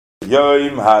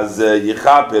V'hayoim hazeh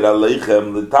yichaper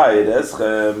aleichem l'tayir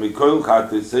eschem mikol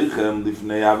chateseichem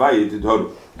lifnei havayit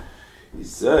idhoru. He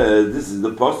says, this is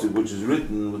the pasuk which is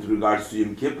written with regards to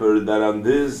Yom Kippur, that on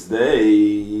this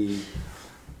day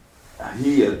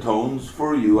He atones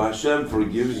for you, Hashem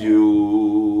forgives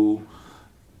you,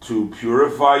 to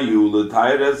purify you,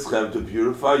 l'tayir eschem, to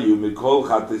purify you, mikol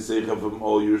chateseichem, from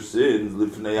all your sins,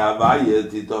 lifnei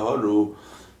havayit idhoru,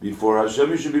 before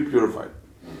Hashem you should be purified.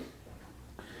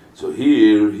 So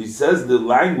here he says the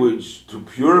language to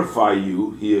purify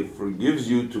you, He forgives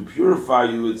you to purify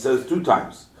you, it says 2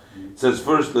 times. It says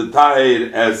first,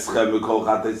 l'tayir eschem mikol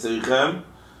chateseichem,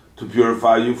 to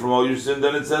purify you from all your sin.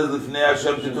 Then it says, l'fnei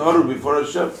Hashem titoharu, before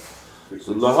Hashem.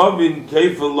 So lahavin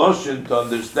keifel loshin, to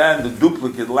understand the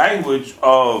duplicate language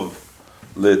of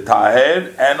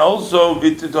l'tayir and also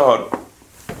v'titoharu.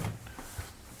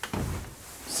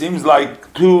 Seems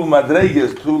like 2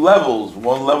 madregas, 2 levels,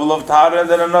 one level of tahara and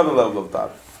then another level of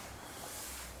tahara.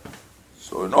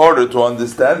 So in order to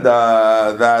understand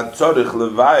that tzorich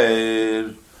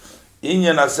levair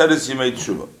inyan aseres yimei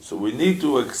tshuva, so we need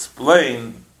to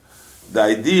explain the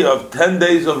idea of 10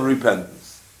 days of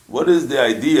repentance. What is the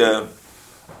idea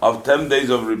of 10 days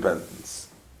of repentance?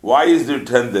 Why is there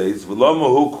 10 days?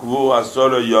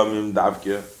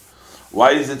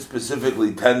 Why is it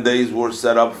specifically 10 days were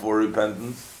set up for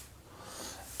repentance?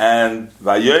 And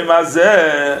Vayoim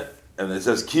Hazeh, and it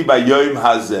says Ki Vayoim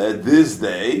Hazeh, this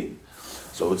day.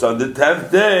 So it's on the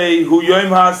 10th day, Hu Yoim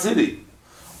HaAsiri.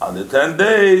 On the 10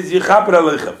 days, Yichaper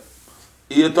Aleichem.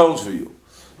 He atones for you.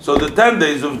 So the 10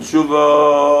 days of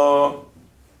Tshuva,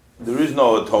 there is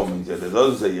no atonement yet. It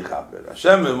doesn't say Yichaper.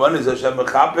 Hashem, when is Hashem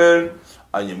Yichaper?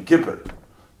 On Yom Kippur.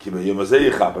 Ki Vayoim Hazeh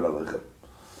Yichaper Aleichem.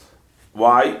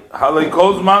 Why? Halei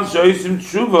Kol Zman Shoyisim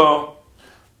Tshuva.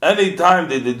 Anytime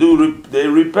they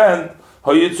repent,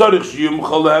 they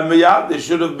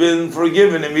should have been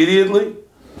forgiven immediately.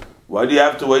 Why do you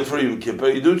have to wait for Yom Kippur?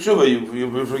 You do tshuva, you'll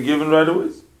be forgiven right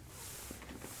away.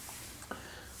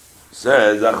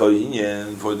 Says,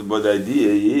 but the idea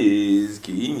is,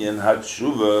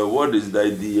 what is the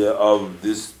idea of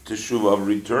this teshuva, of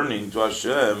returning to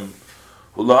Hashem?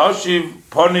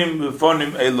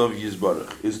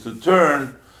 Is to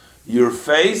turn your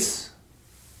face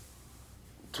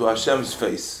to Hashem's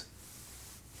face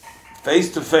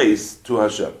to face to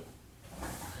Hashem,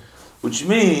 which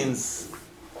means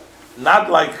not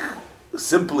like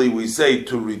simply we say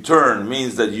to return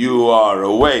means that you are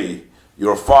away,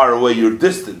 you're far away, you're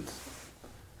distant,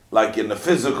 like in a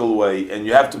physical way, and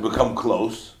you have to become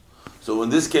close. So in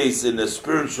this case, in a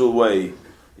spiritual way,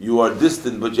 you are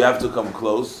distant, but you have to come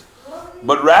close.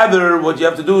 But rather, what you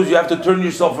have to do is you have to turn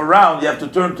yourself around, you have to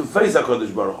turn to face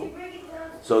HaKadosh Baruch Hu.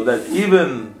 So that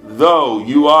even though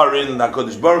you are in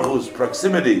HaKadosh Baruch Hu's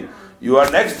proximity, you are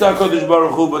next to HaKadosh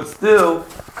Baruch Hu, but still,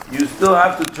 you still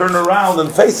have to turn around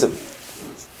and face Him.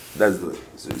 That's the way.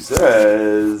 So he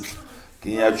says,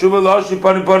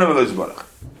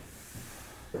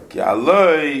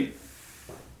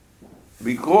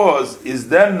 because is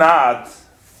there not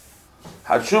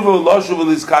Tshuva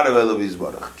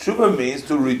means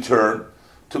to return,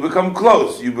 to become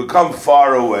close. You become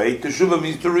far away. Teshuva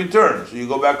means to return. So you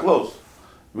go back close.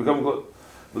 You become close.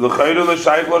 The L'chayra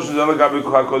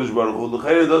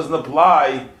doesn't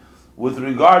apply with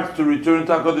regards to return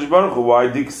to HaKadosh Baruch Hu. Why?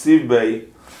 Diksiv Bey.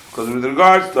 Because with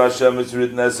regards to Hashem, it's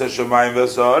written, Eseh Shamayim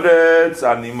v'Sa'aretz,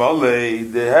 Ani Molei,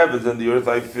 the heavens and the earth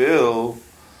I fill.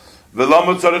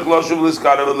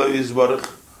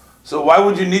 So why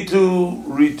would you need to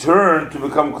return to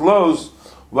become close?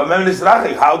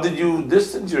 How did you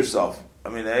distance yourself? I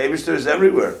mean, Eibishter is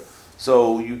everywhere.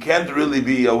 So you can't really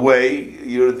be away.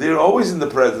 You're there always in the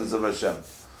presence of Hashem.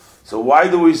 So why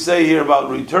do we say here about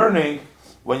returning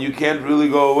when you can't really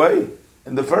go away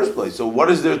in the first place? So what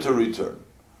is there to return?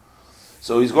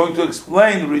 So he's going to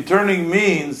explain returning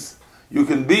means you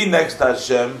can be next to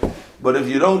Hashem, but if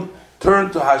you don't turn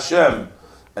to Hashem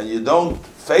and you don't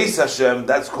face Hashem,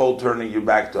 that's called turning you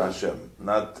back to Hashem,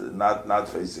 not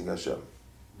facing Hashem.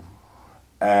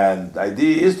 And the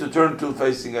idea is to turn to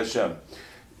facing Hashem.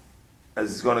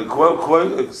 As it's going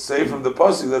to say from the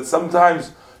pasuk that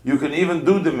sometimes you can even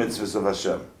do the mitzvahs of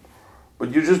Hashem,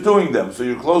 but you're just doing them. So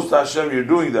you're close to Hashem, you're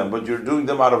doing them, but you're doing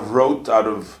them out of rote, out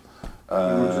of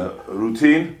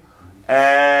routine,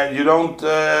 and you don't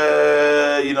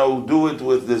do it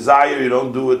with desire. You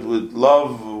don't do it with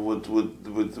love, with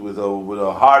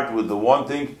a heart, with the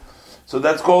wanting. So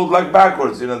that's called like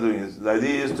backwards. You're not doing it. The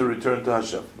idea is to return to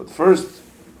Hashem, but first.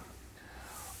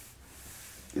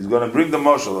 He's going to bring the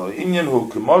moshel. Inyan hu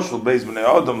kemoshel beis bnei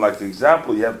adam, like the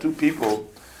example, you have 2 people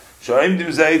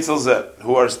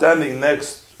who are standing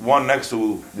next one next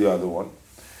to the other one.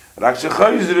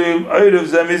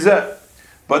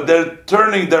 But they're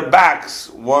turning their backs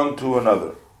one to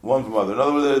another, one from other. In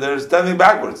other words, they're standing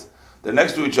backwards. They're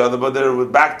next to each other, but they're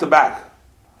back to back.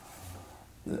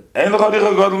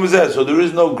 So there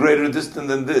is no greater distance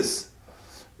than this.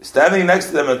 Standing next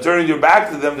to them and turning your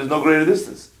back to them, there's no greater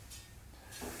distance.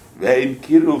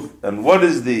 And what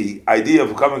is the idea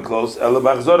of coming close?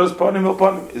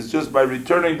 It's just by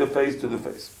returning the face to the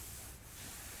face.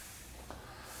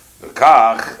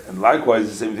 And likewise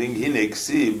the same thing.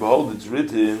 Behold, it's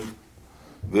written.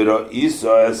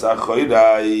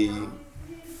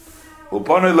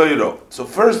 So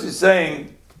first he's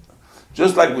saying,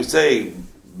 just like we say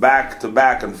back to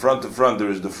back and front to front, there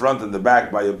is the front and the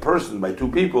back by a person, by two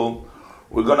people.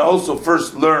 We're going to also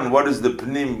first learn what is the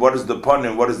pnim, what is the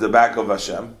panim, what is the back of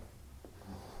Hashem.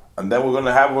 And then we're going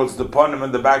to have what's the panim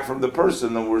and the back from the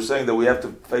person, and we're saying that we have to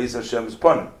face Hashem's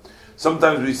panim.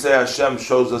 Sometimes we say Hashem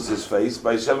shows us His face.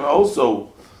 By Hashem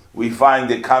also we find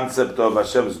the concept of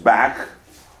Hashem's back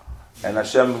and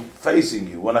Hashem facing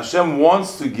you. When Hashem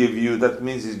wants to give you, that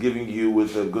means He's giving you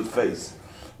with a good face.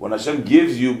 When Hashem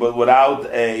gives you but without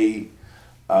a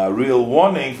real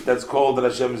warning, that's called that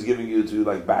Hashem is giving you to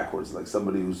like backwards, like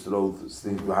somebody who throws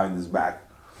things behind his back.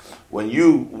 When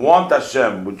you want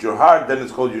Hashem with your heart, then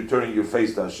it's called you're turning your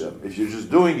face to Hashem. If you're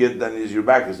just doing it, then your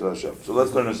back is to Hashem. So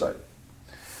let's learn aside.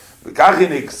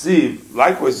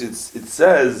 Likewise, it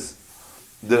says,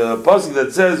 the pasuk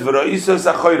that says,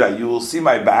 you will see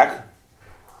my back,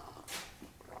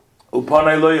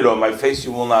 my face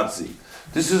you will not see.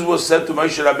 This is what's said to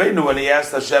Moshe Rabbeinu when he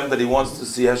asked Hashem that he wants to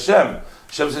see Hashem.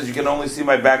 Hashem says, you can only see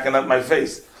my back and not my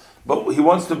face. But he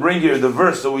wants to bring here the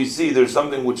verse so we see there's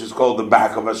something which is called the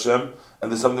back of Hashem and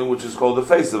there's something which is called the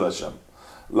face of Hashem.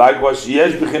 Likewise, there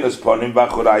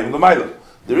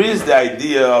is the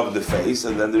idea of the face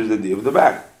and then there's the idea of the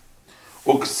back.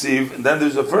 Uksiv, and then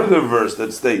there's a further verse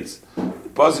that states, the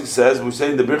pasuk says, we say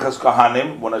in the Birchas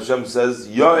Kohanim, when Hashem says,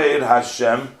 Yo'er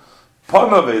Hashem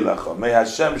panav eilecha, may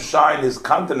Hashem shine His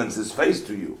countenance, His face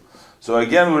to you. So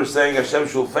again, we're saying Hashem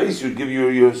shall face you, give you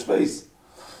your face.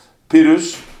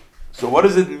 Pirush. So what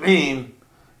does it mean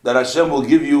that Hashem will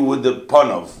give you with the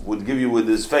panav, would give you with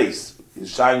His face, He'll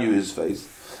shine you His face?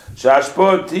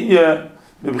 Shashpo tiyeh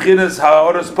b'bchinas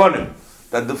ha'oras panim,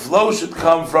 that the flow should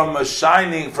come from a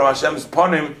shining from Hashem's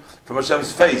panim, from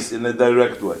Hashem's face in a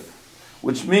direct way,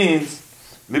 which means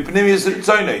mipnimius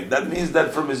ritzoynei. That means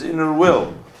that from his inner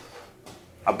will.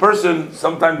 A person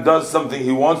sometimes does something,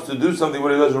 he wants to do something,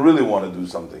 but he doesn't really want to do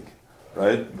something,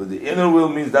 right? But the inner will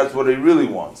means that's what he really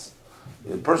wants.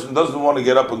 A person doesn't want to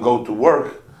get up and go to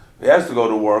work. He has to go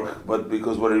to work, but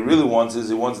because what he really wants is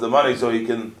he wants the money so he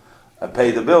can pay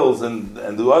the bills and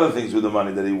do other things with the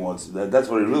money that he wants. That's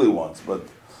what he really wants. But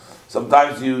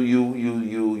sometimes you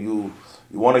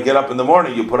want to get up in the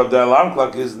morning. You put up the alarm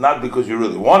clock is not because you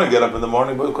really want to get up in the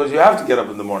morning, but because you have to get up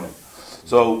in the morning.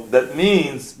 So that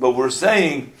means, but we're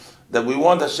saying that we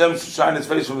want Hashem to shine His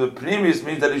face from the previous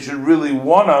means that He should really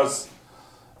want us.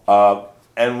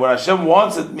 And when Hashem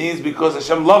wants it means because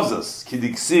Hashem loves us.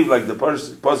 Kidiksiv, like the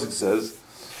pasuk says,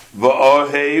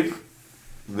 V'ohev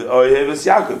es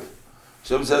Yaakov.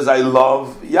 Hashem says, I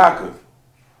love Yaakov.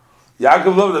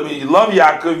 Yaakov loves him. I mean, you love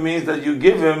Yaakov means that you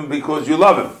give him because you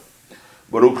love him.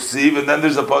 But uksiv, and then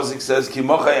there's a pasuk says,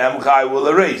 Kimochai emcha, I will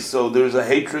erase. So there's a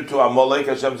hatred to Amalek.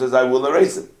 Hashem says, I will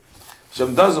erase it.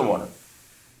 Hashem doesn't want it.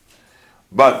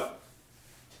 But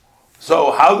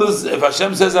so how does, if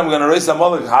Hashem says I'm going to erase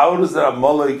Amalek, how does that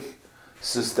Amalek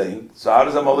sustain? So how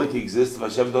does Amalek exist if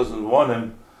Hashem doesn't want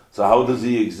him? So how does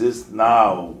he exist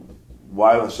now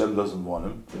while Hashem doesn't want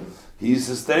him? He is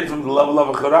sustained from the level of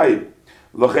a charayim.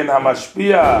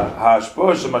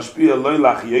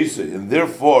 And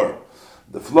therefore,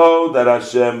 the flow that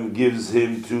Hashem gives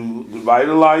him to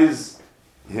revitalize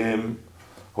him,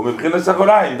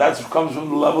 that comes from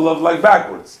the level of like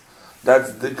backwards.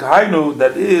 That's the kainu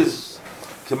that is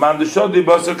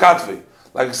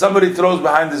like somebody throws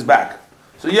behind his back.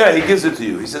 So yeah, he gives it to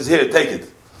you. He says, here, take it.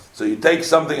 So you take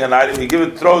something, an item, you give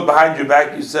it, throw it behind your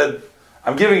back, you said,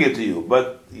 I'm giving it to you.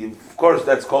 But of course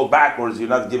that's called backwards. You're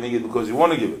not giving it because you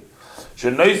want to give it.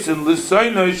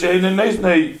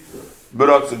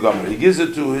 He gives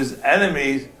it to his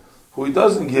enemies who he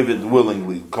doesn't give it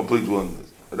willingly, complete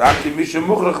willingness.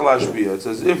 It's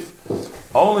as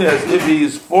if, only as if he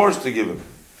is forced to give him.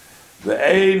 This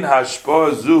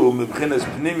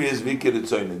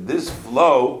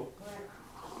flow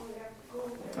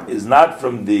is not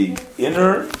from the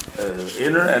inner,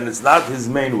 and it's not his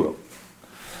main will.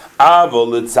 But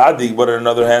on the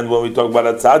other hand, when we talk about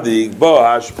a tzaddik,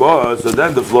 so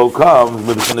then the flow comes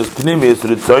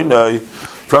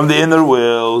from the inner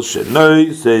will.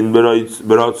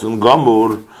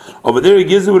 Over there he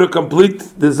gives it with a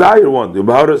complete desire one.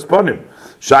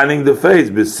 Shining the face.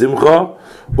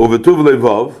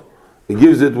 He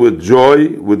gives it with joy,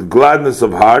 with gladness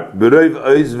of heart, with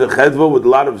a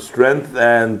lot of strength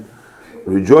and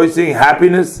rejoicing,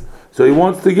 happiness. So he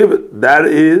wants to give it. That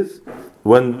is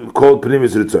when called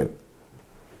Pnimis Ritzoin.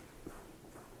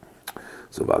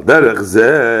 So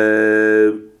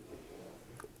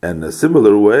and a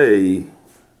similar way,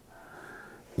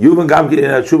 Yuvan Gamkin in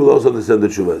Tshuva also understand the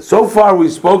Tshuva. So far we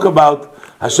spoke about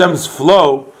Hashem's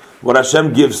flow, what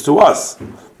Hashem gives to us.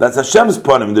 That's Hashem's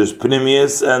panim. There's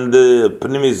Pnimius, and the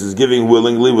Pnimius is giving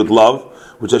willingly with love,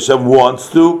 which Hashem wants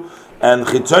to. And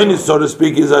Chitzonis, so to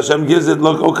speak, is Hashem gives it.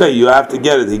 Look, okay, you have to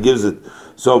get it. He gives it.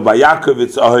 So by Yaakov,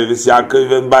 it's Ahiv, it's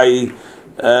Yaakov, and by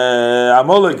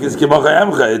Amalek, it's Kimocha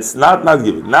Emcha. It's not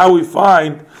giving. Now we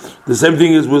find the same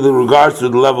thing is with regards to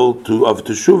the level of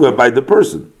Teshuvah by the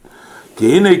person.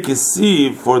 Kihine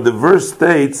Kisi, for the verse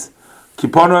states,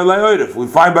 Kipono Elai Oiref. We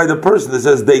find by the person that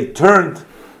says they turned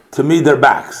to me their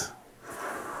backs.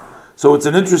 So it's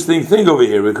an interesting thing over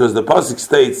here because the pasuk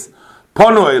states,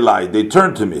 Pono Elai, they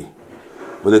turned to me,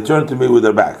 but they turned to me with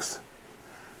their backs.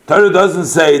 Torah doesn't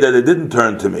say that they didn't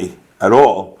turn to me at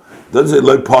all. It doesn't say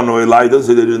like Pono Elai, it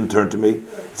doesn't say they didn't turn to me.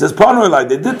 It says Pono Elai,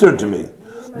 they did turn to me,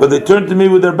 but they turned to me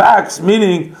with their backs,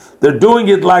 meaning they're doing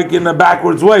it like in a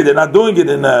backwards way. They're not doing it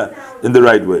in the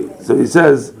right way. So he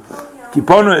says,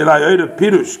 Kipono Elai Oiref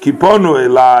Pirush, Kipono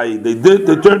Elai, they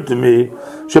turned to me.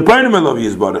 Shepainim Elov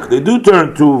Yizbarach, they do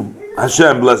turn to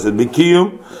Hashem, blessed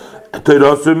Bikiyum,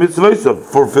 Teirasu Mitzvah,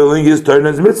 fulfilling His Torah and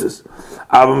His mitzvahs.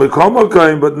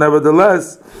 But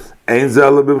nevertheless, Ein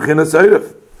Zeh B'Bchinas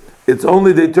Oiref. It's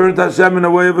only they turn to Hashem in a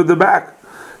way of the back.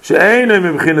 She'ein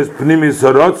B'Bchinas Pnimis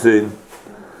Harotzin.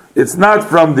 It's not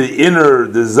from the inner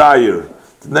desire.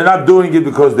 They're not doing it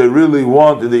because they really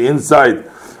want in the inside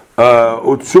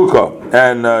utshuka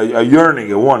and a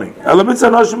yearning, a wanting.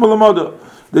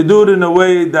 They do it in a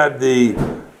way that the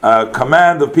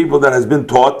command of people that has been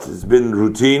taught, has been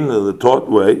routine, the taught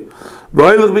way,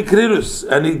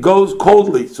 and it goes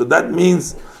coldly. So that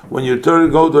means when you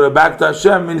go to the back to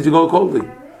Hashem, means you go coldly.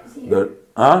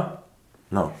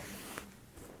 No.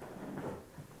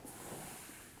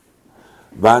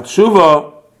 But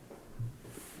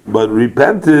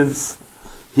repentance,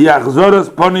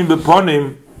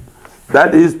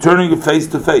 that is turning face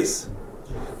to face.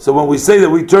 So when we say that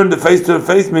we turn the face to the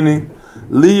face, meaning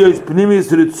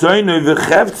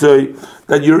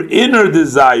that your inner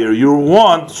desire, your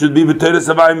want, should be in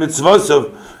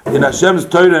Hashem's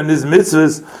Torah and His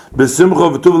mitzvahs,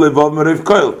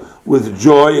 with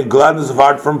joy and gladness of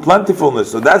heart from plentifulness.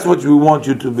 So that's what we want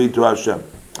you to be to Hashem.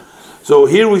 So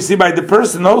here we see by the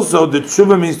person also that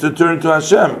Tshuva means to turn to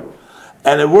Hashem.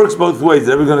 And it works both ways.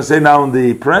 That we're going to say now in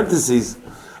the parentheses,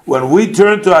 when we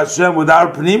turn to Hashem with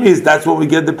our pnimis, that's when we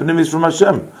get the pnimis from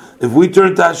Hashem. If we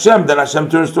turn to Hashem, then Hashem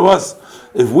turns to us.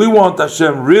 If we want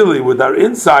Hashem really with our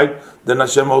inside, then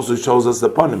Hashem also shows us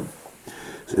upon Him.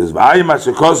 It says,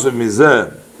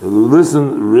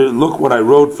 listen, look what I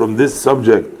wrote from this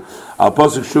subject. Al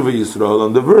pasuk Shuva Yisrael,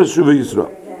 on the verse Shuva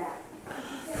Yisrael.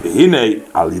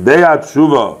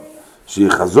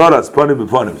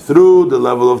 Through the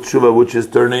level of tshuva, which is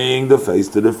turning the face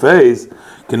to the face,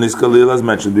 Kenis Khalil, as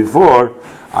mentioned before,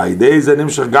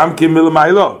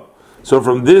 so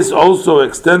from this also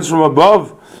extends from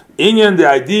above, Inyan, the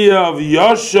idea of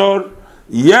Yashar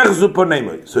Yechzu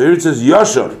Paneimai. So here it says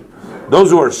Yashar,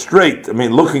 those who are straight,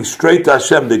 looking straight to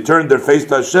Hashem, they turn their face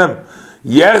to Hashem.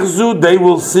 Yechzu, they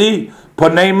will see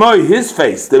Paneimai, His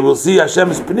face. They will see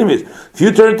Hashem's Pnimis. If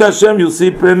you turn to Hashem, you'll see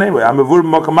Paneimai. Amavur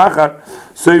Mokamachar,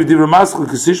 so if the Ramaschal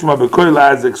Kesishma Bekoil,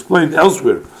 as explained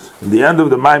elsewhere, in the end of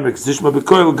the Maimer Kesishma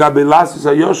Bekoil, Gabelasis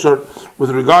Ayoshar,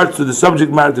 with regards to the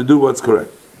subject matter to do what's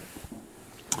correct.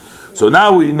 So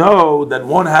now we know that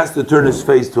one has to turn his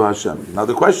face to Hashem. Now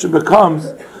the question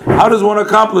becomes, how does one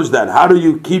accomplish that? How do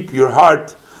you keep your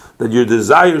heart, that your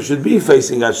desire should be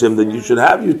facing Hashem, that you should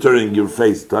have you turning your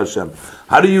face to Hashem?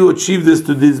 How do you achieve this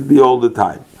to this be all the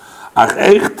time?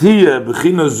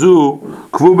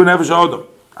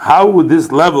 How would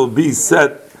this level be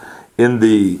set in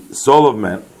the soul of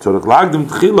man? So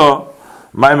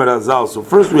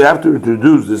first we have to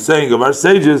introduce the saying of our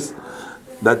sages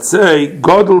that say,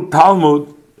 Godel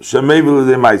Talmud Shemevil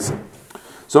Maisa.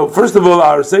 So first of all,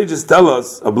 our sages tell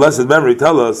us, a blessed memory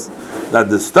tell us, that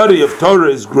the study of Torah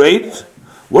is great.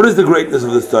 What is the greatness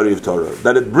of the study of Torah?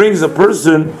 That it brings a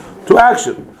person to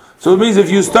action. So it means if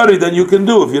you study, then you can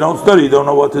do. If you don't study, you don't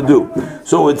know what to do.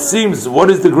 So it seems, what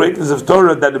is the greatness of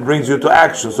Torah? That it brings you to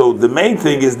action. So the main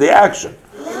thing is the action.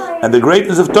 And the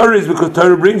greatness of Torah is because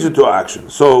Torah brings you to action.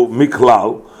 So,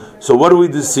 miklal. So what do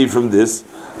we see from this?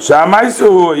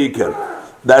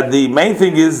 That the main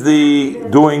thing is the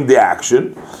doing the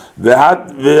action. The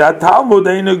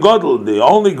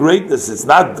only greatness, it's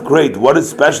not great. What is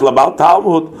special about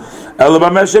Talmud? Only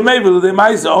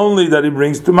that it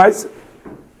brings to Maisa.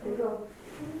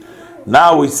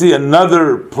 Now we see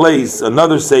another place,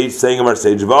 another sage saying of our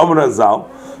sage,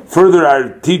 further our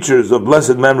teachers of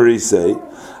blessed memory say,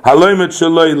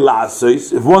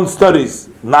 if one studies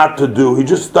not to do, he's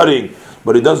just studying,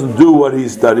 but he doesn't do what he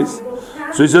studies.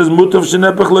 So he says,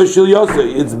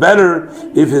 it's better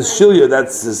if his shilya,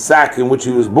 that's his sack in which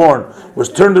he was born, was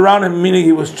turned around him, meaning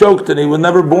he was choked and he was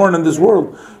never born in this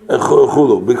world.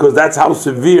 Because that's how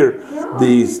severe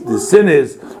the sin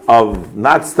is of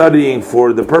not studying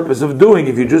for the purpose of doing.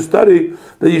 If you just study,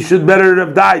 then you should better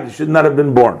have died. You should not have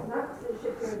been born.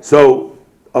 So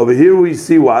over here we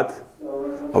see what?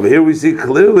 Over here we see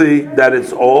clearly that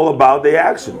it's all about the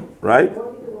action, right?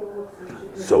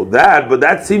 So but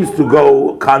that seems to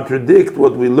go contradict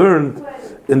what we learned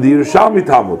in the Yerushalmi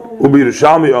Talmud. Ubi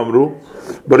Yerushalmi Amru,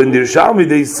 but in the Yerushalmi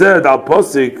they said al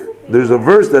posik. There's a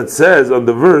verse that says on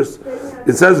the verse,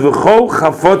 it says v'chol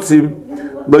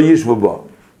chafotzim lo yishvu ba.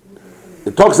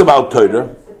 It talks about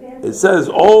Torah. It says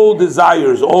all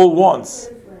desires, all wants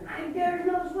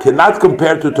cannot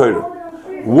compare to Torah.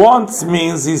 Wants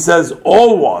means, he says,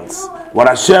 all wants. What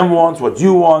Hashem wants, what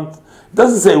you want. It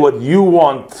doesn't say what you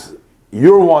want.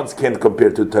 Your wants can't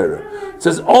compare to Torah. It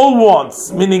says all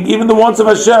wants, meaning even the wants of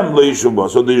Hashem, lo yishubah.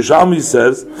 So the Yerushalmi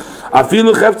says,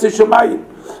 afilu cheftzei shamayim.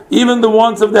 Even the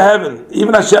wants of the heaven,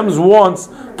 even Hashem's wants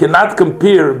cannot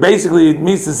compare. Basically, it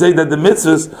means to say that the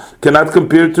mitzvahs cannot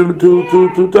compare to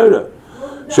Torah.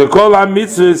 Shekol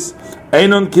ha-mitzvahs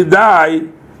einon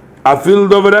kidai afilu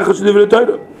doverecha shedivrei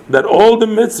Torah. That all the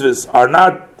mitzvahs are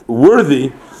not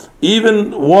worthy,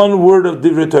 even one word of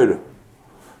divrei Torah.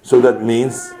 So that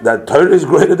means that Torah is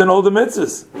greater than all the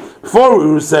mitzvahs. Before we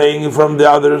were saying from the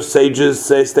other sages'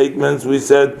 statements, we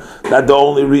said that the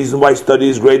only reason why study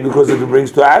is great because it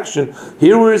brings to action.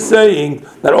 Here we're saying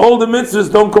that all the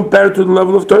mitzvahs don't compare to the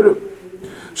level of Torah.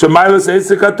 Shemailas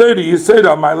Eisek Torah, you say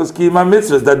that Mailas Kiyama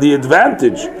mitzvahs, that the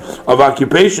advantage of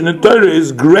occupation in Torah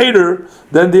is greater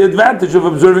than the advantage of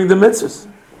observing the mitzvahs.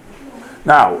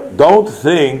 Now, don't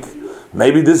think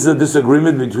maybe this is a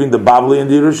disagreement between the Bavli and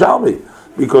the Yerushalmi.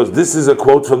 Because this is a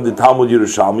quote from the Talmud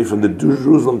Yerushalmi, from the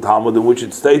Jerusalem Talmud, in which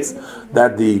it states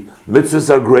that the mitzvahs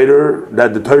are greater,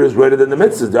 that the Torah is greater than the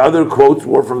mitzvahs. The other quotes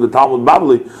were from the Talmud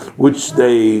Bavli, which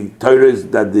Torah is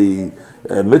that the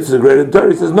mitzvahs are greater than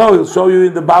Torah. He says no, he'll show you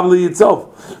in the Bavli itself,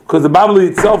 because the Bavli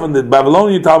itself, in the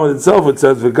Babylonian Talmud itself, it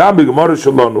says V'gam b'Gemara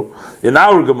Shalonu, in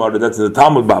our Gemara, that's in the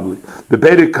Talmud Bavli,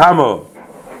 B'Perek Kama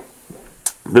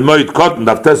b'Moed Kotten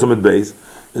Daf Tesomit Beis.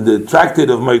 In the tractate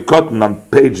of Moed Katan on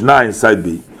page 9, side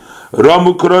B.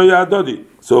 Ramu Kroya Adodi.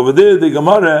 So over there, the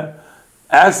Gemara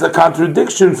asks a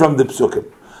contradiction from the Psukim.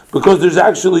 Because there's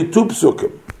actually two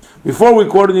Psukim. Before we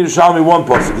quoted in Yerushalmi one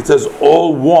pasuk, it says,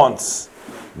 all wants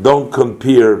don't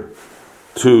compare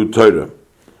to Torah.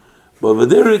 But over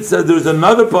there it says, there's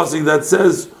another pasuk that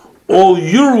says, all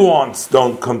your wants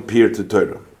don't compare to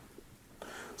Torah.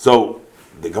 So,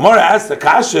 the Gemara asks, the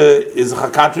Kasha is a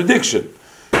contradiction.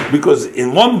 Because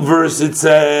in one verse it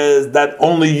says that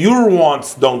only your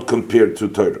wants don't compare to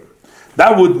Torah.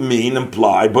 That would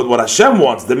imply, but what Hashem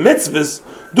wants, the mitzvahs,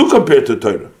 do compare to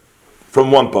Torah. From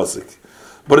one pasuk.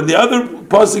 But in the other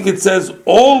pasuk it says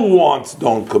all wants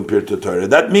don't compare to Torah.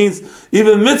 That means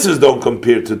even mitzvahs don't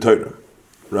compare to Torah.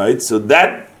 Right? So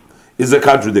that is a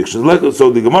contradiction.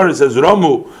 So the Gemara says,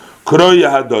 Ramu Kroya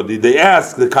Hadodi. They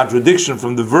ask the contradiction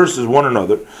from the verses one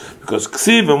another. Because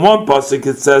Ksiv in one pasuk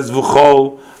it says,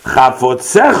 V'chol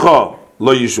Chafotzecha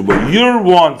lo yishuba. Your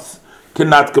wants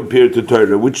cannot compare to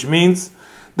Torah, which means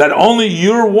that only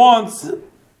your wants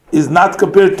is not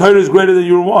compared. Torah is greater than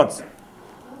your wants.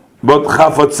 But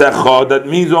Chafotzecha, that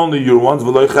means only your wants.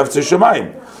 V'lo chaftzei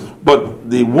shamayim. But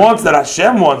the wants that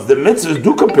Hashem wants, the mitzvahs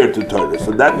do compare to Torah.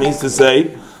 So that means to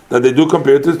say that they do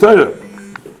compare to Torah.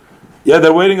 Yeah,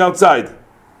 they're waiting outside.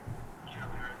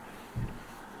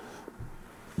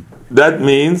 That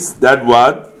means that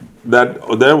what? That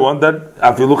they want that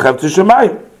afilu chaftzei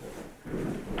shamayim.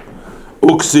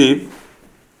 Uksiv.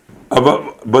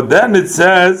 But then it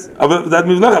says that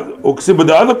means uksiv. But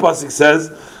the other pasuk says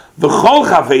v'chol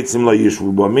chafetzim lo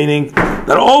yishvu bo, meaning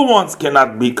that all wants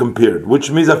cannot be compared.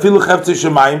 Which means afilu chaftzei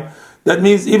shamayim. That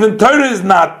means even Torah is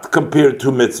not compared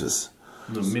to mitzvahs.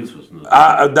 No mitzvahs. No.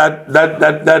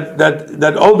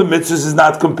 That all the mitzvahs is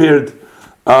not compared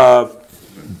to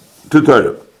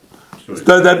Torah.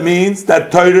 So that means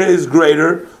that Torah is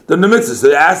greater than the mitzvah. So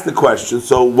they ask the question,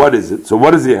 so what is it? So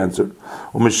what is the answer?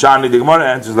 The Gemara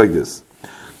answers like this.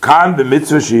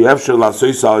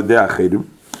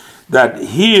 That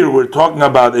here we're talking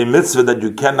about a mitzvah that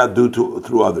you cannot do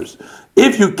through others.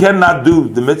 If you cannot do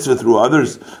the mitzvah through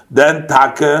others, then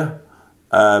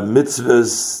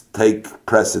mitzvahs take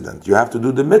precedent. You have to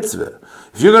do the mitzvah.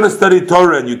 If you're going to study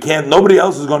Torah and you can't, nobody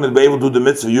else is going to be able to do the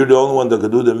mitzvah, you're the only one that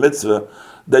can do the mitzvah,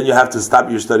 then you have to stop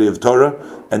your study of Torah,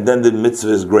 and then the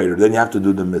mitzvah is greater. Then you have to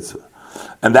do the mitzvah.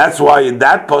 And that's why in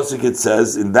that pasuk it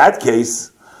says, in that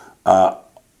case, but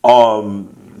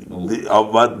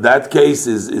that case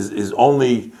is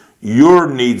only your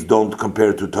needs don't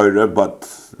compare to Torah, but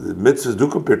the mitzvahs do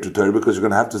compare to Torah because you're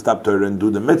going to have to stop Torah and do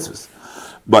the mitzvahs.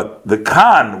 But the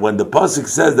when the pasuk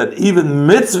says that even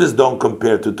mitzvahs don't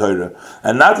compare to Torah,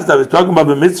 and not just that, he's talking about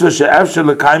the mitzvah she'efshel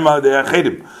l'kaima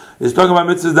de'achedim. He's talking about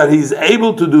mitzvahs that he's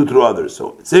able to do through others.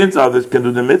 So since others can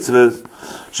do the mitzvahs,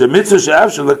 she'mitzvah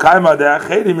she'efshel l'kaima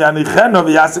de'achedim yanicheno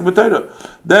v'yasik b'Torah.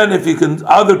 Then if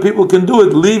other people can do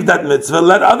it, leave that mitzvah,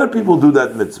 let other people do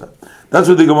that mitzvah. That's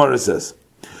what the Gemara says.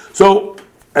 So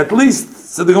at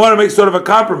least, so the Gemara makes sort of a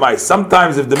compromise.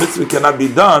 Sometimes if the mitzvah cannot be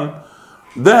done,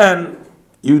 then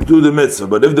you do the mitzvah.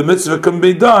 But if the mitzvah can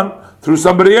be done through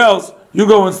somebody else, you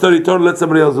go and study Torah, let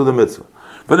somebody else do the mitzvah.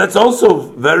 But that's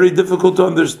also very difficult to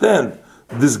understand.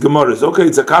 This Gemara is okay,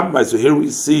 it's a compromise. So here we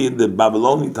see in the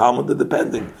Babylonian Talmud that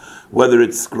depending whether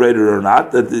it's greater or not,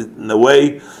 that in a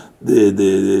way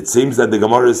it seems that the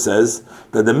Gemara says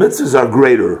that the mitzvahs are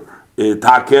greater.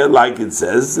 Like it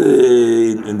says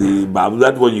in the Bible,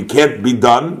 that when you can't be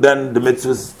done, then the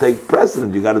mitzvahs take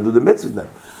precedent. You got to do the mitzvahs then.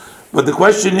 But the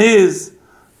question is,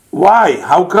 why?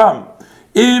 How come?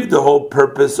 If the whole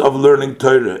purpose of learning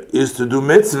Torah is to do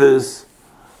mitzvahs,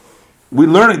 we're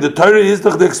learning the Torah is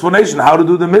the explanation how to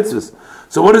do the mitzvahs.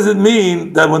 So what does it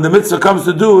mean that when the mitzvah comes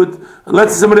to do it,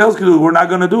 let's somebody else can do it, we're not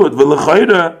going to do it?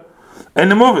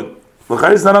 And move it.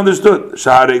 It's not understood.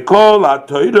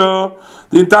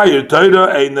 The entire Torah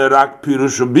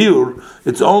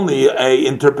it's only an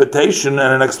interpretation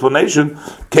and an explanation. We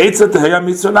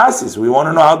want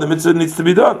to know how the mitzvah needs to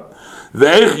be done.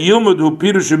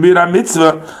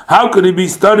 How could he be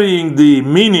studying the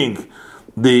meaning,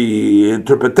 the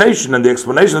interpretation and the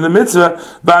explanation of the mitzvah?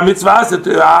 The mitzvah should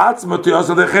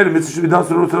be done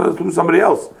through somebody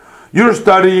else. You're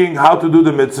studying how to do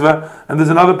the mitzvah, and there's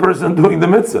another person doing the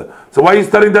mitzvah. So why are you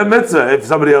studying that mitzvah if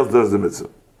somebody else does the mitzvah?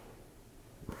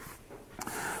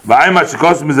 Look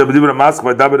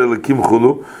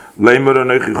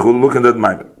in that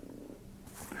mind.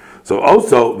 So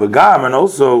also, and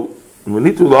also, we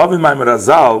need to love in Maimer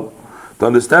Razal to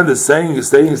understand the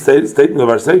statement of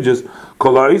our sages.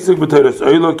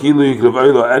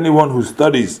 Anyone who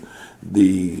studies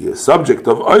the subject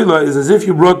of Oila is as if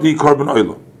you brought the Korban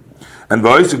Oila. And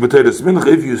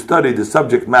if you study the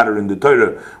subject matter in the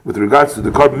Torah with regards to the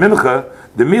Korban Mincha,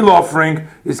 the meal offering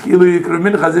is Kilu Yikra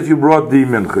Mincha, as if you brought the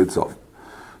Mincha itself.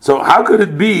 So how could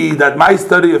it be that my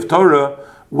study of Torah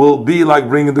will be like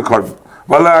bringing the Korban?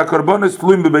 Do you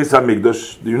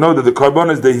know that the Korban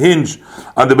is the hinge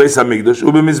on the Beis HaMikdash, and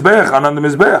on the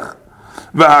Mizbeach.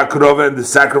 And the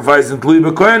sacrifice in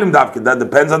that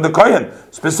depends on the Kohen.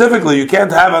 Specifically, you can't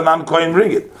have a non-Kohen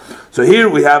bring it. So here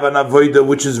we have an avodah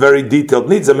which is very detailed.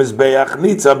 Needs a Mizbeach,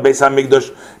 needs a Beis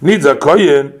HaMikdash, needs a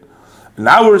Kohen.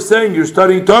 Now we're saying you're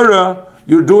studying Torah,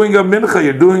 you're doing a mincha,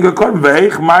 you're doing a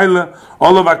korban.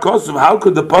 All of akosov. How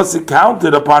could the pasuk count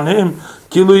it upon him?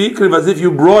 Kilu yikriv, as if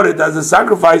you brought it as a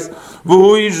sacrifice.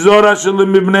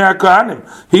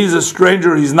 He's a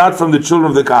stranger. He's not from the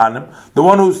children of the Kohanim. The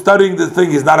one who's studying the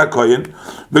thing is not a kohen.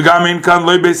 And there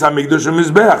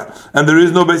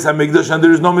is no Beis Hamikdash and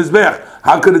there is no mizbeach.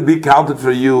 How could it be counted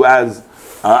for you as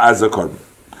a korban?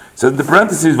 So the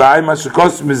parentheses,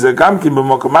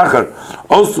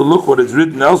 also look what is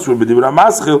written elsewhere, in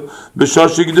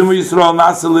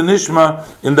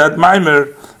that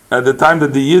Maimer, at the time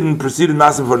that the Yidden preceded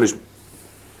Nasim for Nishma.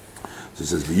 So he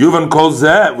says, Yuvan calls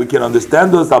that, we can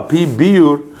understand those,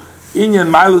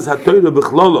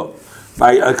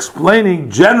 by explaining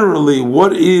generally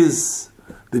what is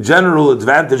the general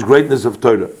advantage, greatness of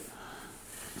Torah.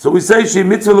 So we say she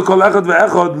mitzvah l'kol echad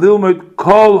ve'echad lilmod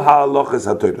kol ha'alochas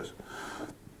ha'torah.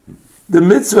 The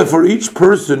mitzvah for each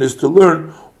person is to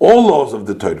learn all laws of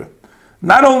the Torah.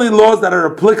 Not only laws that are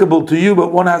applicable to you,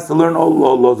 but one has to learn all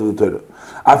laws of the Torah.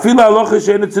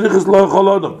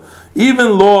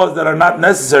 Even laws that are not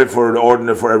necessary for the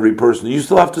ordinary for every person, you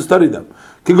still have to study them.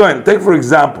 Keep going. Take for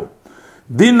example,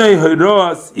 the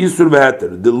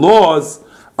laws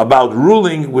about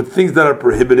ruling with things that are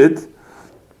prohibited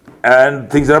and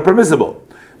things that are permissible.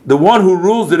 The one who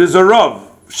rules it is a Rav.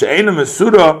 she'ena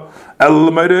mesura el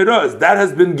meirera. That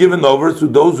has been given over to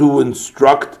those who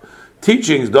instruct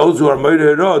teachings, those who are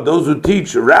meirera, those who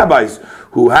teach, rabbis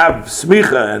who have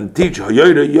smicha and teach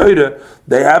yoyda,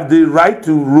 they have the right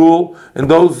to rule in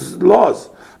those laws.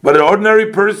 But an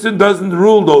ordinary person doesn't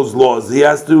rule those laws. He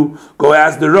has to go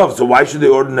ask the Rav. So why should the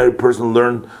ordinary person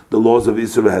learn the laws of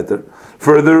Isur v'Heter?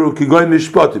 Further, ukigoy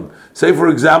mishpatim. Say, for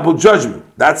example, judgment.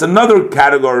 That's another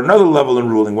category, another level in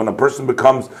ruling. When a person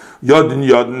becomes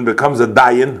yodin, becomes a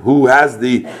dayan, who has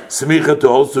the smicha to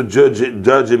also judge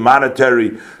in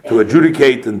monetary, to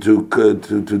adjudicate and to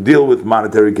deal with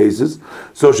monetary cases.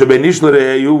 So shebeinish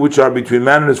l're'eyu, which are between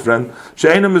man and his friend,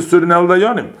 she'ena mesurin el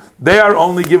dayanim. They are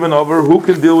only given over. Who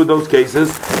can deal with those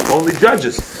cases? Only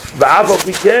judges. V'av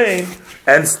became,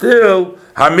 and still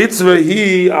hamitzvah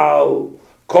hi al.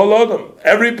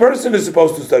 Every person is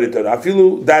supposed to study Torah. I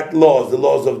feel that laws, the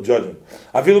laws of judgment.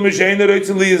 I feel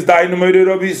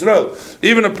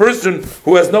even a person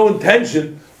who has no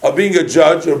intention of being a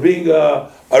judge or being a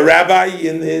rabbi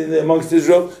in amongst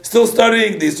Israel, still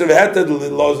studying the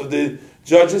laws of the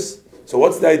judges. So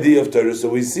what's the idea of Torah? So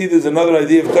we see there's another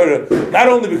idea of Torah, not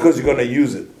only because you're going to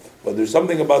use it, but there's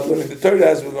something about learning the Torah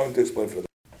as we're going to explain further.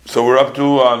 So we're up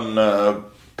to on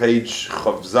page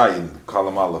Chav Zayin,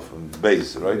 column Aleph, on the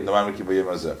base, right?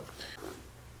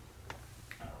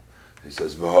 He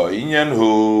says, "V'ha'inyan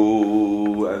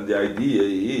hu," and the idea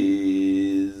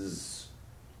is,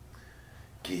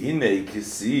 "Ki hinei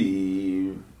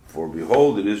kisi," for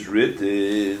behold, it is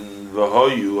written,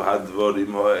 "V'ha'yu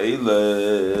hadvarim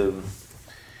ha'ele."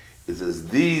 It says,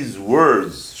 "These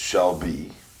words shall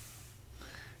be."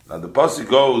 Now the pasuk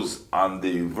goes on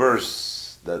the verse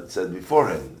that said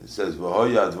beforehand. It says,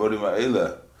 "V'hoya advorim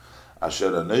ha'ele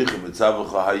asher anochi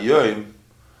mitzavecha hayoim."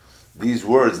 These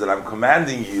words that I'm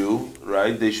commanding you,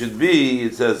 right? They should be.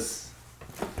 It says,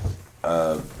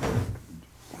 "Alavecha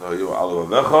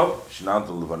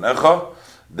shnantu levanecha."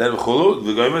 Then chulu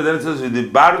v'goymer. Then it says,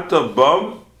 "V'dibarta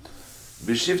bom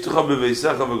b'shivtecha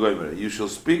b'veisecha v'goymer." You shall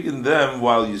speak in them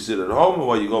while you sit at home and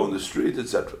while you go in the street,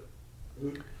 etc.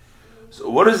 So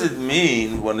what does it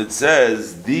mean when it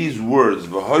says these words,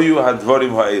 v'hoyu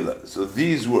hadvarim ha'ela? So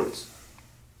these words.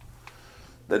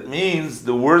 That means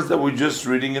the words that we're just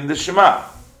reading in the Shema.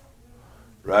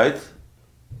 Right?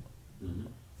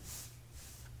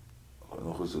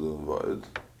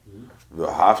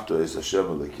 V'hafta es Hashem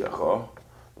elekecha,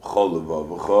 v'chol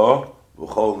levavecha,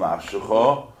 v'chol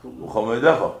nafshecha, v'chol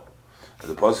meidecha. And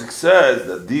the pasuk says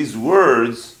that these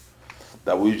words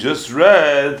that we just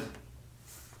read,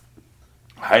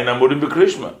 Hainamurim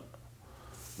b'krishma,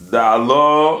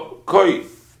 da'alo koi,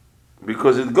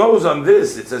 because it goes on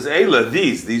this. It says Eila,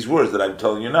 these words that I'm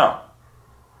telling you now.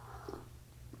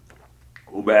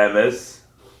 Ube'emes.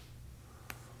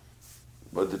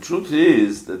 But the truth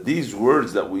is that these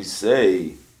words that we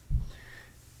say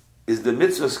is the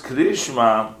mitzvah's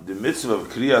krishma, the mitzvah of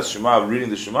kriyas Shema, of reading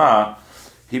the Shema.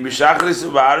 He b'shachris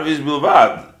v'arvis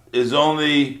bilvad, is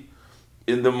only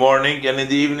in the morning and in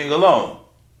the evening alone.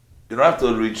 You don't have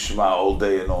to read Shema all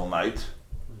day and all night.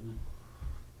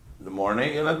 In the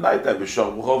morning and at night,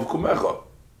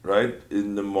 right?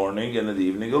 In the morning and in the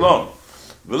evening alone.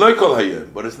 But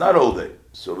it's not all day.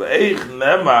 So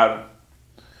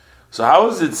how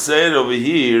is it said over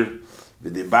here?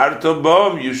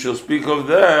 You shall speak of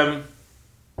them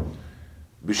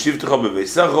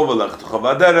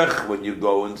when you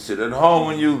go and sit at home,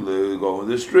 when you go in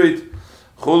the street.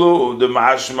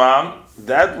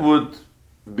 That would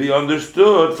be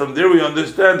understood. From there we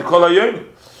understand all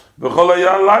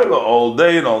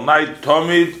day and all night.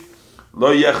 Tomid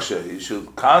lo yechshe. You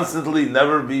should constantly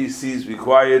never cease, be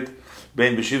quiet.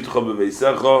 Bein b'shivtcha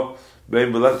b'veisecha,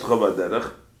 bein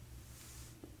b'lechtcha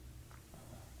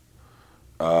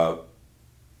b'derech.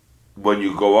 When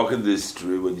you go walk in the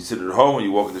street, when you sit at home, when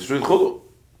you walk in the street, chulu.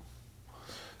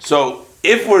 So,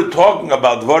 if we're talking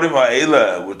about dvarim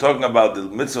ha'ela, we're talking about the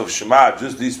mitzvah of Shema,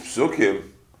 just these psukim,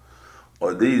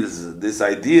 or these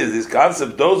ideas, these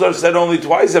concepts, those are said only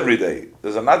twice every day.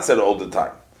 Those are not said all the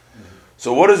time.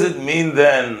 So what does it mean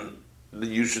then that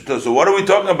you should talk? So what are we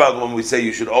talking about when we say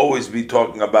you should always be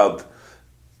talking about,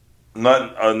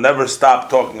 never stop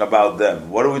talking about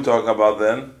them? What are we talking about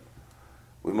then?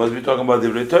 We must be talking about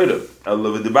Divrei Torah.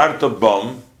 V'dibarta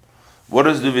bom. What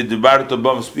does the V'dibarta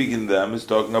bom speak in them? It's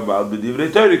talking about the Divrei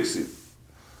Torah. It's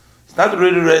not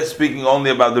really speaking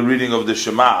only about the reading of the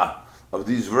Shema, of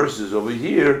these verses over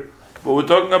here, but we're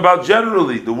talking about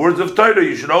generally the words of Torah.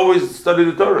 You should always study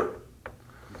the Torah.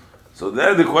 So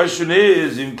then the question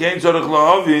is,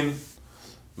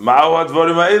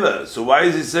 so why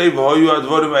does he say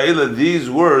these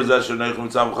words?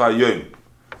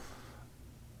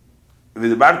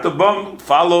 the Barta Bom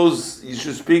follows, you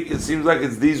should speak, it seems like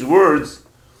it's these words,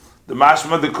 the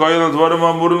Mashma, the Koyel, and Dvorim,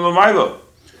 Amurim, L'maylo.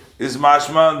 Is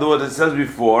Mashma, what it says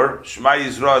before, Shema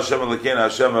Yisrael, Hashem Elokeinu,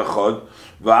 Hashem Echad,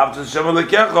 V'ahavta Hashem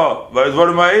Elokecha,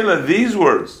 V'advorim ha'ela, these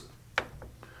words.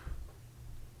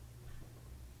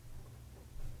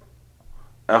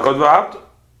 Echad v'ahavta.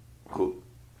 Cool.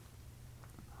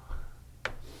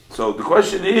 So the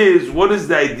question is, what is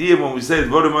the idea when we say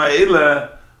Dvorim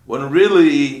ha'ela, when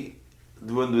really,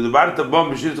 when the Barta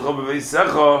Bom B'shivtecha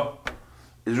B'veisecha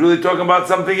is really talking about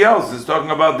something else. It's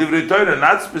talking about Divrei Torah,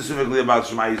 not specifically about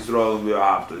Shema Yisrael and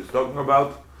V'ahavta. It's talking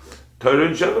about Torah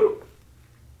and Shevru.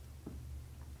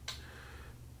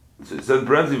 So it says in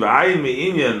parentheses, V'ayin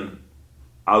me'inyan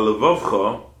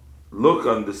al-levavcha, look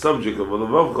on the subject of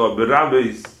al-levavcha,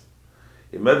 b'rabbis,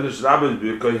 in Medrash Rabbis,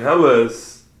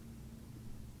 b'koheles,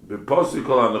 b'posik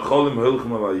kol ha'necholim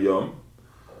hilchim al-hayom,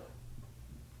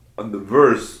 on the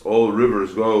verse, all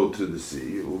rivers go to the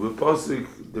sea. U'b'posik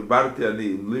debarti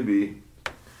ani im libi,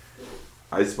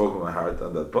 I spoke in my heart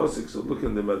on that posik. So look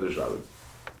in the Medrash Rabbis.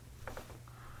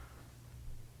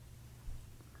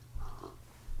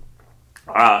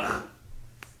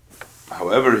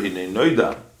 However, hinei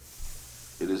noida,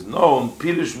 it is known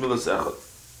pirush milas echad.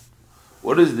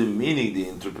 What is the meaning, the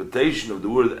interpretation of the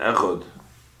word echad?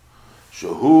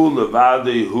 Shehu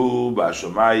levadei hu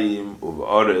b'ashamayim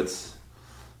u'v'oretz.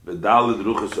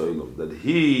 That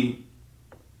he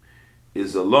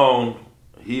is alone,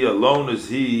 he alone is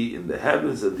he in the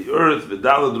heavens and the earth, in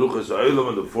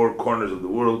the four corners of the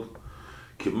world,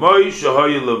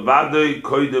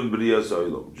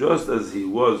 just as he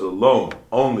was alone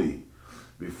only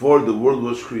before the world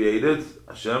was created,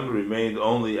 Hashem remained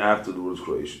only after the world's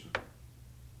creation.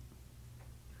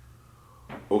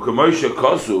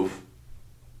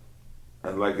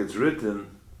 And like it's written,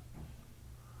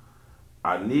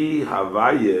 Ani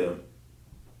Havaye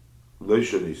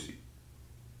Loishonisi.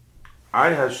 I,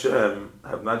 Hashem,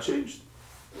 have not changed.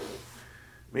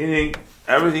 Meaning,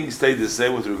 everything stayed the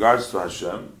same with regards to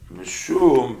Hashem.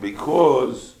 Mishum,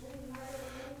 because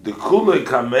the Kule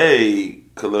Kamei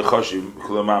Kule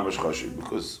Mamash Choshim,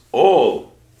 because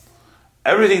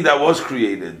everything that was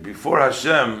created before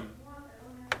Hashem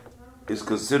is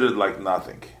considered like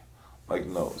nothing. Like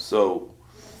no. So,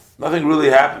 nothing really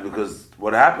happened, because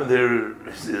what happened there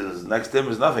is next to him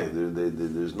is nothing.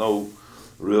 There's no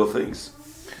real things.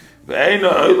 The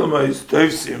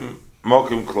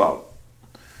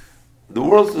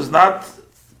world does not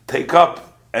take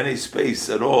up any space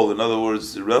at all. In other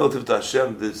words, relative to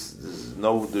Hashem, there's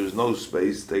no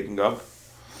space taking up.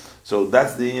 So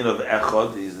that's the union of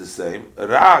Echad. He's the same.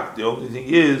 Rak, the only thing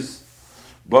is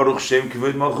Baruch Shem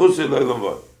Kivod Malchusei L'Olam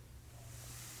V'ad.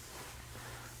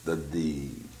 That the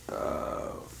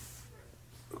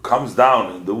comes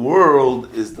down in the world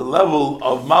is the level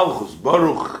of Malchus.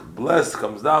 Baruch, blessed,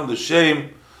 comes down the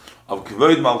shame of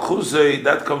Kivod Malchusei,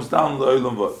 that comes down the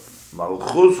Olam V'ad.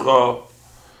 Malchus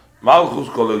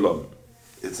Kol Olam.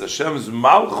 It's Hashem's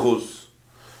Malchus,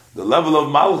 the level of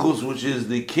Malchus, which is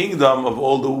the kingdom of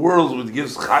all the worlds, which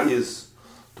gives Chayis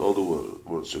to all the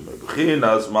worlds.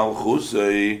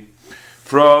 Malchusei,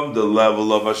 from the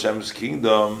level of Hashem's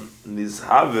kingdom,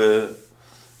 Nizhave,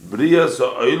 so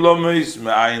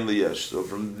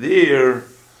from there,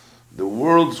 the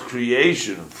world's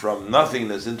creation from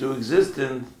nothingness into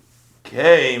existence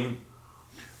came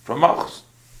from Malchus.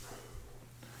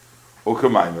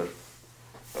 Okemaimer.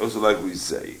 Also, like we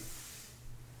say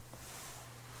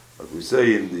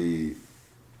in the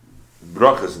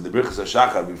brachas, in the Birchas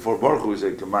HaShachar, before Baruch we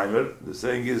say Kemaimer. The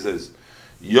saying is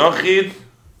Yochid,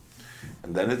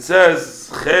 and then it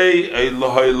says Chei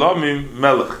Elohei Lamim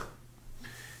Melech.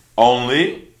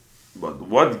 Only, but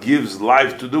what gives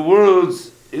life to the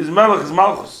worlds is Melech, is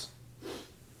Malchus.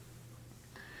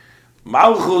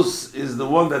 Malchus is the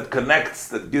one that connects,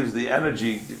 that gives the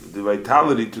energy, the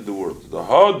vitality to the world. The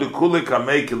Hod, the Kule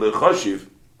Kamei Kile Choshiv.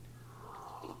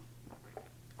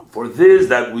 For this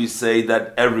that we say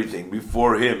that everything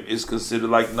before him is considered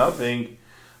like nothing,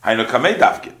 Hainu Kamei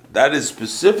Davkin. That is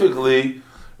specifically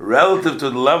relative to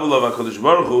the level of HaKadosh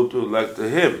Baruch Hu, to like to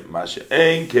him. Mashe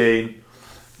Ein Kain.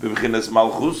 As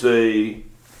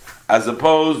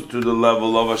opposed to the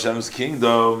level of Hashem's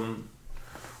kingdom,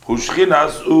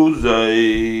 Hushchinas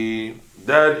Uzay,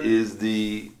 that is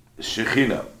the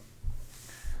Shechina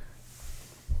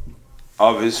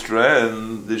of his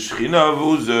strength, the Shechina of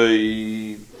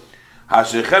Uzay,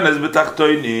 Hashechenes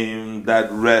B'tachtoinim,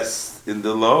 that rests in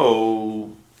the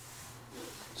low.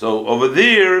 So over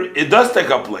there, it does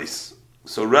take up place.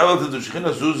 So relative to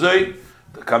Shechina Uzay,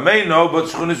 the Kamei no, but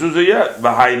Shchunis Uzayet,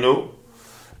 Bahainu,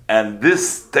 and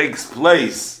this takes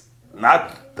place,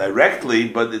 not directly,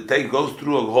 but it goes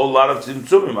through a whole lot of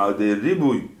tzimtzumim. The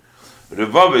ribui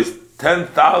revav is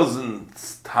 10,000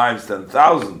 times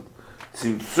 10,000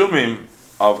 tzimtzumim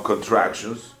of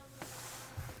contractions.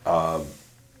 So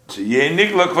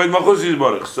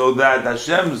that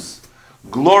Hashem's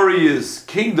glorious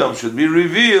kingdom should be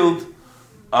revealed,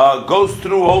 goes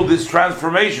through all this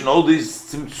transformation, all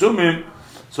these tzimtzumim,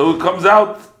 so it comes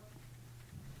out.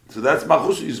 So that's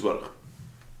Malchus Yisbarach.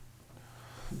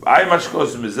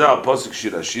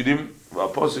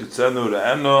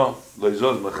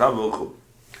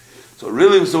 So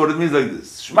really, so what it means like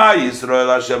this: Shema Yisrael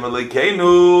Hashem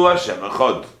Elokeinu Hashem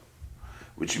Echad,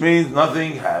 which means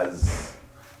nothing has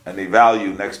any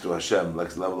value next to Hashem,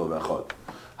 next level of Echad.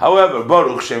 However,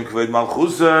 Baruch Shem Kved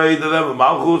Malchusay, the level of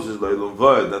Malchus is Leilum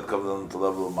Void, that comes on to the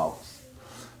level of Malchus.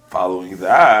 Following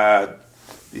that,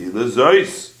 the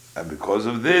Lezois, and because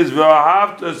of this,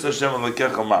 V'ahavtos Hashem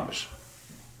Elokecha Mamish.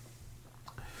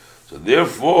 So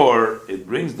therefore, it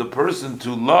brings the person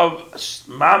to love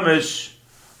Mamish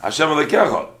Hashem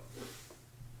Elokecha.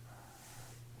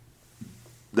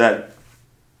 That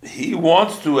he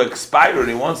wants to aspire,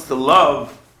 he wants to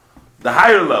love the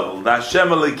higher level, the Hashem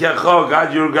Elokecha,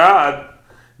 God your God,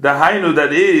 the Hainu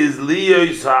that is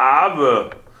Liyos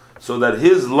Ha'ava, so that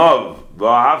his love,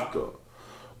 V'ahavto,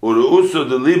 Uruuso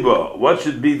de Liba, what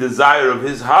should be desire of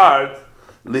his heart,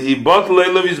 Lihibot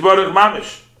Leilav Yisbarach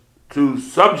Mamish, to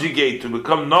subjugate, to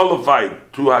become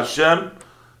nullified to Hashem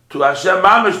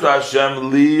Mamish, to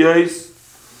Hashem Liyos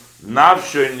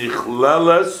Nafshe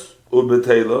Nichleles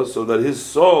Ubetela, so that his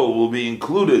soul will be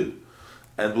included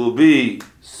and will be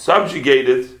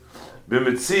subjugated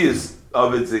b'mitzias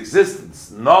of its existence,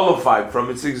 nullified from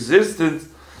its existence,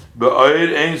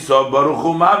 b'oir Ein Sof Baruch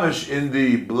Hu Mamish, in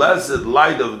the blessed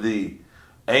light of the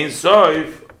Ein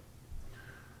Sof.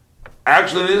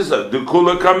 Actually, this is the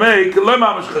Kula Kamei Keloi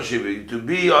Mamish Chashivi, to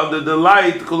be under the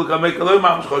light Kula Kamei Keloi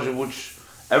Mamish Chashivi, which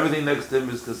everything next to him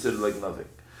is considered like nothing.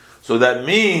 So that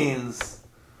means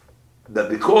that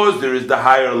because there is the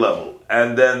higher level,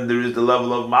 and then there is the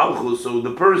level of Malchus, so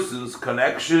the person's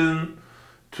connection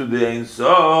to the Ein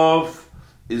Sof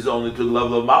is only to the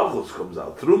level of Malchus, comes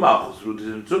out through Malchus, through the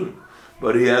Tzimtzum.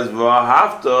 But he has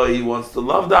V'ahavta, he wants to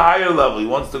love the higher level, he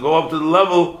wants to go up to the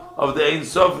level of the Ein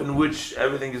Sof, in which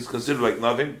everything is considered like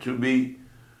nothing, to be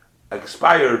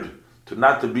expired, to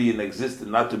not to be in existence,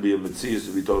 not to be a Metzius,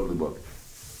 to be totally both.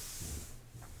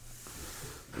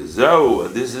 So,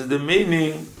 and this is the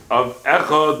meaning of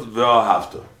Echad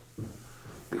V'ahavta.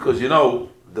 Because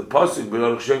the pasuk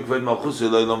Baruch Shem Kved Malchus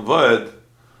Leilam Voed,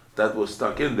 that was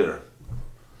stuck in there.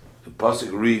 The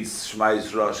pasuk reads Shema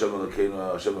Yisrael Hashem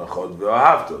Elokeinu Hashem Echad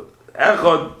V'ahavta.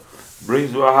 Echad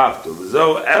brings V'ahavta.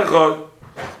 V'zo Echad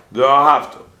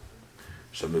V'ahavta.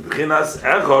 Shem B'chinas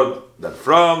Echad, that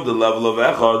from the level of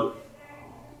Echad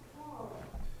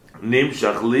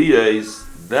Nimshach Liyos,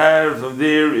 there from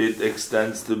there it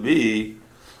extends to be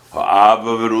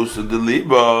Ha'ava V'rusa de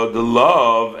Liba, the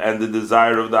love and the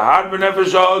desire of the heart,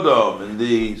 B'nefesh Adam, in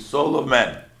the soul of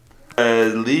man.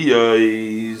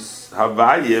 Liyos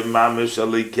Havayim Mamish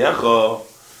Alikecha,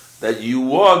 that you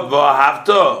want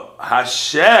V'ahavta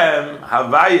Hashem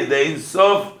Havayim, the Ein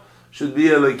Sof should be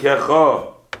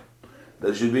Alikecha.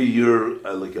 That should be your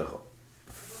Alikecha.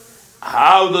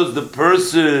 How does the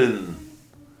person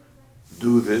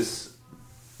do this?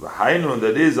 V'hainu,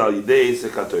 that is Al Yidei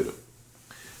Eisek HaTorah.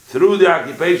 Through the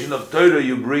occupation of Torah,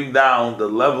 you bring down the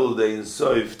level of the Ein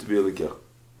Sof to be Elokecha.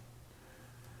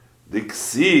 The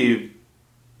Ksiv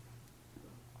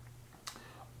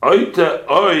Oita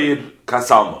Oir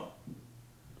Kasalma.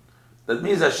 That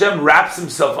means Hashem wraps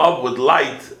himself up with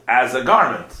light as a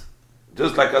garment.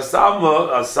 Just like a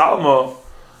salma,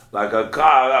 like a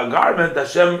garment,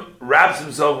 Hashem wraps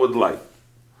himself with light.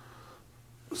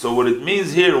 So what it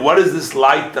means here, what is this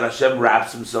light that Hashem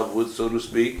wraps himself with, so to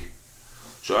speak?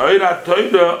 For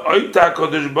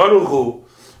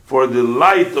the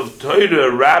light of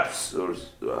Torah wraps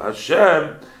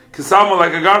Hashem Kisalma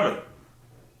like a garment.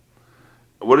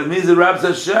 What it means, it wraps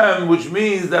Hashem, which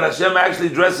means that Hashem actually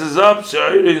dresses up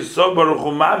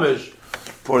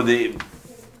for the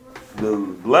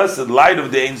blessed light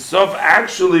of the Ein Sof,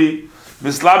 actually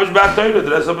mislabish b'at Torah,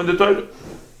 dress up in the Torah.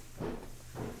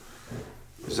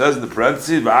 It says in the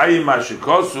parentheses, "V'ayim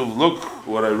mashikosuv." Look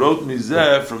what I wrote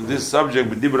mizeh from this subject.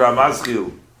 B'dibra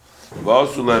maschil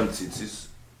v'osulem tzitzis.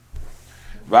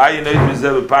 V'ayim neid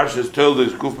mizeh b'parshas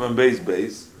Toldos kuf mem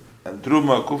beis and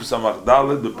truma kuf samach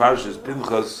dalet b'parshas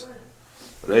Pinchas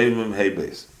reimim hey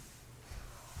beis.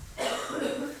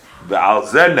 V'al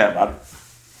zeh nemar,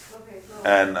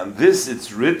 and on this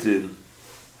it's written,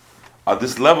 at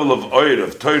this level of oir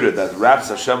of Torah that wraps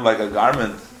Hashem like a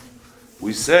garment.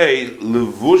 we say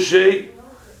levushe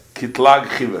kitlag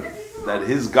chiver, that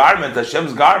his garment,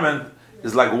 Hashem's garment,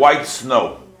 is like white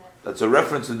snow. That's a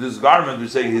reference to this garment. We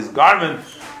say his garment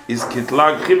is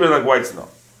kitlag chiver, like white snow.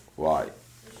 Why?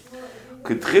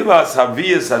 Kitchilas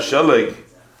haviyas hasheleg,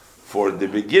 for the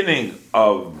beginning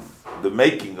of the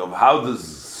making of how the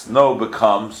snow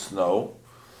becomes snow.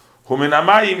 Humin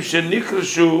amayim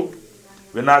shenikrshu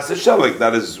v'nase sheleg,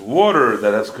 that is water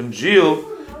that has congealed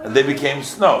and they became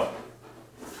snow.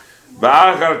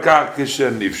 V'achar kach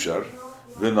kishen nifshar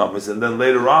v'nomis, and then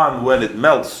later on when it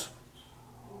melts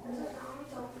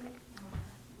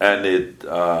and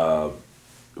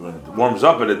when it warms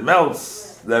up and it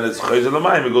melts, then it's chayzer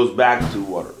l'mayim, it goes back to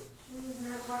water.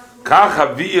 Kach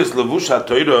haviyas levusha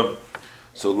Torah.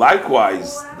 So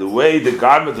likewise, the way the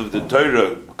garment of the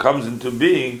Torah comes into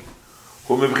being,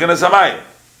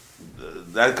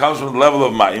 that comes from the level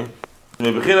of mayim.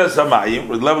 With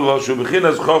the level of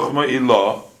shubechinas chokhmah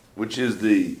ilah, which is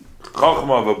the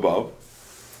chokhmah of above,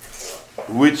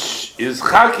 which is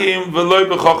chakim v'loy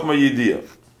b'chokhmah yidiyah.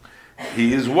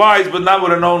 He is wise, but not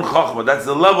with a known chokhmah. That's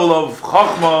the level of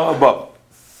chokhmah above.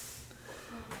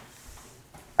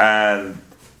 And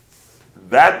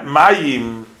that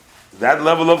mayim, that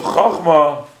level of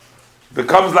chokhmah,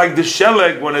 becomes like the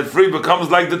sheleg when it free,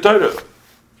 becomes like the Torah.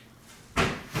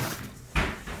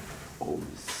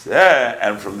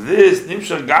 And from this,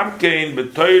 nimshach gamkein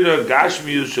b'Torah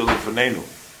gashmius shel lefanenu.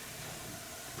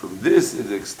 From this, it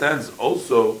extends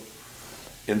also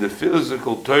in the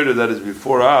physical Torah that is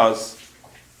before us.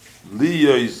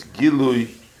 Liyos gilui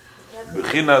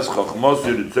b'chinas chokhmos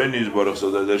yirutzonis baruch,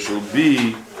 so that there shall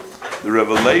be the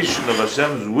revelation of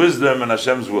Hashem's wisdom and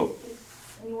Hashem's will.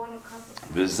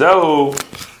 V'zehu,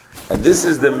 and this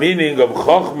is the meaning of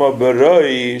chokhmah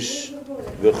b'roish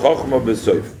v'chokhmah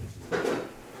b'soif.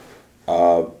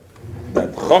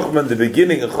 That chokhmah in the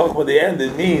beginning and chokhmah at the end,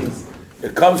 it means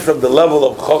it comes from the level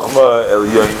of chokhmah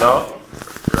elyoina,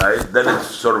 right? Then it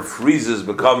sort of freezes,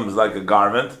 becomes like a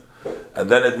garment, and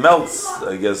then it melts.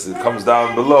 I guess it comes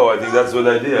down below. I think that's the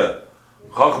idea.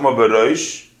 Chokhmah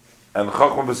b'roish and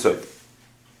chokhmah b'soif.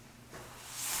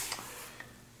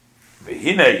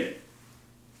 V'hinei,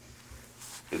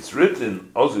 it's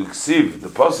written also ksiv. The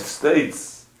pasuk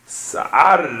states,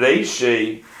 "Sa'ar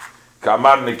reishei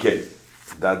kamar nekei,"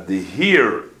 that the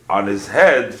hair on his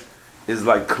head is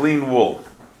like clean wool.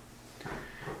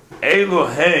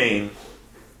 Elohein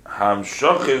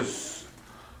hamshochis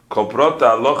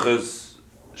koprota alochis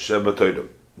shebatoidom.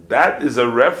 That is a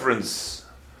reference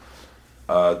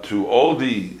to all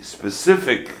the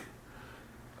specific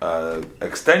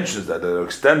extensions that are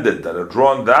extended, that are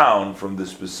drawn down from the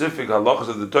specific halachas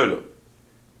of the Torah.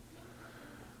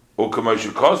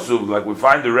 Like we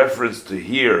find the reference to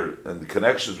here and the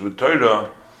connections with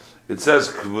Torah, it says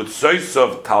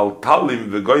kvutsoisov taltalim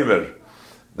v'goimer,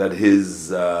 that his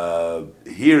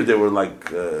here they were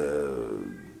like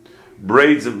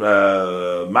braids of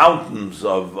mountains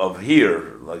of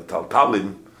here, like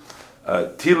taltalim.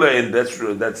 Tile, and that's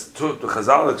to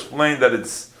Chazal explained that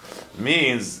it's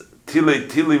means tile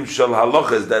tilim shel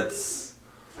halachas. That's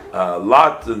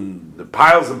lot and the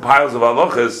piles of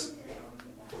halachas.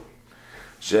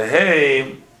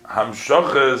 Sheheim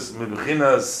hamshoches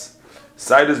mibchinas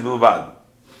saidas bilvad,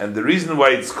 and the reason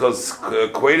why it's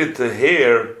equated to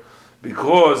hair,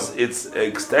 because it's an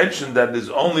extension that is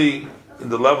only in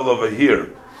the level of a hair.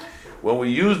 When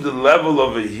we use the level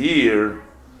of a hair,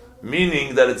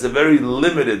 meaning that it's a very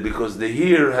limited, because the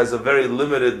hair has a very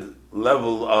limited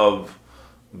level of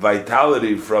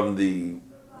vitality from the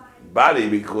body,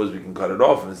 because we can cut it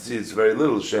off and see it's very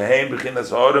little. Sheheim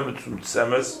b'chinas ha'orem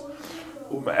tzutzemes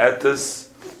u'me'etes.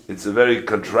 It's a very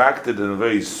contracted and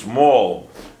very small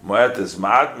mo'etes.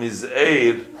 Ma'at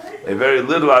miz'eir, a very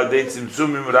little adei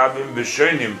tzimtzumim rabim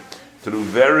v'shonim, through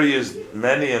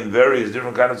many and various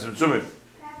different kinds of tzimtzumim.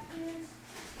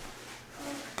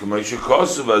 As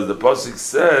the pasuk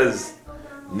says,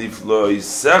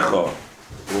 Nifloisecha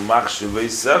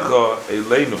u'machsheveisecha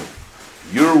eleinu,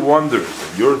 your wonders,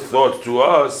 your thoughts to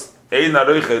us, ein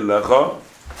aroich elecha,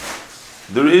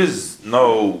 there is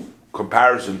no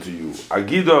comparison to you.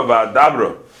 Agido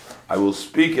va'adabra, I will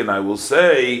speak and I will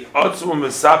say, otzum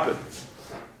mesapen,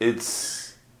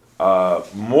 it's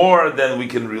more than we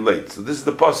can relate. So this is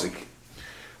the pasuk.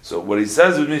 So what he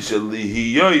says with Misha,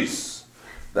 lihiyois,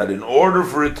 that in order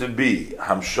for it to be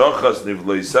hamshachas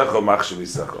nivloisecha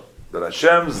machshavisecha, that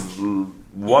Hashem's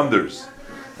wonders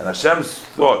and Hashem's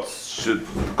thoughts should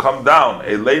come down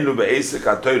eleinu be'esek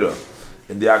haTorah,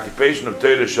 in the occupation of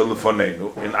Torah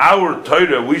shelefonenu. In our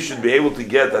Torah, we should be able to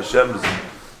get Hashem's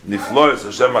niflois,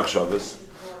 Hashem machshavas,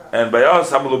 And by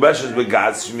us, Hamulubesh is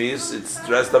begashmis. It's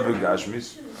dressed up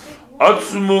begashmis.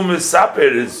 Otsumu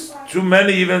misaper is too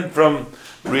many even from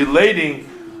relating.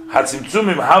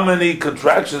 Hatzimtzumim, how many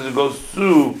contractions it goes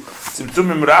through.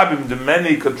 Tzimtzumim rabim, the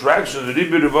many contractions.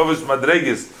 Ribi revovis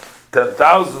madregis,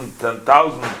 10,000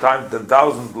 times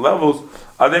 10,000 levels.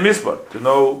 Are they mispar? To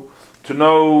know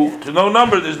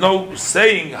number. There's no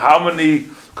saying how many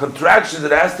contractions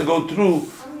it has to go through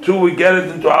till we get it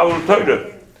into our Torah.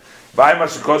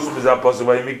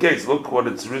 Look what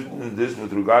it's written in this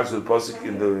with regards to the pasuk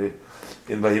in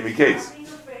Vayimiketz.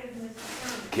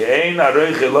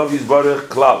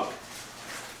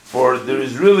 For there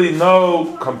is really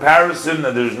no comparison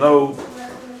and there's no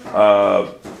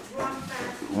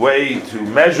way to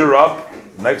measure up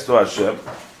next to Hashem.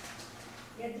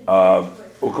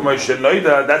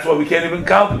 That's why we can't even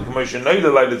count it.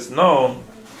 Like it's known.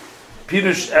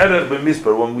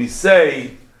 When we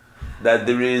say that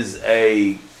there is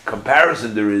a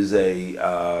comparison, there is a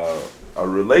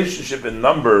relationship in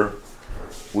number,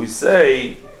 we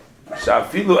say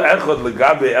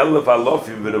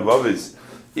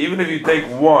even if you take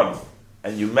one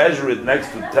and you measure it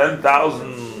next to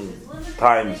 10,000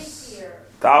 times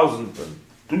 1,000 and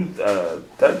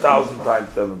 10,000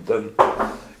 times 10,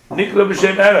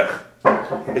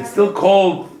 it's still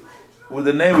called with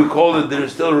the name we call it. There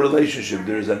is still a relationship.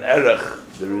 There is an erech.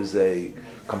 There is a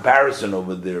comparison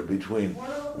over there between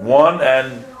one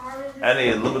and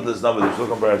any limitless number. There's no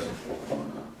comparison.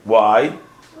 Why?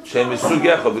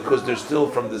 Because they're still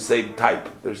from the same type.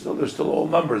 They're still all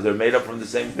numbers. They're made up from the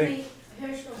same thing.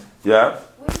 Yeah.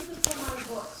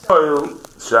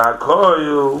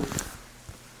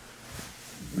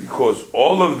 Because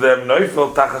all of them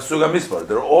noifel tachasuga mispar.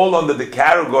 They're all under the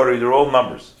category. They're all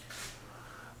numbers.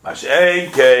 But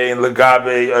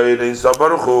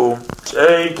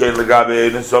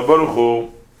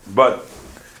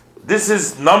this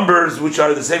is numbers which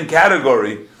are the same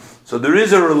category, so there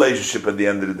is a relationship at the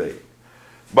end of the day.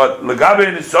 But when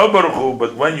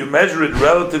you measure it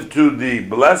relative to the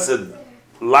blessed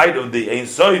light of the Ein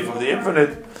Sof, of the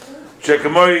infinite,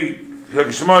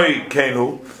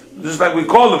 just like we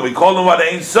call him what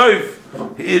Ein Sof.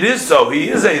 It is so. He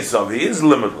is Ein Sof. He is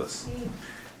limitless.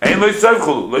 So then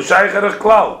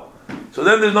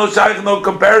there's no shaykh, no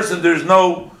comparison, there's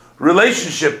no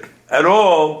relationship at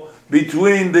all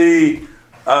between the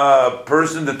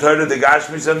person, the Torah, the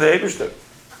Gashmis, and the Eibishter.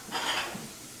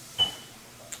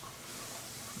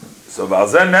 So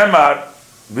Valzen Nemar,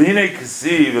 V'hinei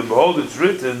Kesiv, and behold it's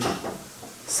written,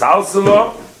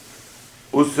 Salsala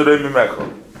Usrei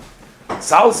Mimecho.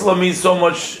 Salsala means so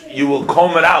much you will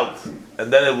comb it out,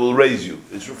 and then it will raise you.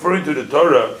 It's referring to the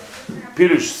Torah.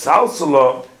 Pirush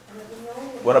salsala,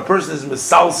 when a person is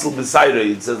misalsal beside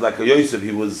it says like a Yosef,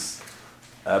 he was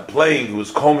playing, he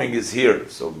was combing his hair.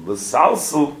 So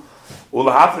misalsal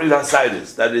ulahafrid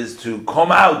hasaydis, that is to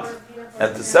comb out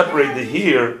and to separate the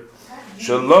hair.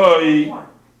 Shaloi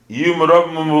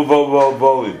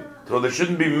yumrav. So they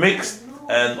shouldn't be mixed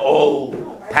and all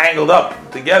tangled up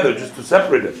together, just to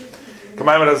separate it.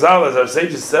 Kamayim Razal, as our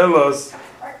sages tell us,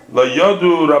 la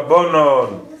yodu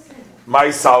rabbonon. My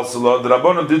salsala, the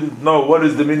Rabbanon didn't know what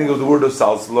is the meaning of the word of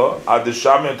salsala.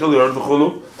 Adishami, until he heard the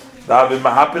chulu,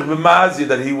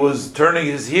 that he was turning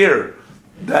his hair.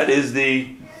 That is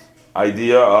the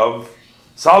idea of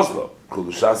salsala.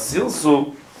 Kulusha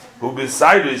silsul, who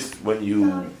beside is when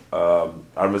you are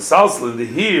mesalsal in the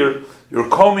hair, you're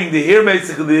combing the hair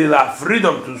basically la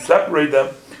freedom to separate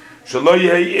them. So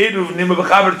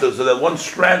that one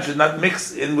strand should not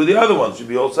mix in with the other ones, should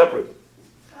be all separate.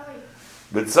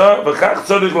 And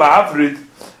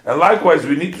likewise,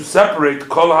 we need to separate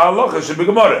kol halacha should be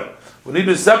Gemara. We need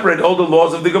to separate all the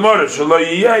laws of the Gemara. Shouldn't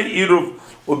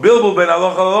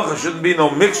be no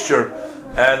mixture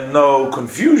and no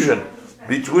confusion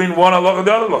between one halacha and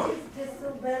the other halacha.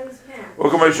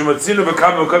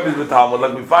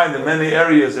 Like we find in many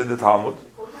areas in the Talmud,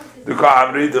 the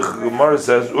Gemara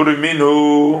says,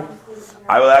 "Uriminu."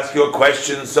 I will ask you a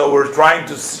question. So we're trying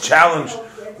to challenge.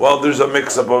 Well, there's a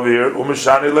mix-up over here.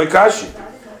 Umeshani leikashi.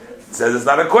 It says it's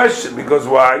not a question because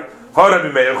why?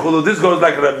 This goes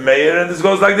like Rabbi Meir and this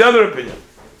goes like the other opinion.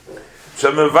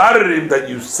 That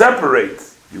you separate,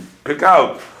 you pick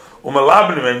out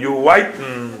umalabnim and you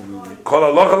whiten kol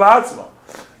halacha la'atzma.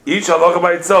 Each halacha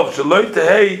by itself. So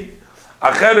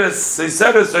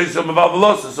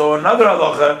another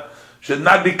halacha should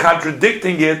not be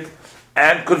contradicting it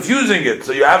and confusing it.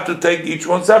 So you have to take each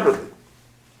one separately.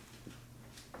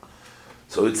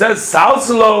 So it says,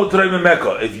 Salsalo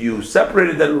Trememeko. If you separate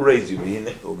it, that will raise you.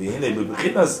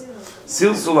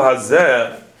 Silsul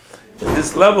Hazeh, in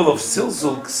this level of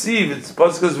Silsul Ksiv, it's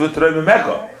because with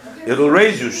Trememeko. It'll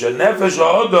raise you. Shenefesh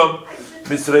ha'odom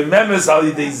misreimemes al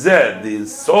yidei zeh. The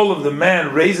soul of the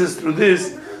man raises through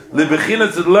this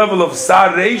libechina to the level of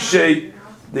sar reishei,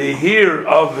 the hair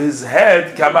of his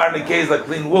head, kamar nekei, like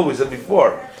clean wool. We said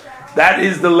before. That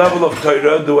is the level of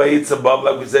Torah, the way it's above,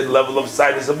 like we said, the level of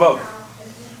sight is above.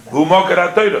 Hu mokar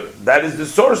ha-Torah. That is the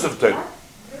source of Torah.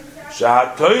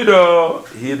 Shah Torah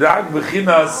hirak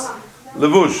bechinas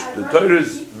levush. The Torah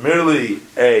is merely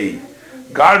a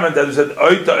garment that we said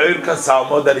oita oir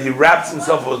kasalmo, that he wraps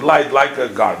himself with light like a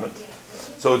garment.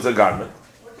 So it's a garment.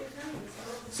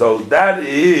 So that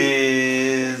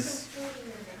is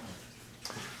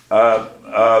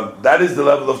the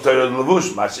level of Torah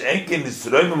levush. Mashenkin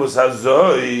nisroimus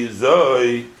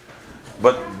hazoi.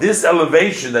 But this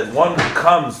elevation that one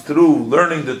comes through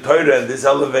learning the Torah, and this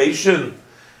elevation,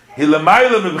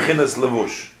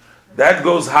 that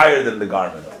goes higher than the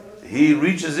garment. He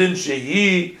reaches in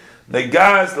shehi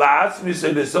negas la'atzmi.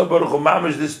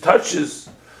 This touches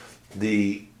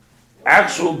the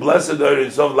actual blessed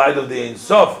light of the Ein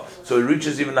Sof, so it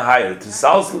reaches even higher.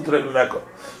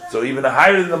 So even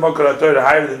higher than the Mokar HaTorah,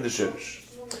 higher than the Shirish.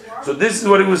 So this is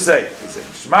what he was saying. He said,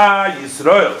 Shema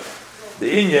Yisrael, the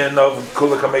inyan of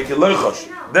Kula Kameki Loichosh.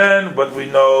 Then, but we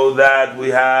know that we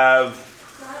have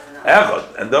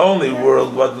Echad, and the only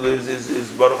world what lives is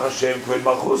Baruch Hashem Kved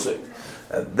Malchusay.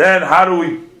 And then how do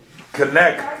we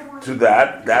connect to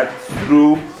that? That's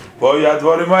through Boyad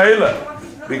Varim Ha'ela.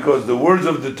 Because the words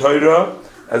of the Torah,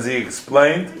 as he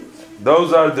explained,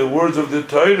 those are the words of the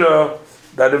Torah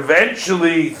that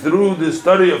eventually, through the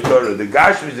study of Torah, the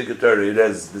Gashmizik Torah, it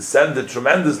has descended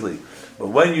tremendously. But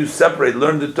when you separate,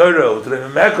 learn the Torah,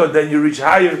 then you reach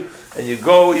higher, and you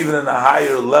go even in a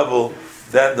higher level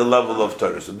than the level of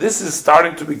Torah. So this is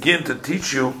starting to begin to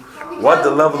teach you what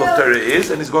the level of Torah is,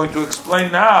 and he's going to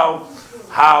explain now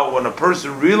how when a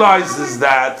person realizes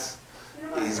that,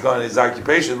 he's going to his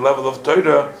occupation, level of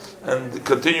Torah, and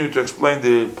continue to explain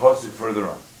the pasuk further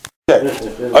on.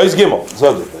 Ois Gimel.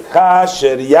 So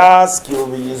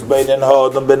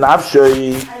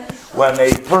when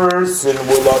a person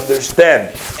will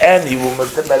understand and he will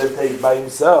meditate by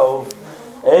himself,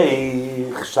 by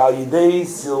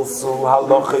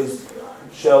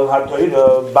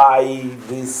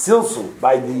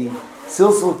the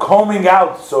silsul combing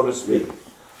out, so to speak,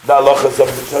 the halachas of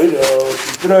the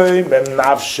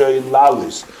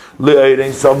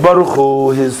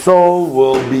Torah, his soul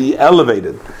will be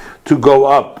elevated to go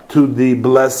up to the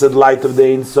blessed light of the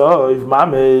Ein Sof,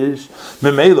 mamish,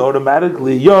 memela,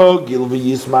 automatically, he'll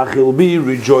be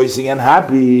rejoicing and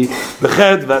happy, in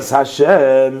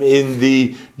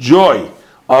the joy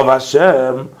of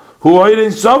Hashem,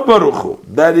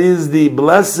 that is the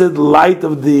blessed light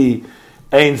of the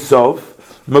Ein Sof,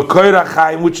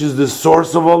 which is the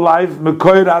source of all life,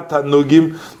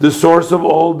 the source of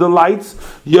all the lights,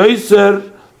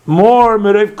 more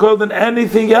than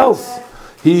anything else.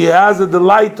 He has a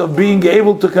delight of being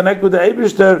able to connect with the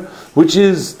Eibishter, which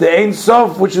is the Ein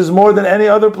Sof, which is more than any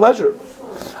other pleasure.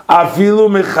 It's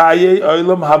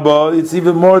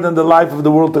even more than the life of the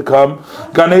world to come.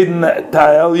 Gan Eden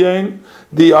Ta'elyin,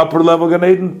 the upper level Gan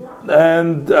Eden,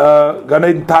 and Gan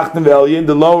Eden Tachten Ve'elyin,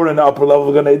 the lower and upper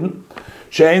level Gan Eden.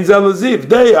 Shein Zelaziv,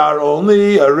 they are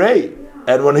only a ray.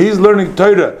 And when he's learning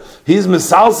Torah, he's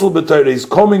misalsal b'Torah, he's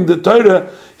combing the Torah,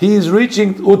 he's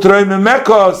reaching utrei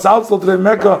memeka, salsal utrei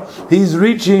memeka, he's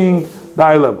reaching the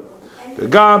high level.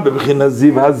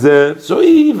 So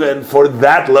even for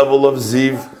that level of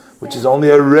ziv, which is only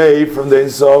a ray from the Ein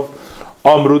Sof,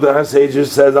 Amru the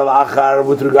sages says al achar,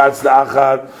 with regards to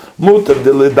achar, mutar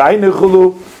de l'dayin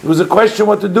chulu. It was a question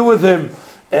what to do with him,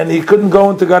 and he couldn't go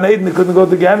into Gan Eden, he couldn't go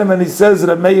to Ganem, and he says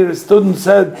that Meir student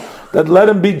said that let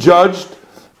him be judged,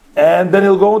 and then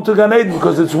he'll go into Gan Eden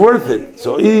because it's worth it.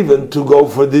 So even to go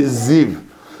for this ziv,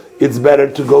 it's better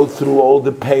to go through all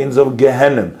the pains of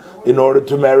Gehenna in order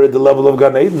to merit the level of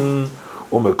Gan Eden.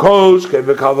 So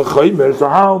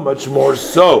how much more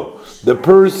so the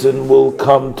person will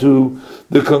come to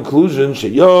the conclusion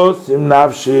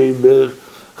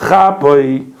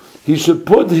he should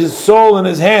put his soul in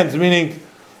his hands, meaning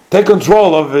take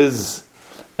control of his,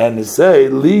 and he say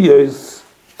liyos,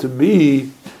 to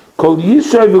be kol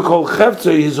yishay v'kol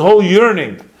cheftzei, his whole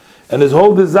yearning and his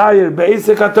whole desire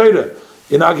be'esek haTorah,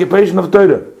 in occupation of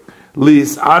Torah,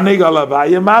 lis anig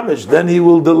alavaya mamish, then he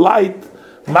will delight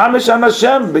mamish on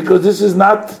Hashem, because this is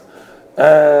not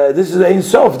this is Ein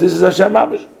Sof, this is Hashem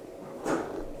mamish.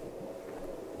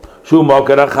 Shu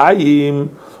mokar hachayim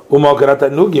u'mokar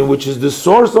hatanugim, which is the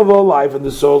source of all life and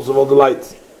the source of all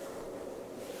delights.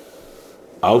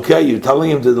 Okay, you're telling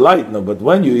him to delight, no, but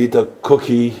when you eat a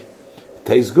cookie, it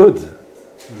tastes good,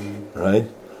 right?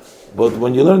 But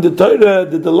when you learn the Torah,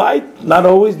 the delight, not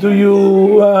always do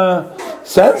you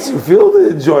sense, you feel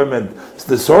the enjoyment. It's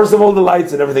the source of all the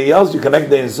lights and everything else, you connect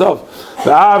the Ensof.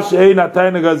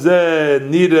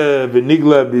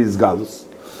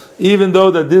 Even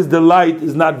though that this delight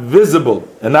is not visible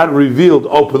and not revealed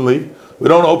openly, we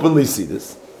don't openly see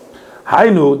this.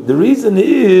 Hainu, the reason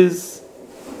is,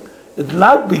 it's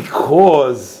not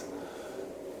because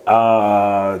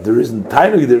there isn't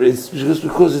Tainug, there is just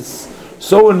because it's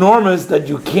so enormous that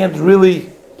you can't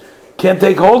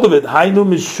take hold of it. Hainu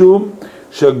mishum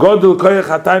shegodol koyach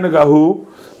hatainug ahu,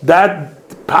 that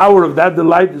power of that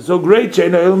delight is so great,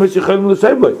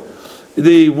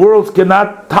 the world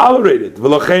cannot tolerate it.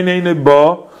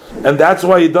 And that's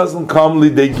why it doesn't come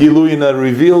in a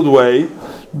revealed way, in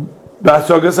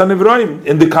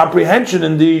the comprehension,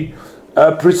 in the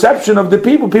perception of the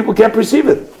people. People can't perceive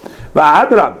it.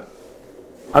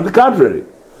 On the contrary,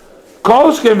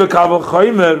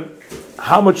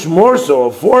 how much more so,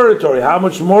 a oratory, how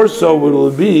much more so will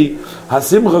it be,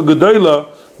 Hasimcha Gedola,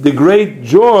 the great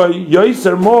joy,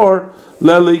 Yoiser more,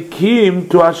 Lelikim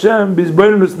to Hashem,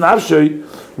 Bizbonus Nafshay,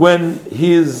 when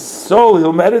his soul,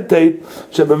 he'll meditate,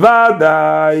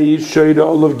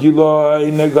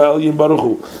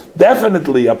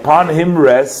 definitely upon him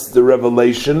rests the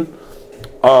revelation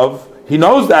of, he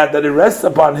knows that it rests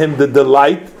upon him the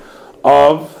delight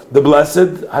of the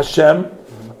blessed Hashem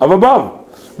of above.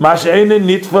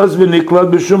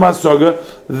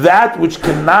 That which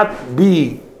cannot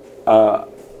be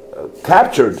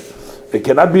captured, it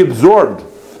cannot be absorbed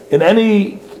in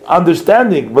any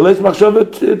understanding,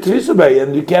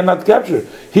 and you cannot capture it.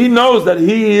 He knows that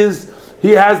he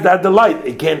has that delight.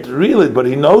 He can't reel it, but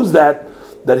he knows that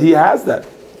he has that.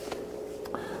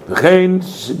 And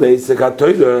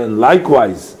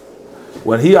likewise,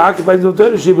 when he occupies the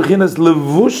Torah,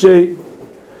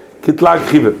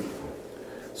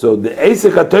 so the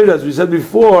Eisek HaTorah, as we said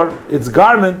before, its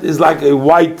garment is like a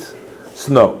white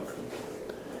snow.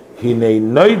 Hinei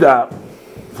noida,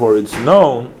 for it's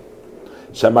known,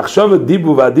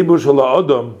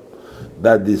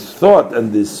 that this thought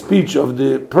and this speech of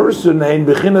the person,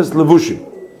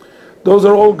 those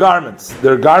are all garments.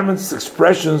 They're garments,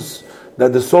 expressions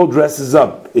that the soul dresses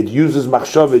up. It uses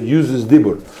machshav, it uses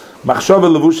dibur. Machshav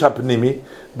levush hapnimi,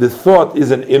 the thought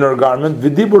is an inner garment.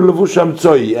 V'dibur levush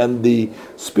hamtzoi, and the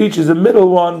speech is a middle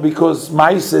one because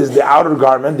ma'isa is the outer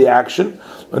garment, the action,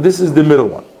 and this is the middle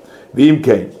one. V'im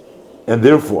kein, and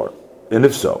therefore, and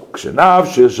if so,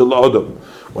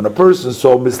 when a person's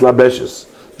soul mislabeshes,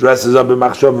 dresses up in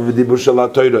machshav v'dibur shel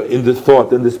Torah, in the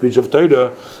thought and the speech of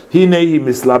Torah, he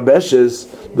mislabeshes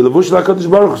b'levush l'Hakadosh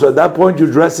Baruch Hu. So at that point,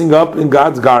 you're dressing up in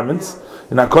God's garments,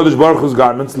 in HaKadosh Baruch Hu's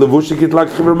garments. Levush like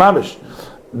chiver mamish.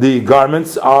 The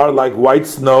garments are like white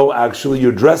snow. Actually,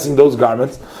 you're dressing those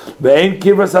garments. Ve'ein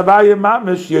kivras havaya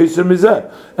mamish yoser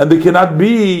mizeh, and there cannot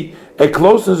be a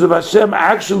closeness of Hashem.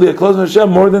 Actually, a closeness of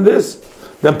Hashem more than this,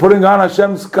 than putting on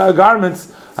Hashem's garments.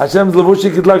 Hashem's levush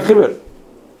like chiver.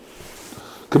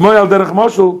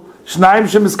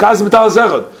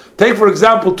 Take, for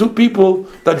example, two people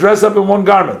that dress up in one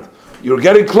garment. You're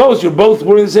getting close, you're both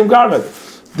wearing the same garment.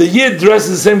 The Yid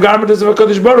dresses the same garment as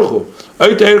HaKadosh Baruch Hu.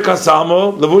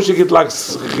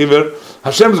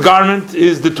 Hashem's garment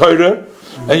is the Torah,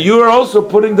 and you are also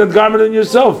putting that garment on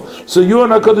yourself. So you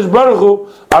and HaKadosh Baruch Hu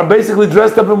are basically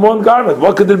dressed up in one garment.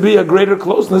 What could there be a greater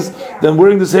closeness than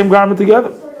wearing the same garment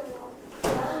together?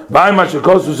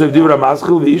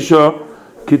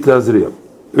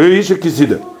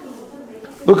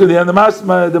 Look at the end of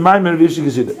the Maimer of Isha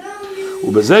Kisida.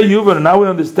 Now we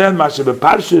understand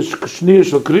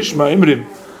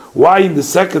why in the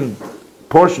second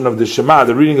portion of the Shema,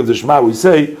 the reading of the Shema, we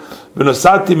say,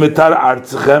 "V'nosati metar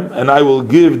artzachem," and I will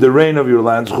give the rain of your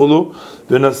lands, chulu.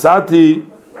 V'nosati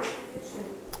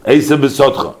eisa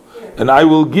besotcha, and I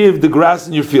will give the grass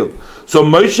in your field. So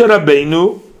Moshe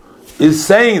Rabbeinu is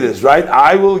saying this, right?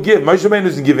 I will give. Moshe Rabbeinu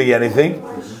isn't giving anything.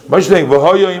 Moshe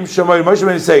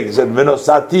Rabbeinu is saying, he said,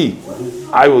 "V'nosati,"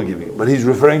 I will give you. But he's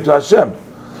referring to Hashem.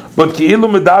 But ki'ilu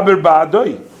medaber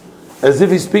ba'adoi, as if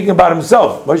he's speaking about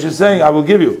himself. Moshe is saying, I will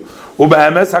give you.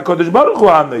 U'be'emes HaKadosh Baruch Hu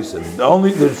ha'noisen.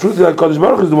 The truth is that HaKadosh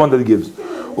Baruch Hu is the one that gives.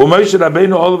 U'Moshe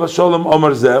Rabbeinu olav hasholem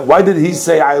omer zeh. Why did he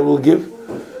say, I will give?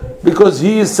 Because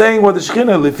he is saying what the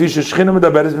Shechina, lefi shechina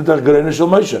medaberes mitach gereinu shel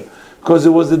Moshe. Because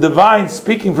it was the divine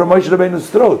speaking from Moshe Rabbeinu's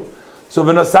throat. So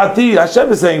v'nosati,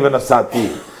 Hashem is saying v'nosati.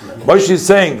 Moshe is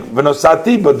saying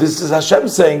v'nosati, but this is Hashem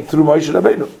saying through Moshe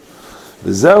Rabbeinu.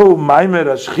 V'zeu maimer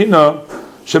hashchina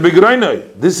shebegroinoi.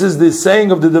 This is the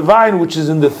saying of the divine which is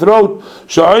in the throat.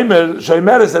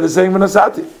 Shoimeres that is saying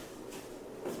v'nosati.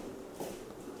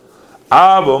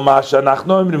 But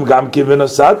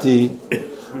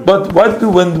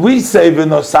when we say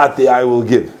v'nosati, I will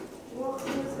give.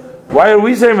 Why are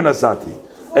we saying v'nosati?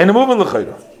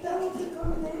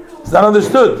 It's not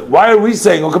understood. Why are we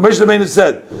saying? Commissioner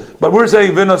said, but we're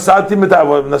saying v'nosati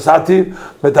v'nosati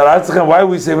mitaratzichem. Why are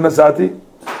we saying v'nosati?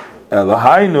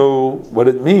 Elohainu. What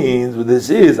it means. What this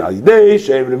is alidei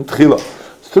she'evrim tchila.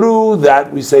 Through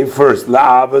that we say first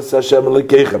la'avas Hashem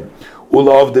lekechem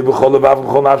u'la'avdei b'chol levav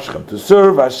b'chol nafshechem, to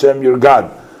serve Hashem your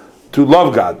God, to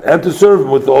love God, and to serve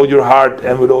Him with all your heart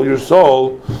and with all your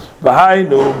soul.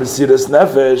 V'hainu mesiras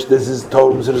nefesh. This is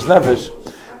total mesiras nefesh.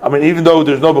 I mean, even though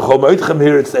there's no b'chol ma'itchem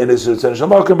here, it's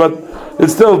Shamakim, but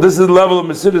it's still, this is the level of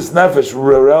mesiras nefesh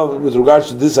with regards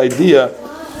to this idea.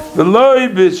 V'loi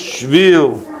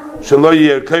b'shvil shelo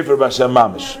yeh keifer b'Hashem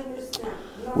mamish.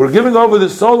 We're giving over the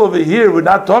soul over here. We're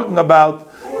not talking about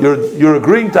you're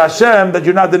agreeing to Hashem that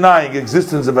you're not denying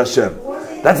existence of Hashem.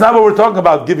 That's not what we're talking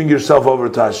about, giving yourself over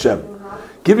to Hashem.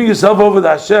 Giving yourself over to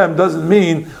Hashem doesn't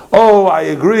mean, oh, I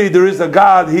agree, there is a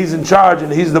God, He's in charge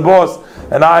and He's the boss,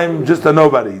 and I'm just a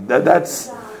nobody. That's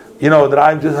that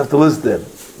I just have to listen to Him.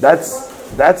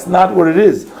 That's not what it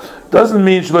is. It doesn't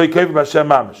mean Shloi Kevim Hashem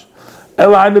Mamish.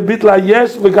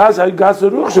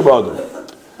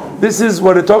 This is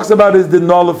what it talks about, is the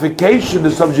nullification, the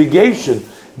subjugation,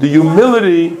 the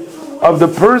humility of the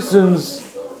person's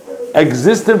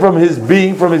existence from his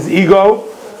being, from his ego,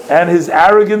 and his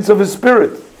arrogance of his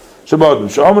spirit. Shabbatim.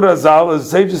 Shomer Azal, as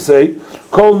safe to say,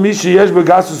 Kol Mishi Yesh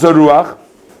Begasus Haruach,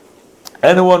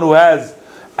 anyone who has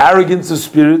arrogance of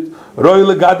spirit, Roi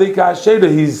Legadei Ka'asheda,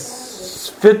 he's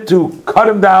fit to cut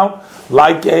him down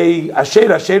like a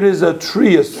Asheda. Asheda is a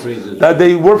tree that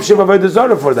they worship Avodah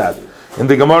Zarah for that. In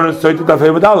the Gemara, it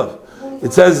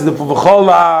says the V'chol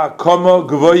Komo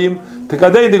Gvoyim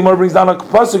Tekadei. The Gemara brings down a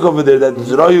pasuk over there that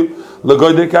Zroyu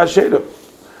Legodei Ka'asheda.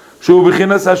 Shu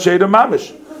B'chinas Asheda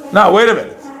Mamish. Now wait a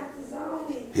minute.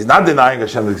 He's not denying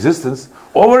Hashem's existence.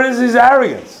 All it is his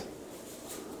arrogance.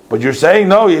 But you're saying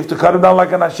no, you have to cut him down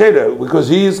like an Asheda because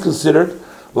he is considered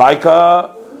like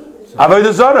a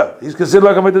Avodah Zarah. He's considered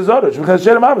like Avodah Zarah. Shu B'chinas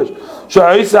Asheda Mamish. Shu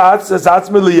Ha'isatz Esatz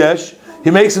Miliyesh. He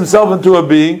makes himself into a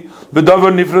being, and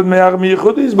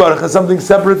something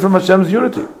separate from Hashem's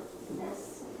unity.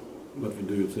 But we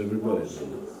do it to everybody.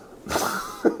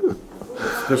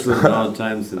 Especially in our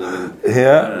times.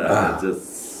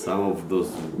 Just some of those.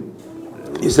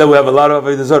 You said we have a lot of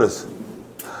Avodah Zarahs.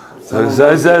 So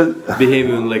I said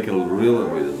behaving like a real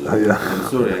Avodah Zarah. I'm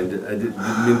sorry, I didn't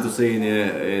mean to say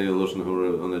any Lashon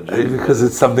Hara on a joke. Because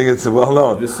it's something that's well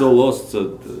known. We're so lost.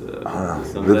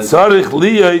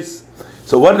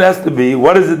 So what it has to be,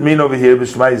 what does it mean over here,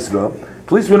 B'Shema Yisrael?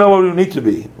 At least we know what we need to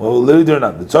be. Well, literally or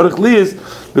not. The tzarich li is,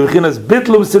 b'chinas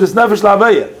bitlu b'siris nefesh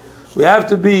la'avaya. We have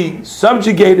to be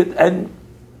subjugated and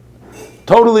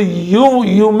totally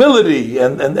humility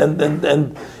and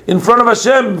in front of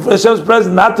Hashem, Hashem's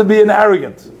presence, not to be an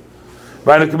arrogant.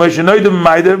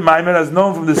 Maimer, as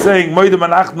known from the saying, Moidem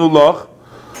anachnu loch,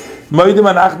 Moidem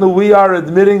anachnu, we are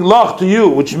admitting loch to you,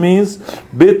 which means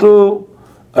bitlu.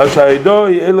 The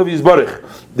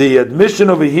admission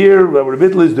over here, Rabbi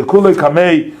is the kulei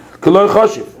kamei kulei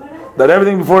choshev, that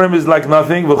everything before him is like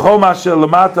nothing. Whatever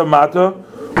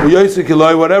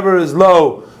is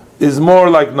low is more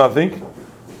like nothing.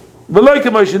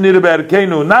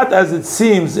 Not as it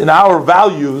seems in our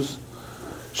values.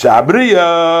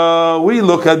 We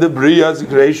look at the bria as a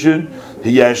creation.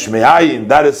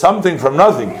 That is something from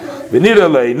nothing.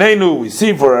 We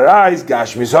see for our eyes, the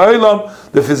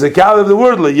physicality of the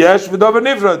word.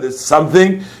 It's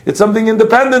something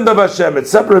independent of Hashem.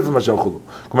 It's separate from Hashem.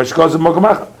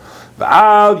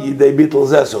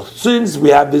 So since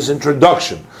we have this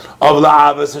introduction of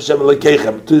La'avas Hashem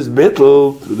Lekechem to this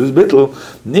bittul,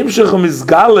 Nimshachum is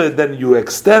Gale, then you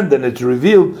extend and it's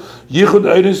revealed the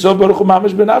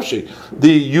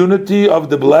unity of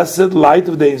the blessed light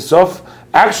of the Ein Sof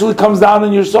actually comes down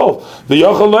in your soul. Then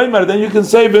you can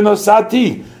say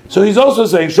V'nosati. So he's also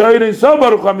saying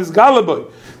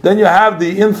then you have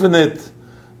the infinite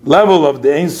level of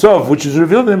the Ein Sof, which is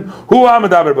revealed in him. Who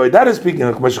Amadaber boy? That is speaking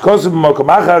of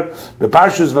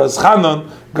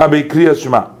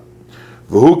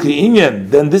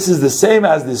then this is the same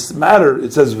as this matter.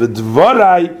 It says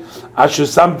V'dvarai asher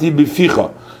samti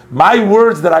bificha. My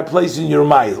words that I place in your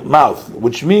mouth,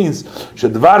 which means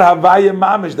shedvar havaya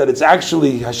mamish, that it's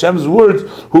actually Hashem's words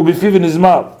who befiv in his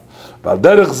mouth.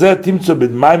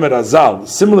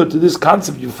 Similar to this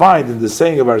concept you find in the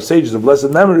saying of our sages of blessed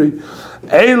memory,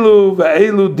 Elu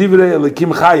ve'elu divrei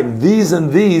elikim chayim. These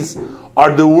and these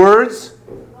are the words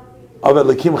of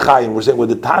elikim chayim. We're saying what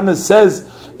the Tana says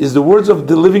is the words of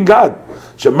the living God.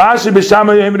 Shemashi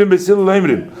b'Shamai emrim b'Sila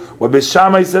emrim. What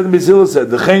b'Shamai said and b'Sila said.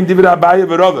 The Chain divrei Abaye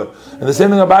v'Rava. And the same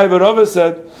thing Abaye v'Rava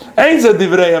said. Ein zeh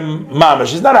divrei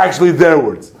mamash. It's not actually their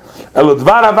words. Elo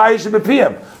dvar Abaye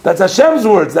shebepiyam. That's Hashem's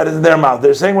words that is in their mouth.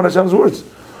 They're saying one of Hashem's words.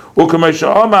 U'kamei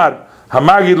she'omar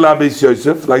hamagid la Beis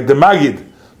Yosef, like the Magid,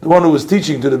 the one who was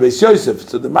teaching to the Beis Yosef.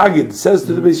 So the Magid says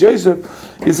to the Beis Yosef,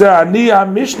 he said, Ani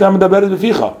ha-Mishnah medaberet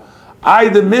b'ficha. I,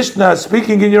 the Mishnah,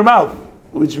 speaking in your mouth.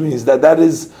 Which means that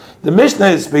is, the Mishnah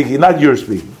is speaking, not your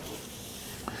speaking.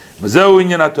 This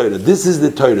is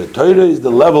the Torah. Torah is the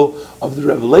level of the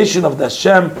revelation of the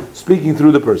Hashem speaking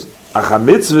through the person. Acha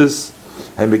mitzvahs,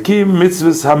 hemikim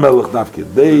mitzvahs hamelech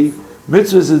dafkid.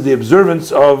 Mitzvahs is the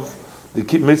observance of the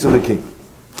mitzvah of the king.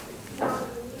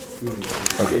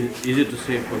 Okay. Easy to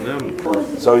say for them.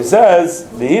 So he says,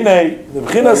 "V'hinei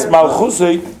mibchinas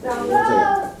malchusei,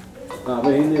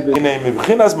 v'hinei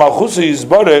mibchinas malchusei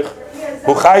yizborech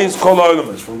huchayis kol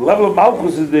ha'olamas." From the level of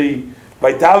malchus is the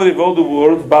vitality of all the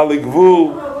worlds.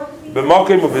 Baligvul,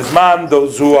 b'mokim u'bizman,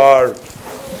 those who are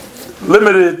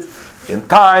limited in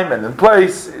time and in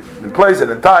place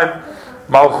and in time.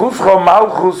 Malchuscho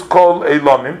malchus kol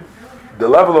elamim. The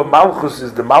level of malchus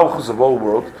is the malchus of all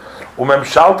worlds.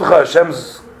 Umemshaltecha,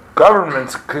 Hashem's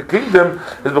government, kingdom,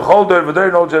 is b'chol dor v'dor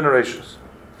in all generations.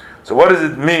 So what does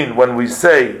it mean when we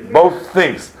say both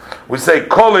things? We say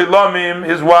kol elamim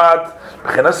is what?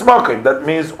 B'chinas mokim. That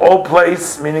means all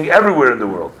place, meaning everywhere in the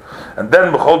world. And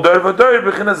then b'chol dor v'dor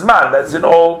b'chinas man. That's in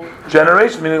all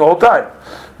generations, meaning all time.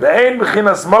 Ve'ein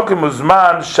b'chinas mokim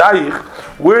uzman shaykh.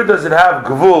 Where does it have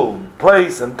gvul,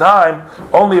 place and time?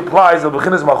 Only applies al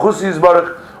b'chinas malchusi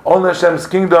yizbarach. Only Hashem's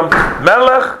kingdom.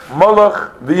 Melech,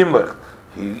 Molech, V'yimlech.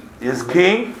 He is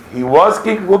king. He was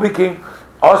king. Will be king.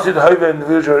 Asid Hoive in the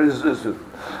future is.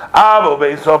 Avo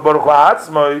Bein Sof Baruch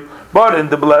Ha'atzmoi. But in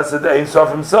the blessed Ein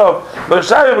Sof himself, over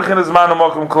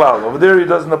there he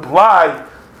doesn't apply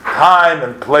time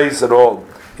and place at all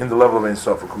in the level of Ein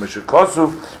Sof. So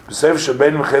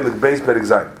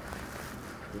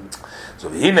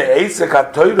V'hine Eisek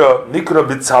HaTorah Nikra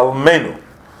B'Tzalmenu.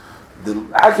 The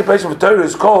occupation of Torah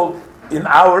is called in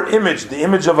our image, the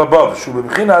image of above.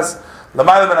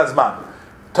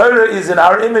 Torah is in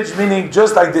our image, meaning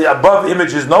just like the above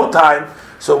image is no time.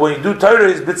 So when you do Torah,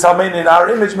 is bitzalmein in our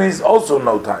image means also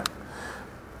no time.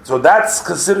 So that's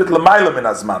considered l'mayla min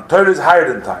azman. Torah is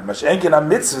higher than time. Mashenkin ha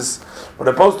mitzvahs, when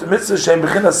opposed to mitzvahs shem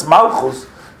b'chinas malchus,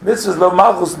 mitzvahs lo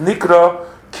malchus nikra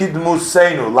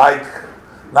kidmuseinu, like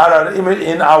not our image,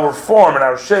 in our form, in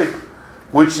our shape,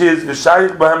 which is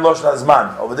v'shayich b'hem loshn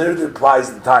azman. Over there it applies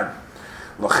the time.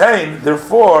 L'chein,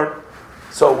 therefore,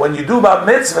 so when you do about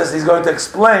mitzvahs, he's going to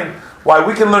explain why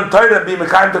we can learn Torah and be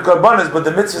mekayim to korbanos, but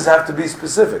the mitzvahs have to be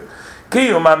specific.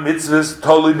 Kiyum ha-mitzvahs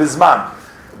tolui bizman.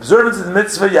 Observance of the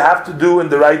mitzvah you have to do in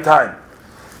the right time.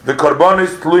 The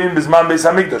korbanos tluyim bizman beis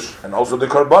hamikdash, and also the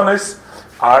korbanos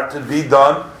are to be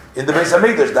done in the beis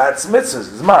hamikdash. That's mitzvahs,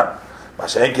 bizman.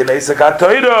 Mashenkin eisek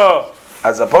ha-Torah,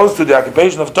 as opposed to the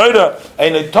occupation of Torah,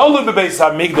 and a tolu beis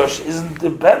hamikdash isn't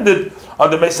dependent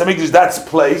on the beis hamikdash. That's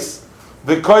place.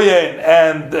 The kohen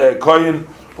and kohen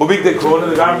ubik the kohen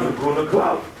and the garment of kohen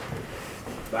klal.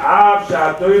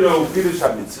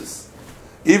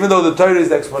 Even though the Torah is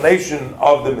the explanation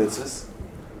of the mitzvahs,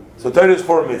 so Torah is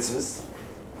for mitzvahs.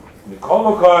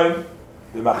 Mikol kohen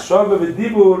b'machshava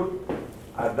v'dibur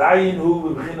adayin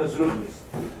hu b'bchinas ruchnis.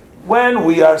 When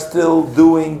we are still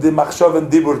doing the machshava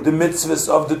and dibur, the mitzvahs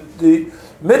of the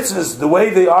mitzvahs, the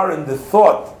way they are in the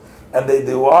thought. And they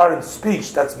are in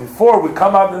speech. That's before we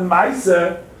come out in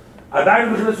Maisa.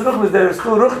 Adayin b'chinas ruchnis, they're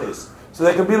still ruchnis, so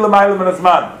they can be l'mayla min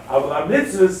azman. Avol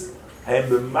mitzvahs and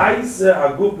b'maisa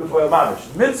aguf b'poyel mamash.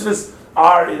 Mitzvahs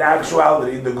are in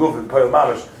actuality in the guf and poyel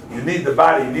mamash. You need the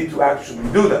body. You need to actually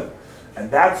do them, and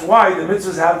that's why the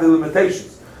mitzvahs have the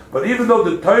limitations. But even though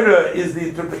the Torah is the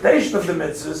interpretation of the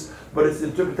mitzvahs, but it's the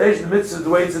interpretation of the mitzvahs the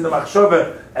way it's in the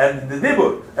machshava and the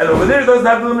dibur. And over there it doesn't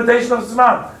have the limitation of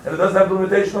zman, and it doesn't have the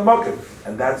limitation of mokim.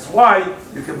 And that's why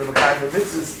you can be mekayim the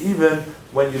mitzvahs even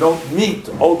when you don't meet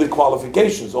all the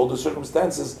qualifications, all the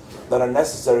circumstances that are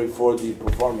necessary for the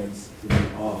performance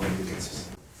of the mitzvahs.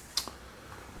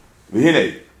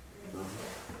 V'hinei,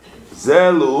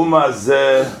 ze l'uma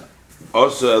ze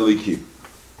oso elikim.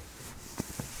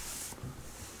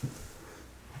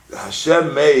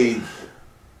 Hashem made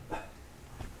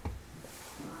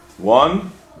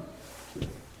one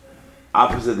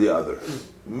opposite the other,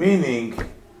 meaning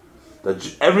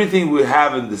that everything we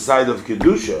have in the side of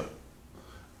Kedusha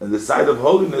and the side of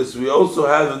holiness, we also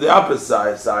have in the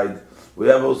opposite side, we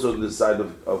have also in the side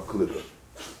of Klippa.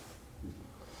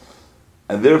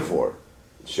 And therefore,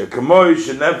 Shekamoy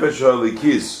Shenefesh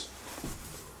Halikis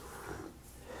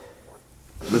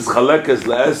Mitzchalekes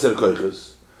le'eser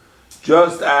koiches.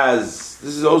 Just as,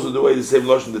 this is also the way the same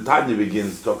Lashon the Tanya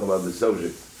begins talking about the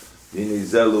subject. Hine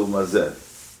zelu mazeh.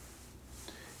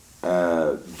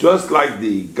 Just like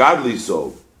the godly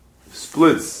soul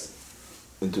splits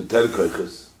into 10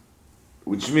 koiches,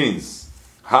 which means,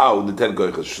 how the 10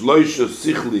 koiches? Shloisha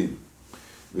sichlin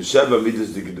v'sheva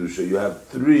midas de kedusha. You have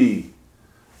 3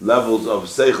 levels of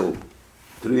seichel,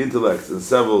 3 intellects, and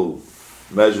several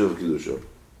measures of kedusha.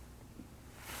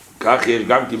 Kach yesh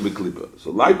gamkin b'klipa.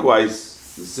 So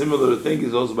likewise, the similar thing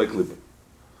is also by klipa.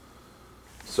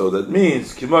 So that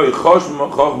means, kimoi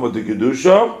chochma de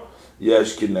kedusha,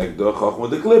 yesh kinegdo chochma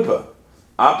de klipa.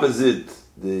 Opposite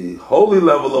the holy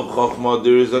level of chochma,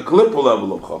 there is a klipa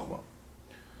level of chochma,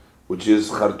 which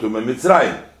is Chartum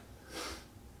Mitzrayim.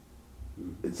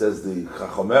 It says the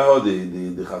Chachomeho,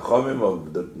 the Chachomim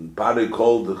of the Pari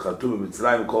called the Chartum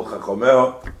Mitzrayim, called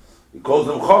Chachomeho. He calls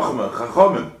them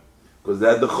Chachomim, because they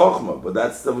had the Chochma, but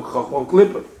that's the Chochma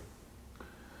Klippa.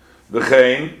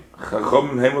 V'chein,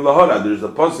 Chachomim Hemu Lahora. There's a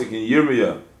pasuk in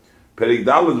Yirmiyah, Perik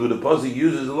Daled, where the pasuk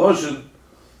uses the lotion,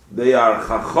 they are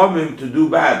Chachomim to do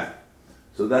bad.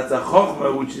 So that's a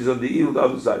Chochma which is on the evil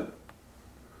other side.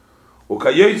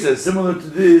 Ukayotze, similar to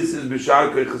this, is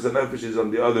Bishar Koiches HaNefesh, is on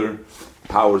the other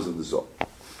powers of the soul.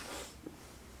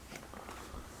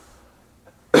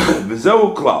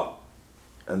 V'zeu klal.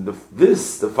 And the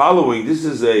following, this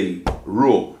is a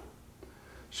rule.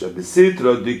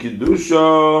 Shabesitra di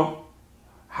kedusha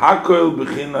hakoil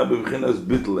b'china b'chinas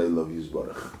bitl elav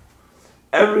yizbarach.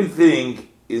 Everything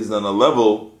is on a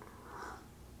level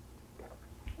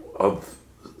of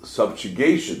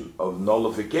subjugation, of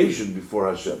nullification before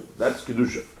Hashem. That's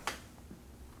kedusha.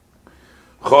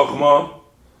 Chochma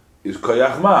is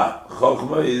koyachma.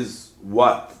 Chochma is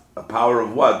what? A power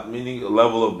of what? Meaning a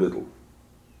level of bitl.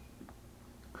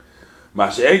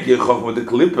 Mash'eki chochma de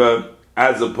klipa,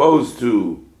 as opposed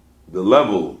to the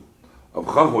level of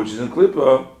chochma which is in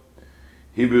klipa,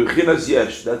 he b'chinas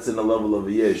yesh. That's in a level of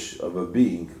a yesh, of a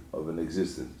being, of an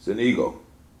existence, an ego.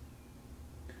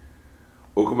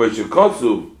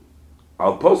 Ukamashikotsu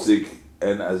al posik,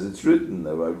 and as it's written,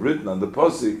 I've written on the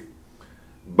posik,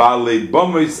 Balei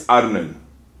Bomis Arnen.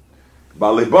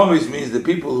 Balei Bomis means the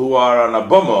people who are on a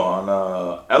boma, on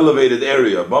an elevated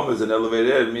area. Boma is an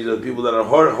elevated area. It means the people that are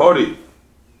hori.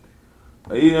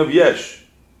 Ayin of Yesh,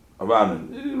 of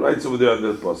Arnen. He writes over there on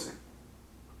the posik.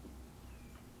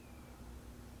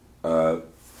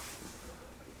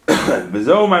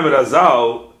 Bezow Maimer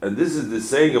Azal, and this is the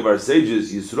saying of our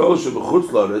sages, Yisrael shebechutz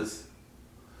laretz.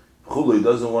 Chulu,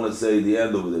 doesn't want to say the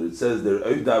end over there. It says there,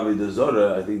 Oiv David de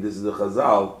Zora, I think this is the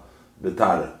Chazal,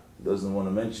 Betara. Doesn't want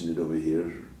to mention it over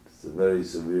here. It's a very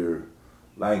severe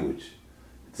language.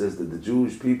 It says that the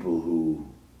Jewish people who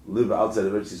live outside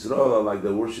of Eretz Yisrael are like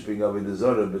they're worshipping Avodah de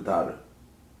Zora, Betara.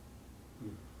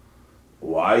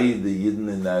 Why the Yidden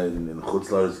in Chutz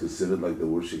Laretz is considered like they're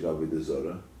worshipping Avodah de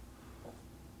Zora?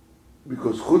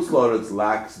 Because Chutz Laretz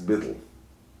lacks bittul.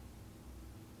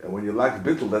 And when you lack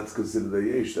bittul, that's considered a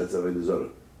yesh, that's Avodah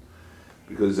Zarah.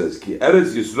 Because it says, Ki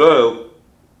Eretz Yisrael,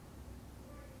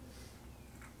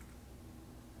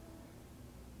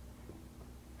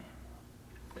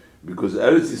 because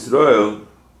Eretz Yisrael,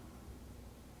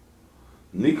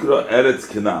 Nikra Eretz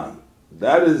Canaan,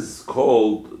 that is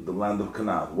called the land of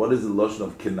Canaan. What is the Lashon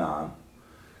of Canaan?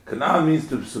 Canaan means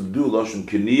to subdue, Lashon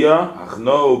Kiniya,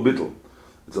 Achno, Bittul.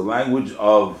 It's a language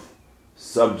of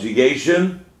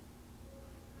subjugation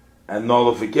and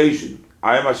nullification.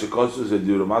 Look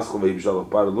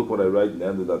what I write in the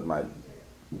end of that mind.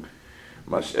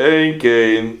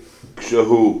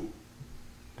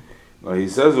 Now he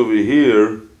says over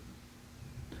here,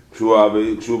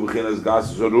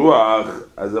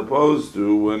 as opposed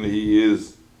to when he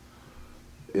is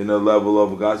in a level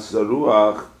of gas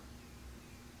ruach,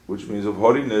 which means of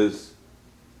holiness,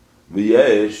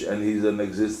 v'yesh, and he's an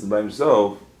existence by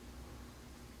himself.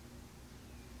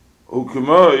 Oh,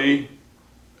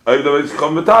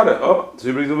 so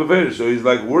he brings up a finish. So he's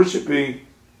like worshipping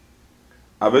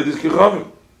Avedis Kichavim.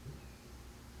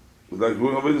 He's like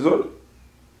doing Avedis Zorah.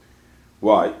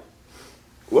 Why?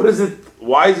 What is it?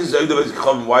 Why is this Avedis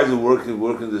Kichavim? Why is it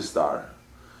working the star?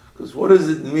 Because what does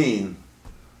it mean,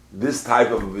 this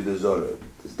type of Avedis Zorah?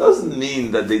 This doesn't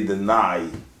mean that they deny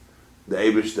the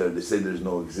Eibishter. They say there's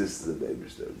no existence of the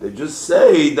Eibishter. They just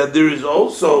say that there is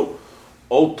also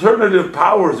alternative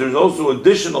powers. There's also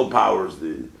additional powers.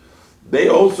 They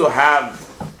also have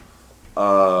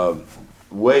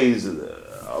ways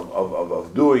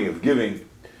of doing, of giving,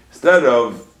 instead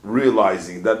of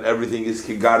realizing that everything is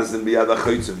kigaris and biyad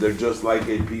hachitzav. They're just like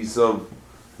a piece of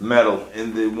metal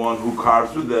in the one who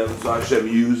carves with them. So Hashem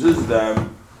uses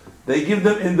them. they give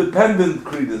them independent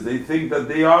credence. They think that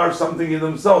they are something in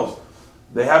themselves.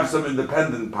 They have some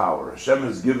independent power. Hashem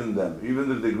has given them. Even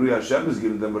if they agree Hashem has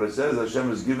given them, but it says Hashem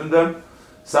has given them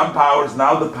some powers.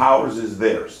 Now the powers is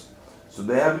theirs. So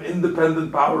they have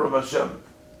independent power of Hashem.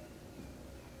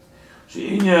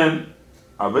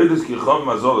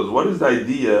 What is the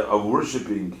idea of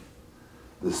worshipping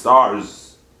the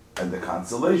stars and the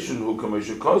constellation? Who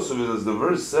Kamesha as the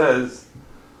verse says,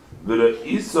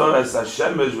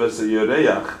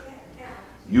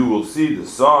 you will see the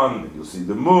sun, you'll see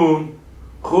the moon,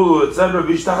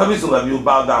 etc. You'll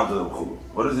bow down to them.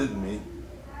 What does it mean?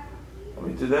 I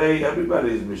mean, today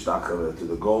everybody is mishtachave to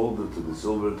the gold, to the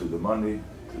silver, to the money,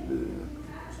 to the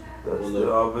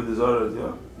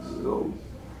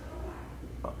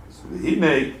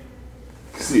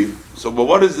So, but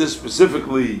what is this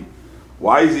specifically?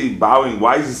 Why is he bowing?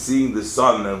 Why is he seeing the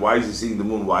sun? And why is he seeing the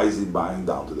moon? Why is he bowing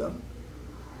down to them?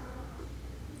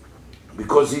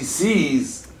 Because he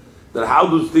sees that how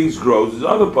those things grow. There's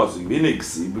other pasuk,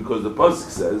 Viniksi, because the pasuk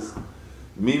says,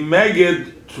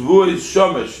 Mimeged tvu is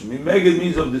shomesh. Mimeged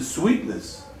means of the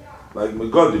sweetness, like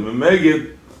Megodi.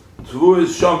 Mimeged tvu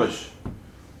is shomesh.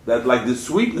 That like the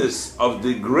sweetness of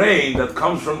the grain that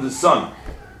comes from the sun.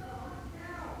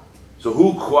 So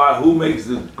who makes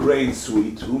the grain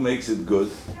sweet? Who makes it good?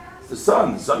 It's the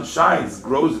sun. The sun shines,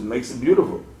 grows it, makes it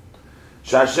beautiful.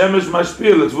 Shashemesh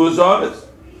mashpil tvu zaretz.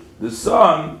 The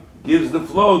sun gives the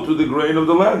flow to the grain of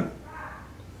the land.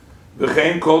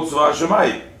 V'chein kol tzva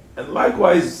hashemayim. And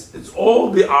likewise, it's all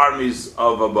the armies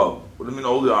of above. What do you mean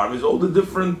all the armies? All the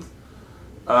different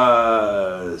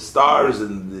stars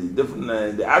and the different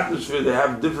the atmosphere, they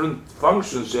have different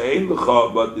functions. She'ein l'cha,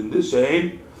 but in this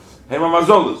she'ein, hem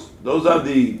hamazolos. Those are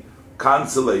the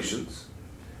constellations.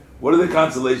 What are the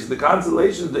constellations? The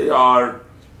constellations, they are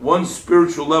one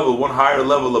spiritual level, one higher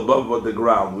level above what the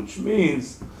ground, which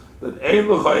means that ein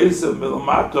l'cha esav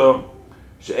milamato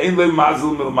she'ein le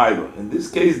mazel milmaylo. In this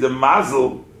case, the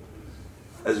mazel,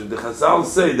 as the Chazal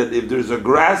say, that if there's a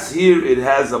grass here, it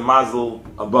has a mazel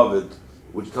above it,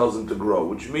 which tells them to grow,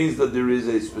 which means that there is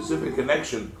a specific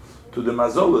connection to the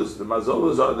mazolas. The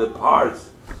mazolas are the parts.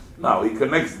 Now, he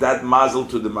connects that mazel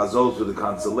to the mazol, to the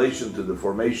constellation, to the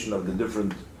formation of the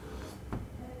different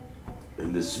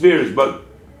in the spheres. But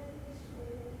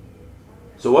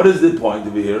so what is the point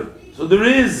over here? So there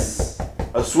is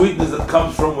a sweetness that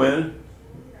comes from where?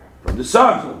 From the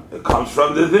sun. It comes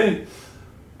from the thing.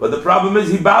 But the problem is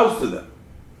he bows to them.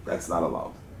 That's not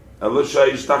allowed.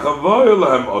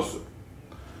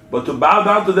 But to bow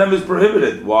down to them is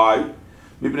prohibited. Why?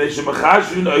 Because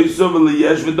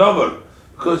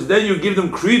then you give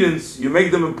them credence, you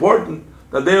make them important,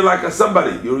 that they're like a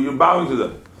somebody. You're bowing to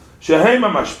them.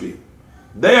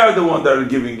 They are the one that are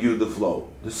giving you the flow.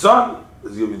 The sun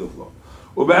is giving you the flow.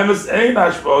 They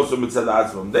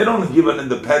don't give an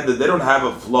independent, they don't have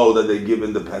a flow that they give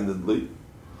independently.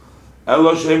 They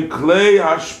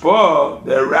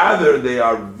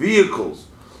are vehicles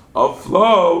of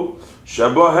flow,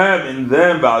 in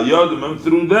them,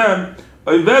 through them,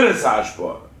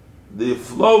 the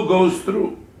flow goes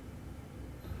through.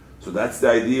 So that's the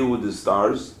idea with the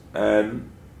stars and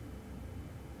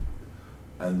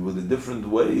with the different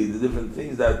ways, the different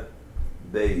things that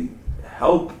they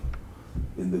help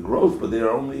in the growth, but they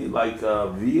are only like a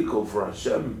vehicle for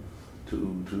Hashem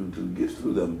to give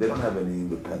through them. They don't have any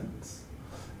independence.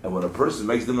 And when a person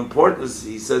makes them important,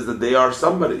 he says that they are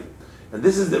somebody. And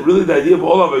this is really the idea of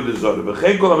all Avodah Zarah.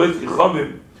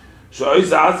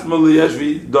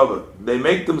 They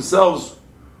make themselves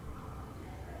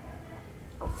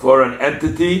for an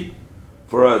entity,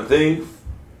 for a thing,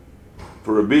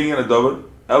 for a being and a dover.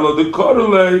 They call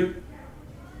him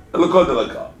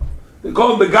the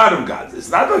God of gods. It's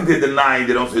not like they're denying,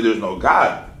 they don't say there's no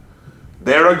God.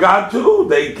 They're a God too.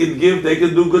 They can give, they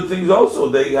can do good things also.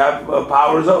 They have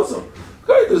powers also.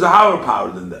 Okay, there's a higher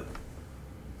power than them.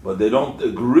 But they don't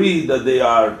agree that they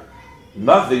are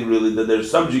nothing really, that they're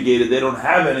subjugated, they don't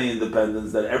have any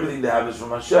independence, that everything they have is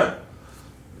from Hashem.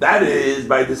 That is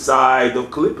by the side of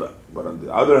Klippa. But on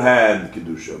the other hand,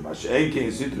 Kedusha,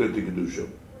 Masha'enkin Sitra to Kedusha,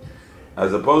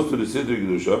 as opposed to the Sitra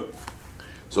Kedusha,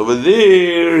 so over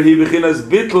there, he bechinas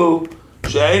bittul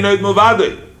she'einoid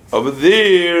movadei. Over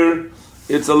there,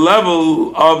 it's a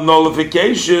level of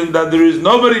nullification that there is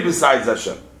nobody besides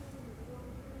Hashem.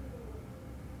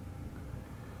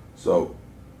 So,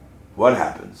 what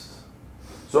happens?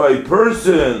 So a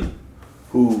person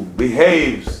who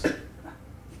behaves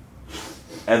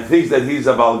and thinks that he's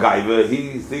a Balgaiva,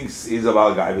 he thinks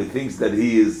that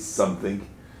he is something,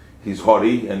 he's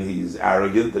haughty and he's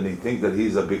arrogant and he thinks that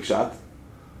he's a big shot.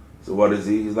 So what is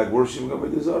he? He's like worshiping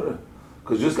Avodah Zarah.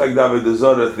 Because just like David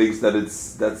Zora thinks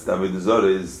that's David Zora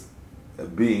is a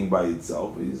being by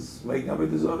itself, he's making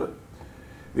David Zora.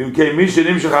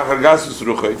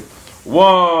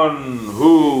 One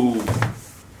who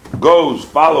goes,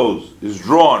 follows, is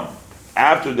drawn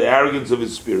after the arrogance of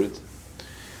his spirit,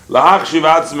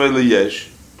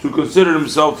 to consider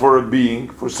himself for a being,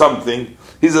 for something,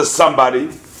 he's a somebody,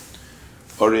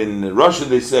 or in Russian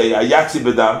they say Ayatzi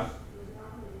Bedam.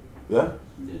 Yeah?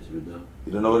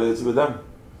 You don't know what Ayatzi Bedam? I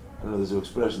don't know, there's an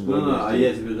expression. No,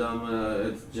 Ayatzi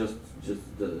Bedam, it's just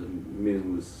a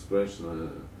meaningless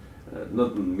expression.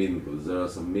 Not meaningless, there are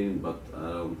some meaning, but I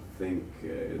don't think...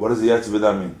 what does Ayatzi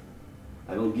Bedam mean?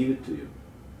 I will give it to you.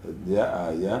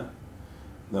 Yeah?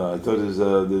 No, I thought there's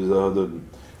a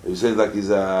you say like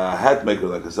he's a hat maker,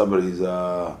 like somebody, he's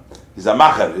a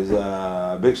macher, he's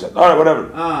a big shot. Alright, whatever.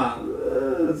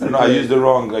 No, I used the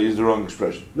wrong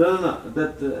expression. No.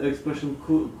 That expression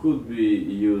could be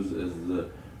used as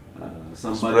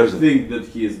somebody think that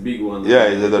he is big one. Yeah,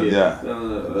 I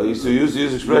used to use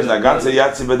expression. I can't say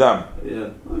Yatsi Bedam. Yeah.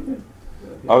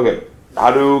 Okay.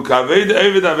 Haru kaved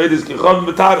David is kichon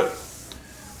betare.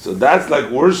 So that's like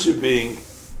worshiping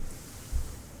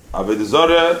Avodah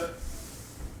Zarah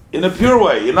in a pure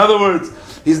way. In other words,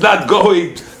 he's not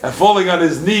going and falling on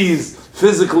his knees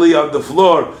physically on the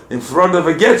floor in front of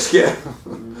a getchke.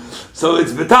 So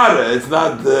it's betara. It's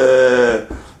not.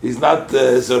 He's not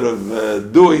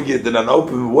doing it in an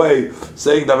open way,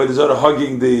 saying that he's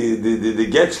hugging the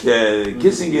getchke,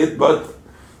 kissing it, but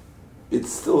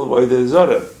it's still Avodah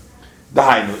Zarah.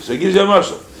 Dahainu. So he gives you a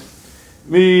mashal.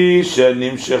 Mi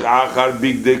shenimshech achar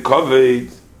bigdei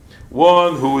kaved.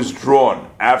 One who is drawn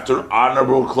after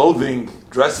honorable clothing,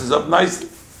 dresses up nicely.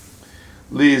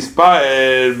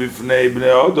 Li'ispaer b'fnei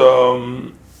bnei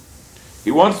Odom.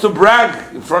 He wants to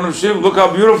brag in front of Shiv. Look how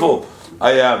beautiful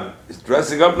I am. He's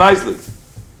dressing up nicely.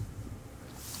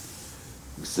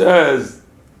 He says,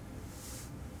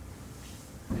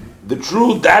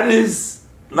 that is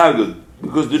not good.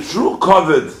 Because the true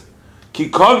kavod, ki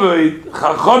kavod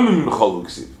chachamim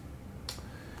choluk.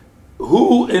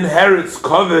 Who inherits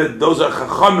kavod? Those are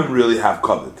chachamim really have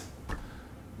kavod.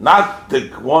 Not the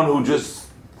one who just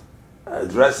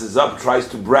dresses up, tries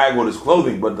to brag with his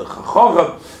clothing, but the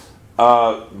chacham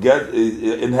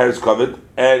inherits kavod.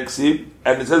 And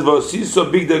it says, "V'osiso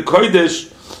bigdei kodesh,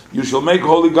 you shall make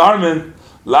holy garment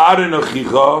la'aron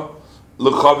achicha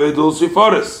l'kavod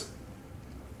ulsiforis."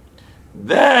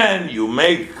 Then you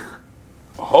make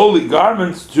holy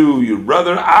garments to your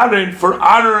brother Aaron for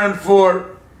honor and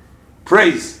for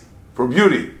praise, for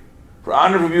beauty, for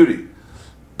honor, for beauty.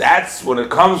 That's when it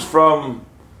comes from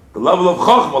the level of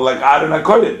chokhmah, like Aaron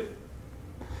HaKohen.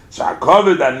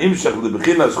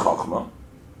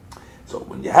 So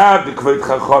when you have the kavod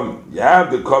chacham, you have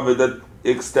the kavod that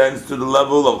extends to the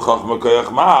level of chokhmah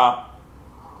koyachma,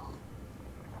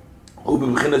 hu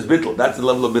b'bechinas bittul. That's the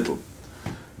level of bittul.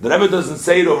 The Rebbe doesn't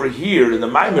say it over here in the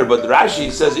Maimer, but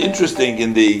Rashi says interesting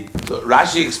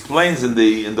Rashi explains in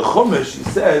the Chumash. He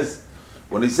says,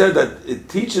 when he said that it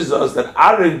teaches us that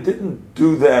Aaron didn't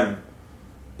do them,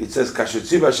 it says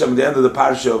Kashetziv Hashem, the end of the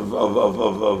parsha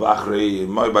of Achrei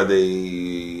by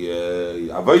the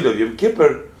Avodah of Yom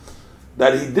Kippur,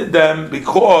 that he did them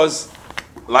because,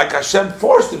 like Hashem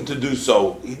forced him to do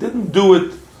so. He didn't do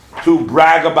it to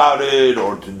brag about it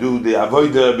or to do the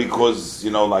Avodah because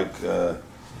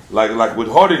like with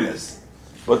haughtiness,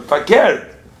 but fakir.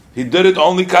 He did it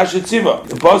only kashetziva.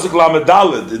 The pasuk lamed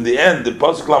daled in the end, the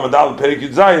pasuk lamed daled Perek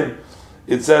Yud Zayin,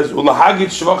 it says ulahagit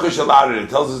shvacha shel Aaron. It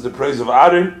tells us the praise of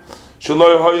Aaron.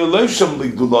 Shelo hoya leisham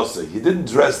ligdulase. He didn't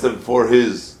dress them for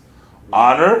his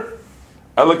honor.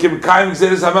 Elakim kaim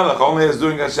gzeres hamelach. Only as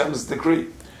doing Hashem's decree.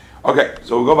 Okay,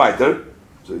 so we'll go weiter.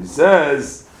 So he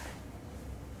says,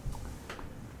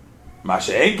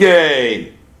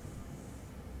 Masha'enkein.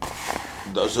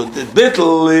 So the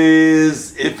bittul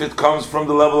is if it comes from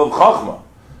the level of chachma,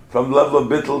 from the level of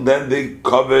bittul, then the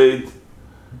kavod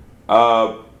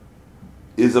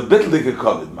is a bittulik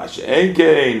kavod.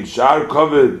 Masha'enkein shar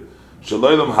kavod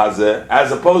shaloilam hazeh,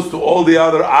 as opposed to all the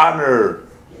other honor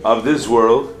of this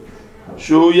world.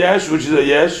 Shu yesh, which is a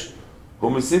yesh,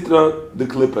 humisitra the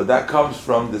klippa, that comes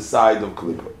from the side of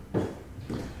klippa.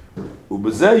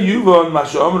 Ubezeh yuvon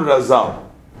masha'omer razal.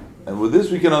 And with this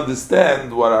we can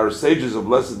understand what our sages of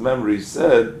blessed memory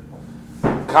said.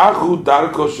 Kachu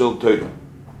darko shel Torah.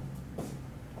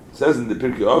 It says in the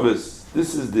Pirkei Avos,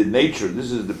 this is the nature, this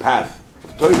is the path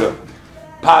of Torah.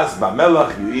 Pas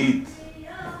b'melach, you eat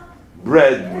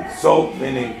bread with salt,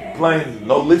 meaning plain,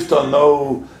 no lifta,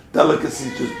 no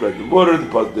delicacies, just bread and water.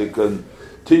 They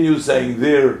continue saying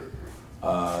there.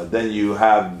 Then you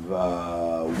have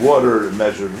water,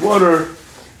 measured water.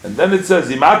 And then it says,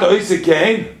 Imata oise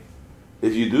kein,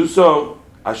 if you do so,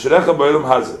 Ashrecha ba'olam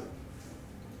hazeh.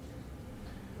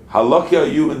 How lucky are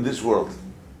you in this world?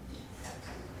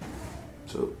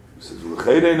 So it says,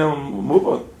 L'cheirei no move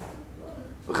on.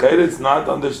 L'cheirei it's not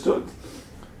understood.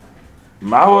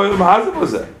 Ma'u olam hazeh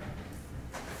was that?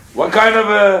 What kind of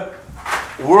a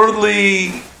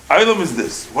worldly item is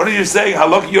this? What are you saying? How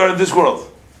lucky you are in this world?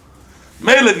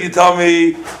 Maybe if you tell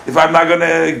me if I'm not going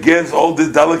to get all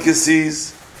the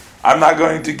delicacies, I'm not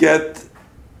going to get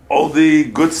all the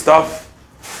good stuff,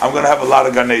 I'm going to have a lot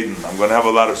of Gan Eden. I'm going to have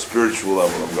a lot of spiritual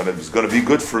level. It's going to be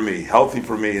good for me, healthy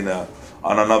for me on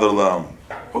another level.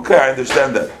 Okay, I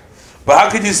understand that. But how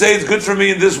can you say it's good for me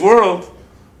in this world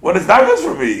when it's not good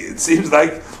for me? It seems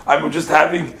like I'm just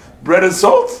having bread and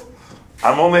salt.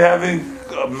 I'm only having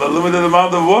a limited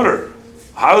amount of water.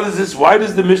 How does this? Why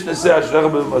does the Mishnah say Ashrecha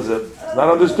ba'olam hazeh? It's not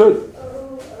understood.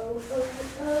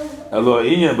 But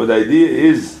the idea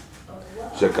is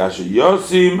shekasha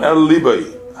yosim el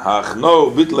libay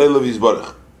hachno bit leilav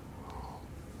yizbarach.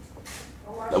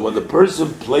 That when the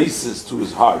person places to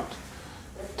his heart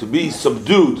to be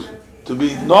subdued, to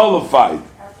be nullified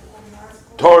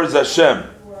towards Hashem,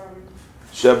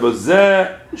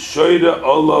 shebazeh shoyda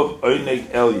olav oineg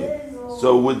elyon.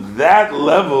 So with that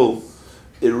level,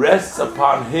 it rests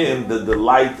upon him the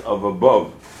delight of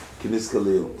above.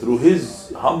 Through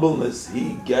his humbleness,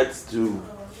 he gets to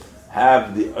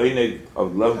have the oineg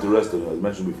of love to rest of it, as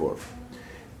mentioned before.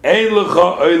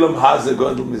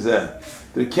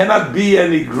 There cannot be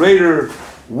any greater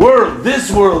world,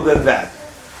 this world, than that.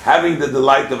 Having the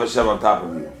delight of Hashem on top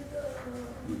of you.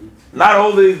 Not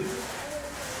all the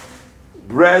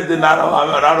bread and not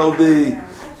all the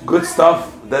good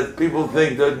stuff that people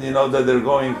think that that they're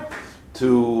going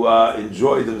to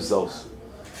enjoy themselves.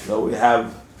 We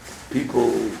have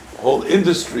people, whole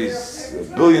industries,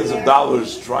 billions of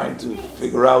dollars trying to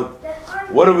figure out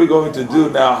what are we going to do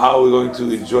now, how are we going to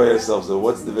enjoy ourselves, or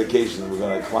what's the vacation, we're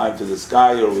going to climb to the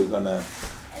sky, or we're going to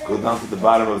go down to the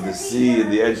bottom of the sea and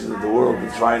the edges of the world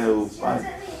and trying to find.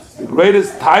 The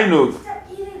greatest tainug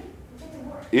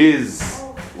is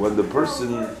when the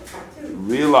person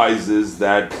realizes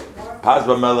that Pas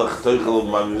b'melech toichel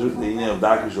u'mamizut the inyan of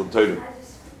darkish al toirim,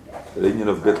 the inyan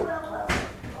of bittul.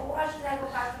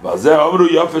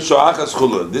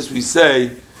 This we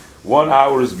say, 1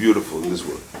 hour is beautiful in this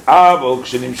world.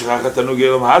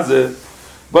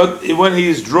 But when he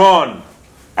is drawn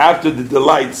after the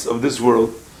delights of this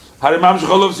world,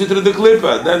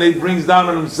 then he brings down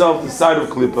on himself the side of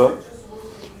klippa.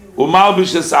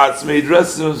 He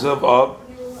dresses himself up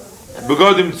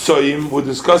with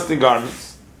disgusting garments.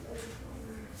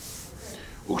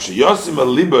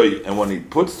 And when he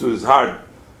puts to his heart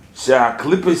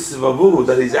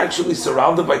that he's actually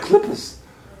surrounded by klippas.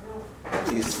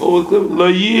 He's full of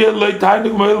klippas.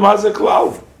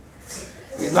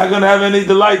 He's not going to have any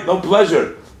delight, no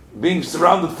pleasure, being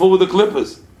surrounded full with the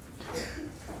klippas.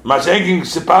 But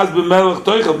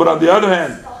on the other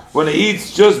hand, when he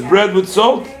eats just bread with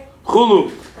salt,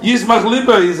 his heart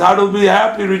will be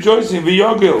happy, rejoicing.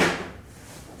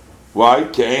 Why?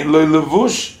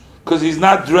 Because he's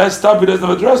not dressed up, he doesn't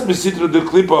have a dress.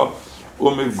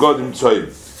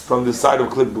 From the side of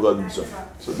klip begodim tzoyim.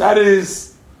 So that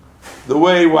is the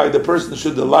way why the person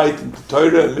should delight in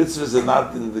Torah and mitzvahs and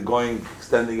not in the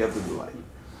extending after the light.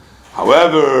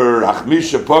 However,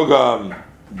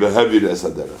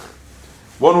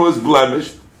 one who is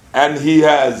blemished and he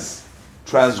has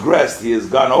transgressed, he has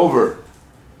gone over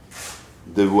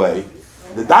the way.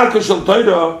 The darka shel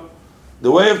Torah, the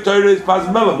way of Torah is pas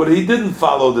melech, but he didn't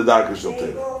follow the darka shel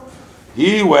Torah.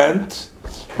 He went.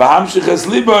 He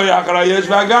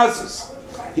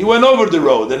went over the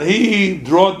road and he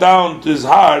drew down to his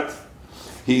heart.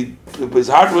 His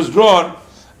heart was drawn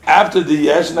after the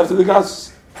yesh and after the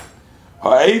gas.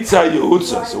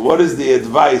 So what is the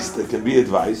advice that can be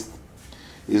advised?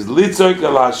 Is litzoik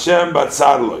el Hashem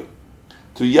batzarloi,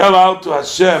 to yell out to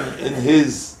Hashem in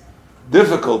his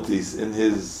difficulties, in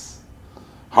his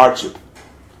hardship.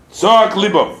 Tzorach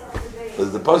libam,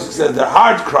 as the pasuk says, their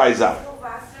heart cries out.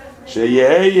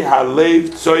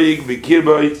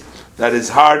 That his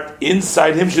heart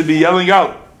inside him should be yelling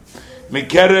out.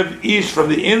 Mikerev ish, from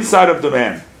the inside of the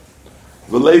man.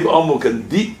 V'leiv omuk, and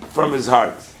deep from his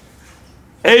heart.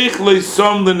 Eich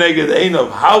le'som l'neged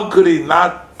einov, how could he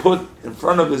not put in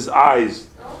front of his eyes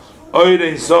Oid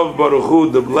Ein Sof Baruch Hu,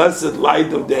 the blessed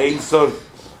light of the Ein Sof,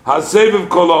 Haseviv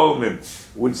Kol Ha'olmim,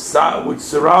 which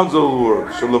surrounds all the world.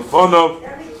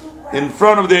 Shalafonov, in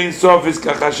front of the Ein Sof is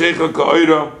Kachashecha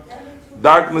Ka'oira.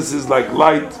 Darkness is like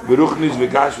light, Beruchnis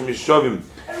v'Gashmis Shovim,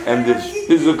 and the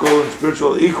physical and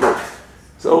spiritual equal.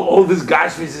 So all this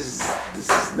Gashmis is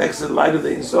next to the light of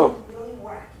the Ein Sof.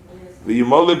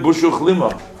 V'yimole bushu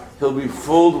chlima. He'll be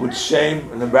filled with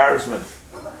shame and embarrassment.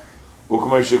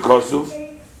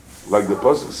 Like the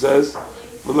pasuk says,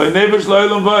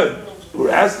 we're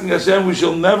asking Hashem, we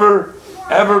shall never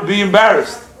ever be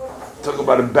embarrassed. Talk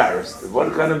about embarrassed.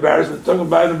 What kind of embarrassment? Talking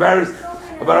about embarrassed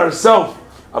about ourselves,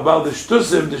 about the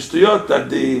shtusim, the shtuyot, that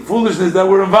the foolishness that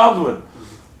we're involved with.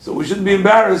 So we shouldn't be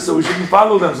embarrassed, so we shouldn't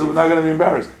follow them, so we're not going to be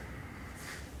embarrassed.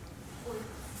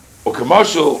 Or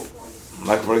commercial,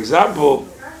 like for example,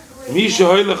 a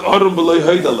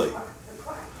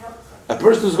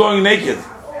person who's going naked,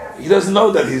 he doesn't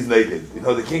know that he's naked. You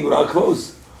know, the king without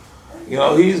clothes. You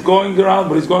know, he's going around,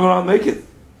 but he's going around naked.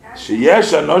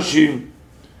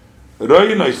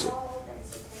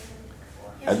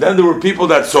 And then there were people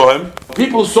that saw him.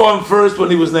 People saw him first when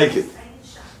he was naked.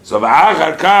 So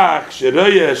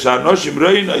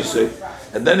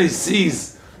and then he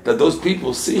sees that those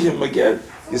people see him again.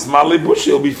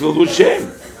 He'll be filled with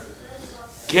shame.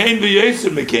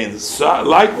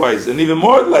 Likewise, and even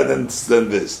more than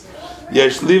this, we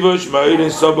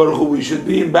should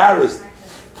be embarrassed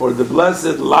for the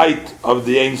blessed light of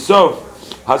the Ein Sof,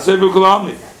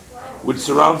 which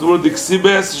surrounds the world, which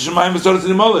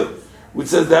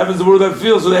says the heavens, the world, that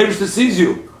feels. So the Eibishter sees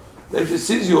you. The Eibishter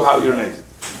sees you how you're naked.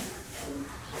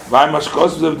 Look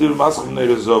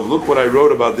what I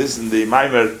wrote about this in the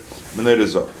Maimer Menei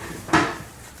Rezov.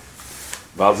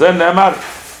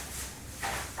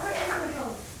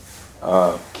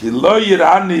 Ki lo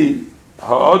yirani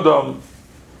ha'odam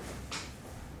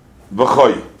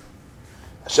v'choy.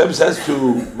 Hashem says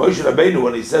to Moshe Rabbeinu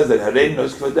when he says that Harein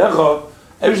nos kvadecha,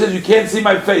 Hashem says you can't see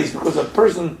my face because a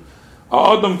person,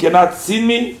 ha'odam, cannot see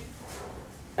me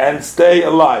and stay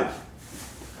alive.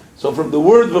 So from the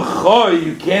word v'choy,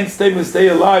 you can't stay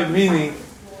alive, meaning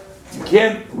you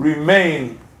can't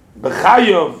remain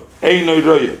b'chayov einoy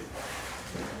roye.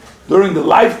 During the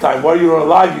lifetime, while you're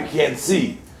alive, you can't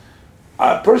see.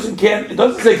 A person can't, it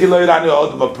doesn't say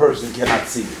a person cannot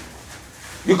see.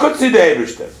 You could see the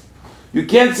Eibishter. You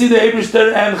can't see the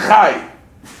Eibishter and Chai,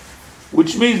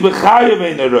 which means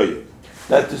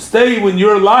that to stay when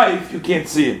you're alive, you can't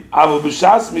see him.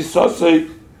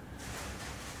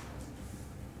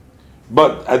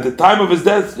 But at the time of his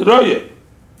death, Roye.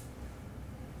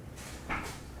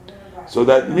 So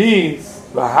that means,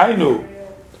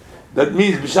 that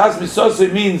means, B'shas Misosei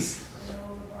means,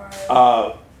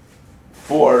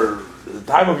 for the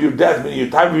time of your death, meaning your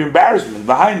time of your embarrassment,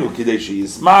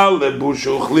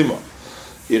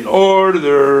 in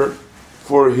order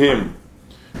for him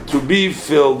to be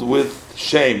filled with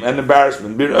shame and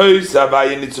embarrassment.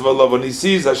 When he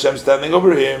sees Hashem standing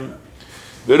over him,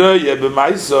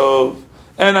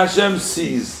 and Hashem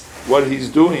sees what he's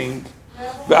doing,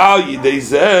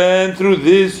 and through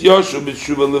this, he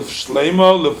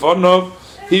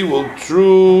will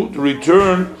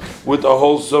return with a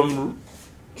wholesome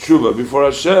tshuva before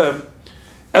Hashem.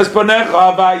 I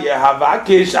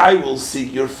will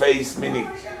seek your face, meaning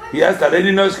he asked that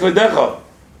any knows kvedecha.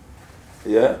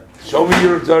 Yeah, show me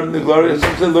your return in the glory.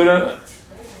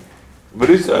 But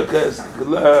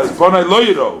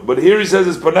here he says,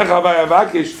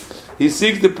 he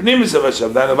seeks the pnimis of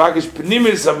Hashem.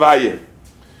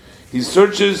 He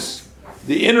searches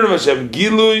the inner of Hashem.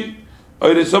 Gilui.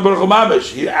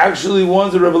 He actually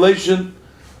wants a revelation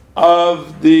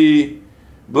of the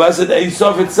blessed Ein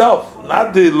Sof itself,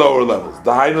 not the lower levels.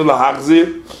 The Hainu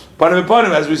lahachzir panim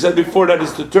panim, as we said before, that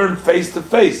is to turn face to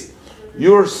face.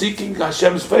 You're seeking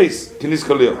Hashem's face. Kinis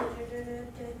Khalil.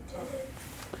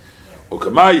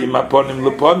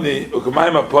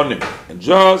 And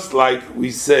just like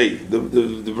we say,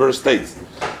 the verse states,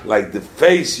 like the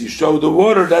face you show the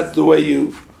water, that's the way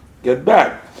you get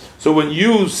back. So when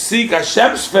you seek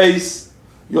Hashem's face,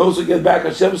 you also get back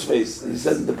Hashem's face. He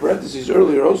said in the parentheses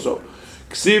earlier also,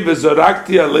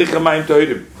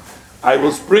 I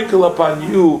will sprinkle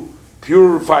upon you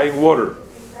purifying water,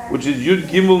 which is Yud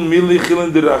Gimel Mili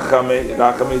Chilin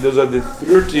Dirachamim. Those are the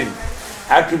 13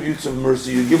 attributes of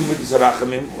mercy. Yud Gimel Mili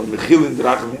Dirachamim, or Mechilin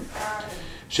Dirachamim.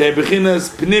 Shein Bechinas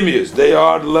Pnimius, they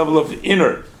are the level of the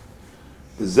inner.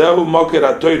 Zehu Moker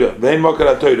HaTorah, Vein Moker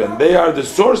HaTorah, and they are the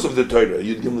source of the Torah.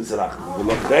 Yud Gimel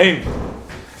Dirachamim.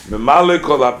 And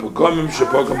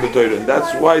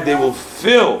that's why they will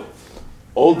fill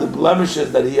all the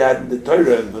blemishes that he had in the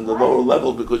Torah in the lower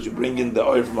level, because you bring in the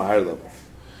oil from a higher level.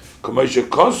 Kamosha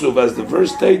Kosuv, as the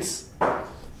verse states,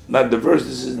 not the verse,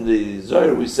 this is in the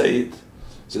Zohar, we say it.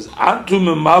 It says, Antu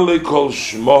memale kol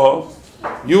shmo,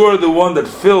 you are the one that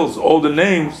fills all the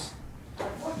names,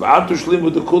 Antu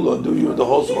shlimu dekula, and do you the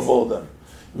wholesome of all of them.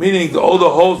 Meaning all the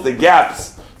holes, the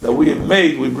gaps that we have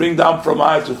made, we bring down from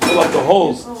high to fill up the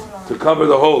holes, to cover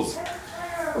the holes.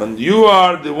 And you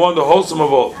are the one, the wholesome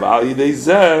of all. And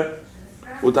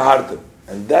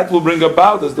that will bring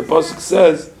about, as the Pasuk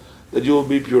says, that you will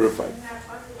be purified.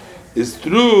 It's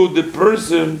through the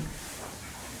person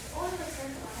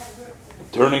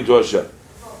turning to Hashem.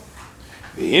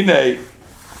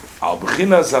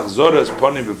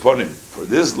 For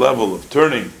this level of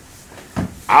turning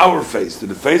our face to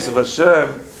the face of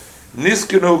Hashem,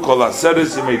 Niskenu kol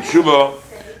aseres yemei tshuva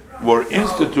were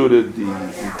instituted the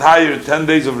entire 10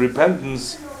 days of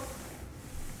repentance.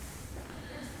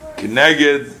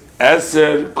 Kineged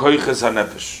eser koiches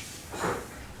hanefesh.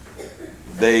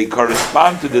 They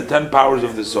correspond to the 10 powers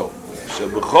of the soul.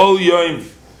 Shebechol yoim,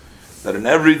 that in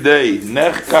every day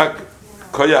nechkak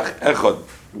koyach echad,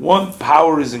 one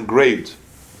power is engraved.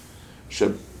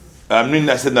 I mean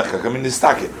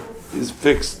nistakin is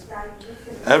fixed.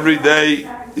 Every day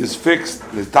is fixed.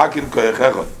 Nistakin koyach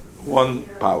echad, one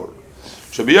power.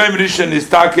 Shebiyom rishon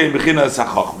nistakin b'chinas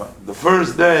hachachma. The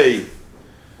first day,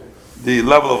 the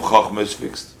level of chachma is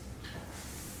fixed.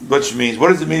 Which means, what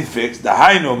does it mean fixed? The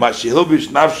hainu mashihilbish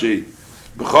nafshi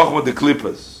b'chachma the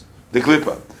klippas, the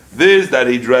klippa. This that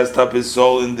he dressed up his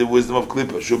soul in the wisdom of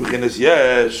klippa. Shu b'chinas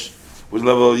yesh, which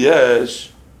level of yesh?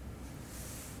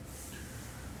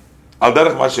 Al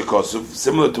derech mashikosuv,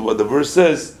 similar to what the verse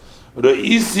says.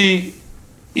 Re'isi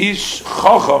ish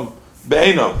chacham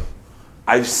be'enov.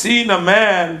 I've seen a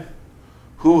man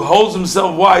who holds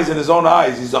himself wise in his own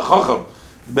eyes. He's a chacham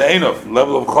be'enov,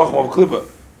 level of chacham of klippa.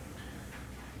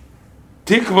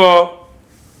 Tikva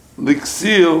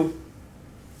liksil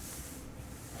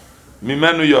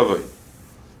mimenu yavai.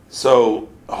 So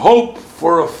hope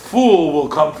for a fool will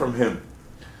come from him.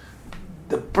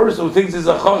 The person who thinks he's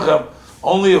a chacham,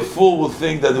 only a fool will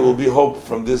think that there will be hope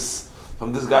from this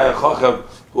guy a chacham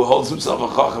who holds himself a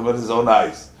chacham in his own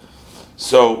eyes.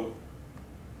 So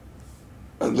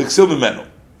liksil mimenu.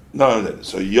 No.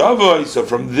 So yavai. So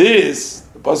from this,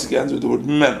 the pasuk ends with the word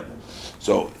mimenu.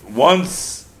 So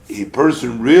once a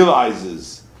person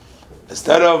realizes,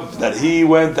 instead of that he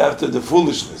went after the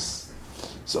foolishness,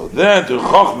 so then to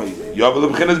Chochmah, Yavel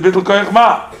B'chinas Bittul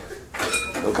Koyachma,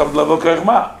 he'll come to level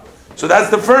Koyachma. So that's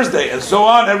the first day, and so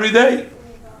on every day.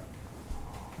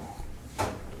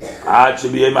 Ad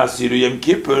Shebiyem Asiru Yom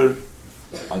Kippur,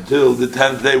 until the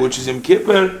 10th day, which is Yom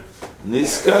Kippur,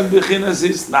 Niskan B'chinas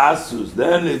Isnasus.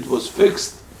 Then it was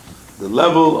fixed, the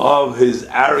level of his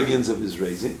arrogance of his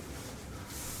raising.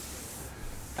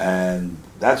 And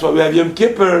that's why we have Yom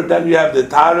Kippur, then we have the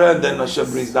Tara, and then Hashem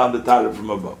brings down the Tara from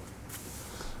above.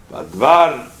 But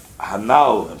Dvar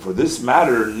Hanal, and for this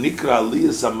matter, Nikra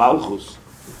Liyas HaMalchus,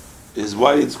 is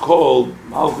why it's called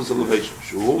Malchus elevation.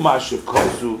 Shuhu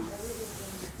Ma'ashekosu.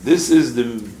 This is the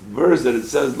verse that it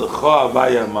says, L'cha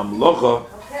Avaya Mamlocha,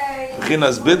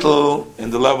 B'chinas Bittel, in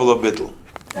the level of Bittel.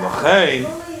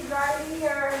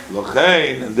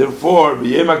 Lochein, and therefore,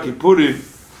 B'yem HaKippurim,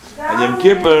 and Yom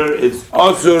Kippur, it's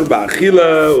Asur,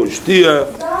 Ba'achila,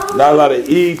 Ushtia, not allowed to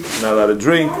eat, not allowed to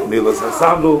drink, Nilas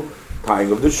HaSandal,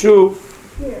 tying of the shoe.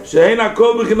 She'ein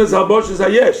HaKol B'chinas HaBoshes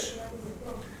HaYesh.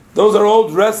 Those are all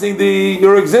dressing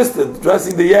your existence,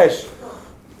 dressing the Yesh.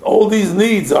 All these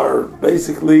needs are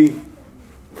basically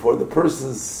for the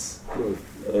person's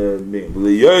being.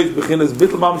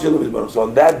 So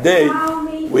on that day,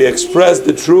 we express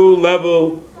the true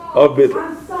level of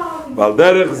Bittul.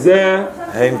 Valderech zeh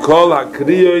hein kol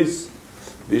hakriyos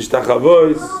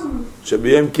v'ishtachavois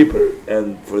shebiyem Kippur.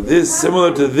 And for this,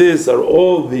 similar to this, are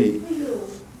all the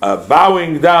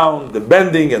bowing down, the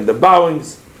bending and the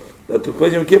bowings that took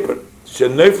place in Kippur.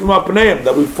 Sheneifim apneim,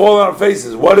 that we fall on our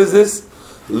faces. What is this?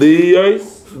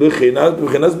 Liyos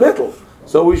b'chinas Bittul.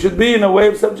 So we should be in a way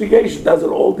of subjugation. That's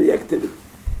all the activity.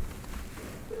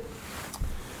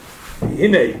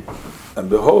 Hinei. And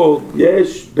behold,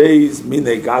 yesh beis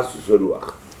minei gasus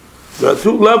haruach. There are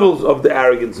two levels of the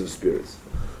arrogance of spirits.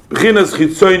 B'chinas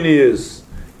chitzonius,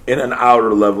 in an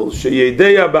outer level.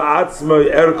 Sheyedeya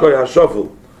ba'atzmai erkoi hashofel.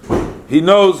 He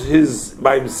knows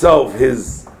by himself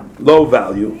his low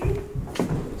value.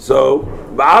 So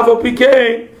ba'avo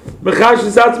pikein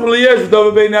mechashes atzmo liyesh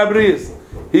v'dova bein abriyas.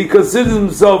 He considers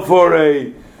himself for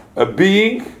a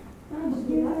being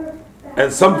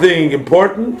and something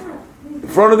important in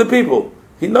front of the people.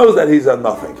 He knows that he's a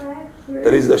nothing,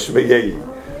 that he's a shmeyegi.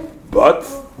 But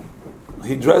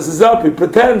he dresses up, he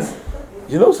pretends.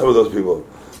 You know some of those people.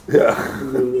 Yeah.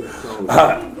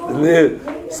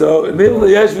 So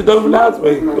Yesh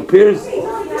V'dov appears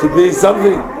to be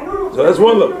something. So that's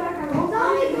one level.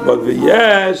 But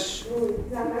V'yesh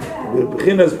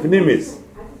V'chinas Pnimis.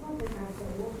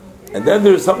 And then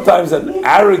there's sometimes an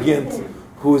arrogant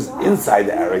who's inside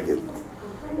arrogant.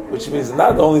 Which means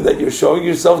not only that you're showing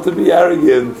yourself to be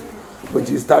arrogant, but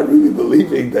you start really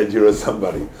believing that you're a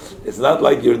somebody. It's not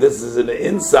like this is an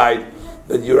inside,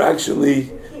 that you're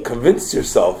actually convinced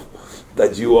yourself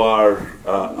that you are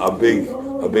a big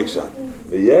shot.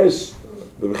 V'yesh,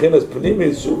 b'bechinas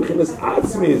pnimis, b'bechinas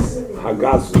atzmis,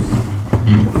 hagasus.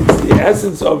 It's the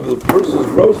essence of the person's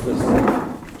grossness.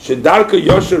 Shedarka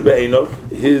yosher be'enov,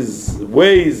 his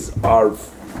ways are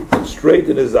straight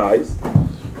in his eyes.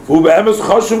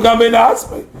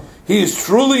 He is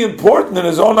truly important in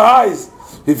his own eyes.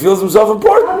 He feels himself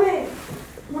important.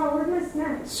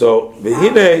 So, on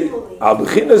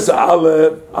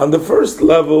the first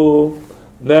level,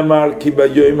 Nemar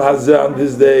Kibayim Hazeh, on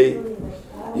this day,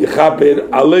 Yechaper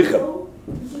Aleichem.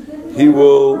 He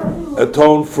will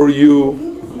atone for you,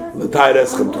 L'tayr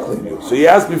Eschem, to clean you. So he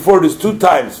asked before this 2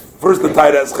 times. First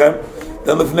L'tayr Eschem,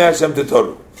 then L'fnei Hashem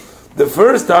Titoru. The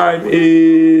first time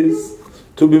is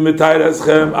to be L'tayr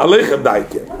Eschem Aleichem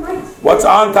Daike. What's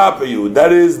on top of you?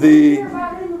 That is the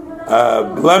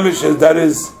blemishes, that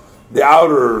is the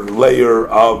outer layer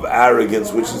of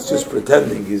arrogance, which is just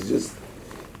pretending. He's just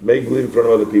making believe in front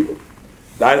of other people.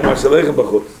 But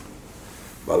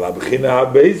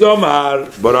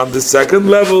on the second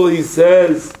level, he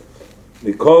says,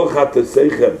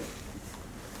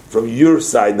 from your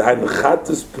side,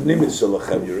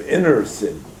 your inner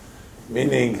sin,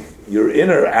 meaning your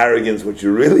inner arrogance, which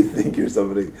you really think you're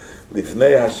somebody.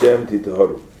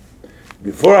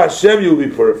 Before Hashem, you will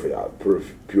be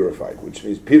purified, which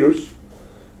means Pirush.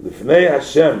 Lifnei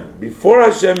Hashem. Before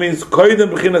Hashem means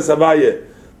Koydem B'chinas Havaya,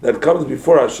 that comes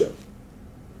before Hashem.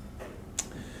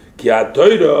 Ki the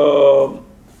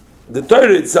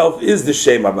Torah itself is the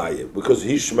Shem Havaya, because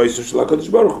He Shmeisu Shel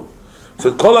HaKadosh Baruch Hu.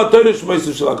 So Kol HaTorah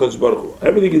Shmeisu Shel HaKadosh Baruch Hu.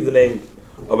 Everything is the name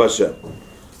of Hashem,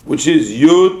 which is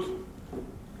Yud,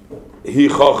 He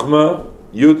Chochma.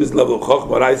 Yud is level of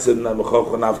Chochma. Raisa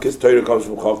Chochma Nafkes. Torah comes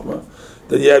from Chochma.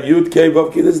 Then you have Yud Kei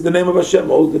Vav Kei. This is the name of Hashem.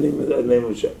 Always the name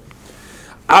of Hashem.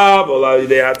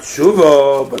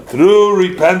 But through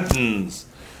repentance,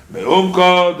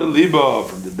 Me'umka the liba,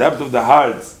 from the depth of the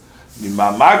hearts,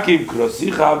 Mimamakim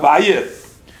Krosicha Havaya,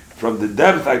 from the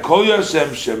depth I call you Hashem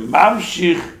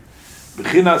Shemamshich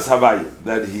B'chinas Havaya,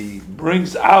 that He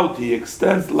brings out, He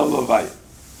extends the level of Havaya.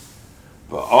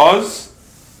 For us,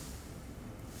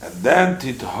 and then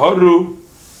Tithoru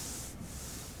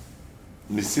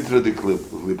Misitra de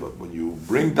Klipa. When you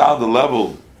bring down the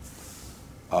level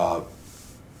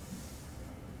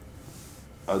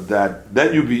that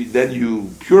then you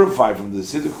purify from the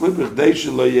Sitra Klipa, they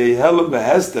shall Yehelem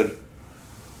Behester,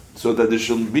 so that there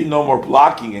shall be no more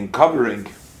blocking and covering,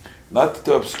 not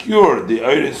to obscure the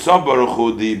Eirin Sof Baruch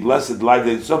Hu, the blessed light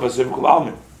that is Sof HaShem Kol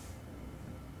Almin.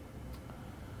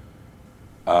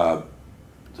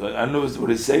 So I know what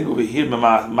he's saying over here,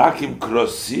 Makim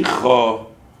Krosicho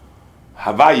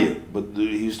Havaya, but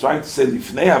he was trying to say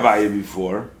Lifnei Havaya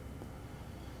before,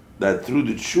 that through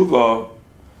the Tshuva,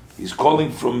 he's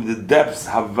calling from the depths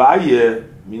Havaya,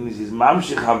 meaning he's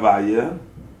Mamshich Havaya,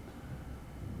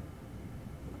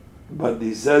 but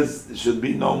he says there should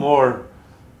be no more.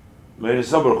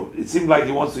 It seemed like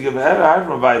he wants to give a higher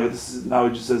from Havaya, but this is, now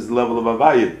he just says the level of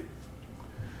Havaya.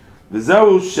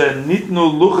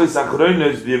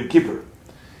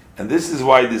 And this is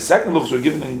why the second luchs were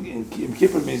given in Yom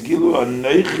Kippur, means Gilu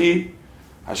Anoichi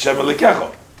Hashem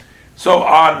Elekecho. So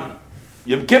on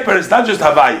Yom Kippur, it's not just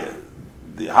Havaya.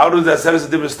 How does that Seres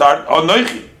Adibah start?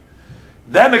 Anoichi.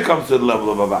 Then it comes to the level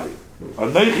of Havaya.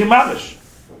 Anoichi Mamish.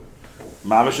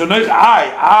 Mamish Anoichi.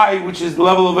 I, which is the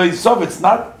level of Eisof. It's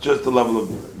not just the level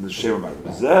of the Shem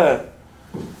Havaya.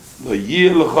 Lo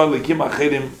Yir L'chol L'kim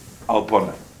Acherim Al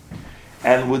Ponai.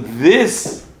 And with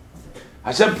this,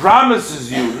 Hashem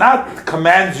promises you, not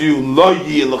commands you, lo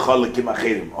yi l'chol l'kim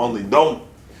acherim, only don't,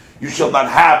 you shall not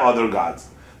have other gods.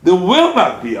 There will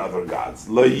not be other gods.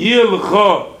 Lo yi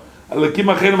l'chol l'kim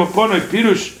acherim aponoi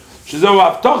pirush shezeu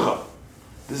avtocha.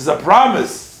 This is a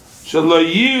promise. Shel lo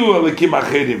yi l'kim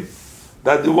acherim,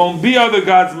 that there won't be other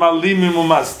gods malimim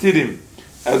u'mastirim,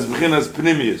 as b'chinas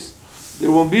pnimius.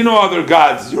 There won't be no other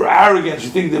gods. You're arrogant. You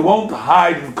think they won't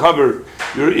hide and cover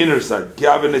your inner side.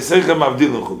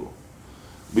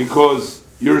 Because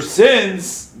your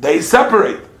sins, they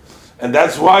separate. And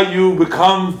that's why you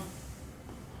become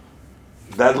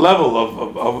that level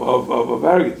of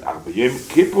arrogance.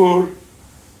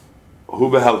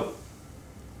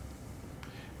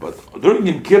 But during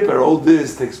Yom Kippur, all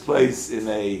this takes place in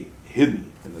a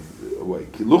hidden way.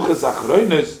 Because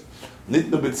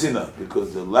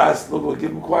the last look was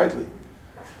given quietly.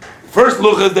 First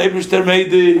look at the Eibishter made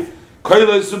the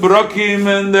Koilas Subarakim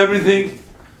and everything,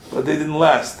 but they didn't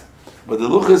last. But the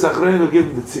Luchas Achrein will give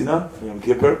him the Tzina, Yom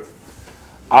Kippur.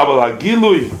 Aval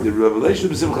HaGilui, the revelation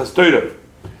of Simchas Torah.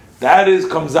 That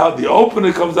comes out, the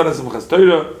opening comes out of Simchas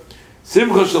Torah.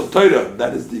 Simcha Shel Torah,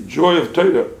 that is the joy of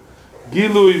Torah.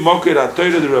 Gilui Moker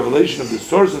HaTorah, the revelation of the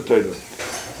source of Torah.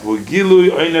 Gilui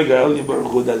Oineg HaElyon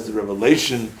Baruch Hu, that's the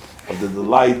revelation of the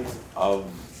delight of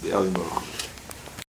the Elyon Baruch Hu.